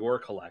fits your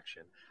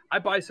collection. I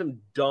buy some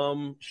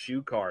dumb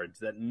shoe cards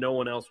that no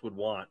one else would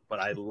want, but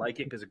I like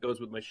it because it goes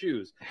with my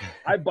shoes.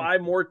 I buy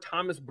more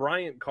Thomas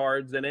Bryant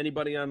cards than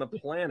anybody on the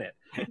planet,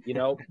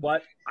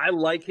 but I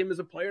like him as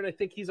a player and I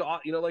think he's,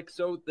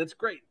 so that's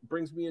great. It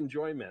brings me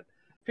enjoyment.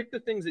 Pick the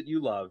things that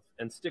you love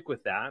and stick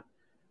with that.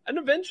 And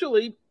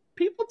eventually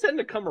people tend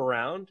to come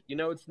around.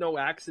 It's no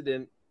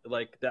accident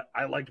like that.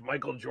 I liked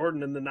Michael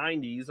Jordan in the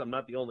 90s. I'm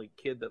not the only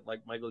kid that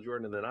liked Michael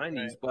Jordan in the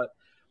 90s, but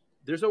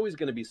there's always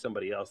going to be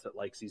somebody else that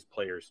likes these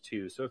players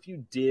too. So if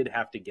you did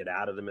have to get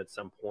out of them at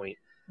some point,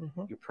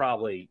 you're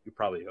probably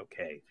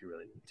okay if you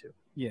really need to.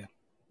 Yeah.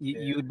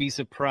 You would be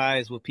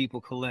surprised what people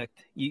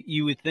collect.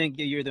 You would think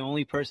that you're the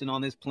only person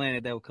on this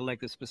planet that would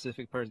collect a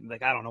specific person.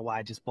 Like, I don't know why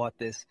I just bought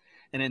this.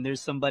 And then there's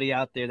somebody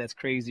out there that's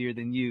crazier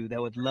than you that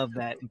would love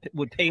that and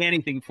would pay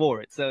anything for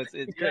it. So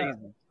it's crazy.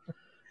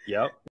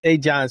 Yep. Hey,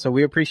 John, so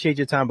we appreciate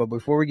your time. But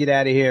before we get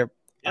out of here,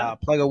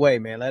 plug away,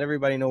 man. Let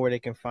everybody know where they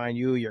can find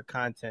you, your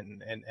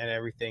content, and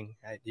everything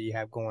that you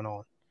have going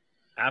on.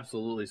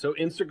 Absolutely. So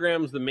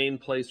Instagram's the main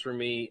place for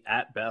me,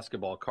 at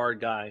Basketball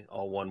Card Guy,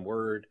 all one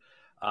word.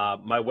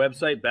 My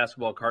website,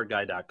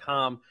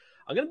 basketballcardguy.com.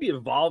 I'm going to be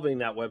evolving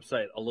that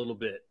website a little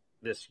bit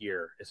this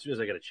year as soon as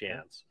I get a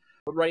chance.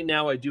 But right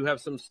now, I do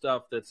have some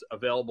stuff that's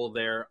available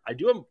there. I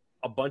do have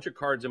a bunch of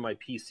cards in my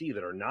PC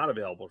that are not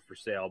available for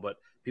sale, but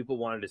people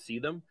wanted to see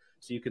them.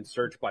 So you can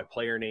search by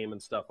player name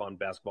and stuff on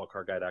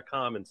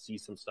basketballcardguy.com and see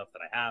some stuff that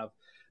I have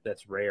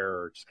that's rare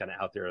or just kind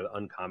of out there,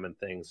 uncommon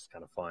things. It's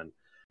kind of fun.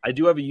 I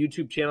do have a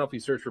YouTube channel. If you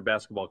search for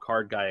Basketball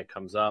Card Guy, it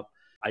comes up.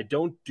 I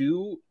don't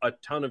do a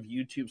ton of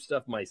YouTube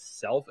stuff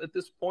myself at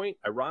this point,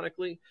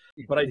 ironically,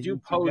 but I do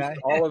post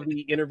all of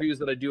the interviews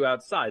that I do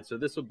outside. So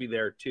this will be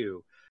there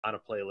too on a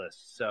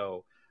playlist.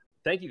 So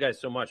thank you guys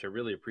so much. I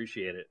really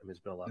appreciate it. I mean, it's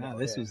been a lot of fun.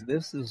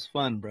 This was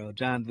fun, bro.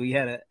 John, we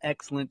had an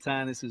excellent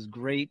time. This was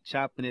great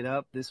chopping it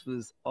up. This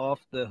was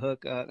off the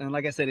hook. And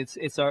like I said,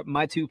 it's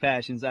my two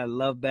passions. I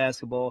love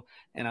basketball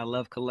and I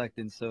love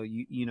collecting. So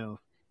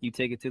you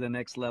take it to the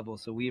next level.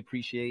 So we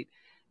appreciate.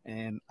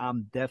 And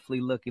I'm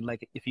definitely looking,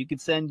 like, if you could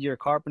send your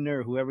carpenter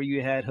or whoever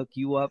you had hook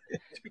you up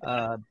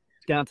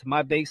down to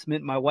my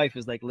basement. My wife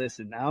is like,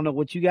 listen, I don't know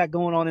what you got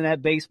going on in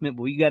that basement,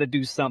 but you got to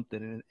do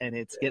something. And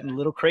it's getting a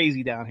little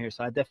crazy down here.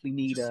 So I definitely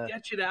need to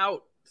sketch it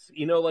out.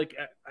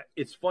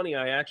 It's funny.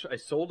 I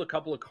sold a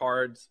couple of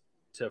cards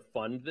to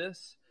fund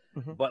this,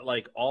 but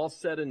like all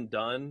said and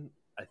done,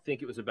 I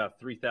think it was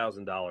about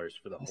 $3,000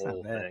 for the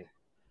whole thing.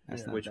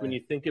 Which when you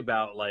think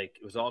about, like,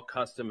 it was all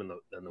custom and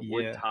the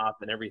wood top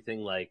and everything,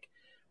 like,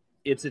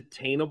 it's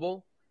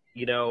attainable,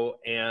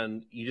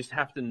 and you just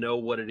have to know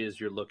what it is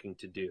you're looking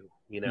to do,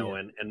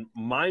 and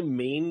my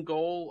main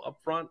goal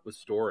up front was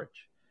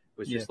storage. It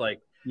was just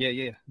like,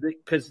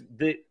 because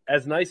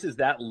as nice as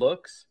that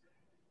looks,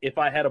 if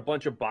I had a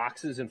bunch of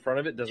boxes in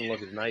front of it, doesn't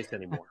look as nice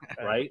anymore.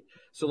 Right.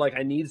 So like,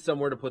 I need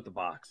somewhere to put the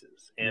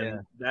boxes,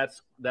 and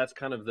that's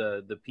kind of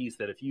the piece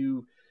that if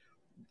you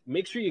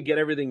make sure you get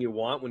everything you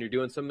want when you're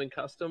doing something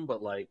custom,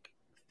 but like,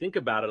 think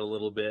about it a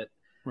little bit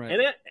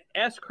and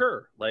ask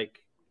her,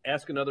 like,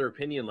 ask another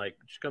opinion. Like,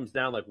 she comes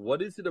down, like,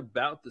 what is it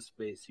about the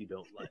space you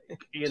don't like?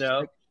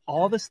 Like,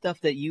 all the stuff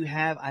that you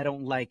have, I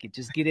don't like it.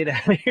 Just get it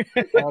out of here.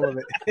 All of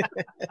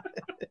it.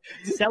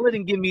 Sell it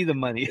and give me the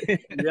money.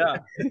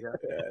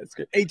 That's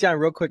good. Hey, John,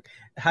 real quick,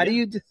 how do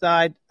you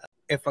decide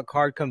if a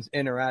card comes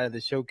in or out of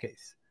the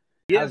showcase?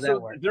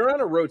 So they're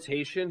on a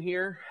rotation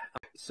here.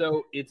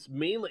 So it's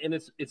mainly, and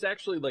it's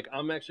actually like,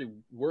 I'm actually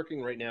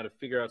working right now to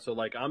figure out. So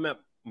like,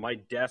 my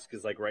desk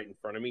is like right in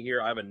front of me here.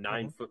 I have a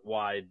 9-foot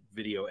wide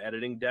video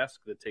editing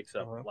desk that takes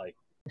up like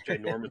a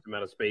ginormous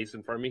amount of space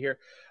in front of me here.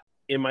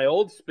 In my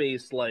old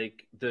space,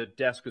 like, the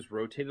desk was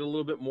rotated a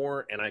little bit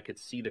more and I could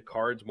see the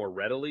cards more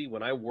readily.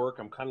 When I work,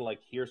 I'm kind of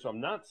like here. So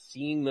I'm not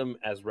seeing them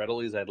as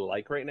readily as I'd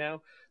like right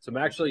now. So I'm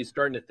actually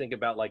starting to think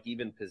about like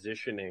even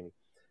positioning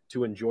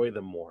to enjoy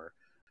them more.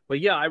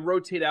 But yeah, I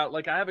rotate out.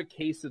 Like, I have a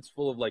case that's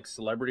full of like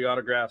celebrity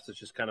autographs. It's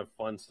just kind of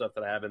fun stuff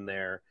that I have in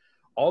there.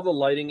 All the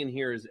lighting in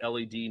here is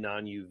LED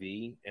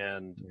non-UV,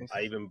 and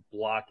I even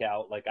block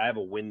out, like, I have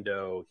a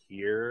window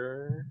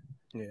here.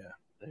 Yeah.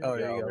 There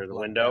you go. There's the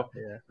window.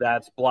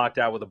 That's blocked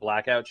out with a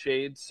blackout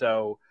shade.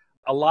 So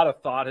a lot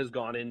of thought has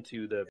gone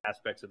into the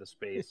aspects of the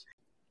space.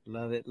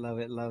 Love it, love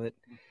it, love it.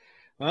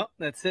 Well,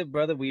 that's it,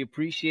 brother. We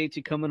appreciate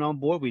you coming on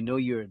board. We know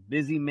you're a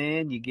busy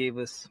man. You gave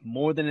us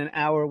more than an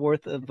hour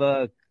worth of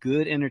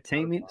good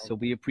entertainment. So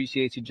we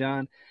appreciate you,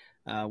 John.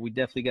 We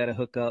definitely got to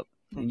hook up.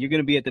 And you're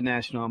going to be at the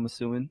National, I'm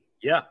assuming.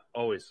 Yeah,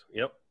 always.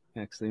 Yep.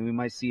 Actually, we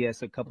might see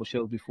us a couple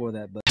shows before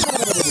that, but.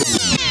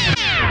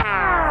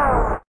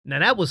 Now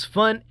that was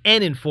fun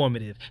and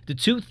informative. The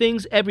two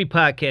things every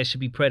podcast should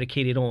be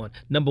predicated on.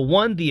 Number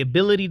one, the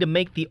ability to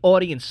make the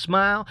audience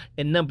smile.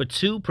 And number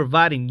two,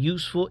 providing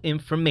useful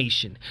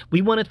information.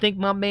 We want to thank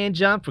my man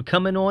Jon for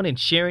coming on and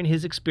sharing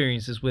his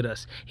experiences with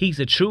us. He's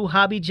a true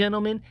hobby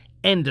gentleman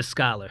and a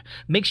scholar.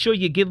 Make sure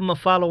you give him a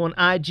follow on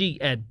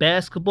IG at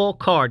Basketball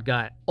Card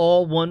Guy,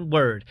 all one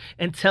word,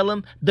 and tell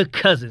him the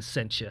cousin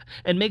sent you.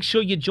 And make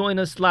sure you join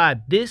us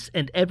live this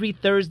and every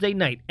Thursday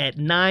night at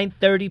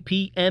 9:30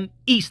 p.m.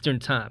 Eastern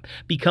Time.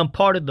 Become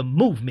part of the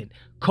movement.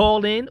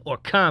 Call in or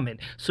comment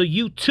so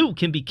you too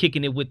can be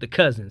kicking it with the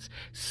cousins.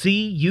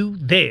 See you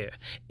there.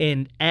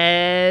 And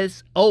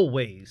as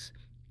always,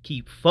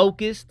 keep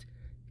focused,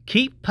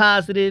 keep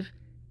positive,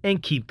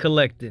 and keep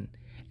collecting.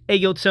 Hey,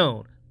 yo,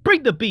 Tone,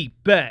 bring the beat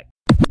back.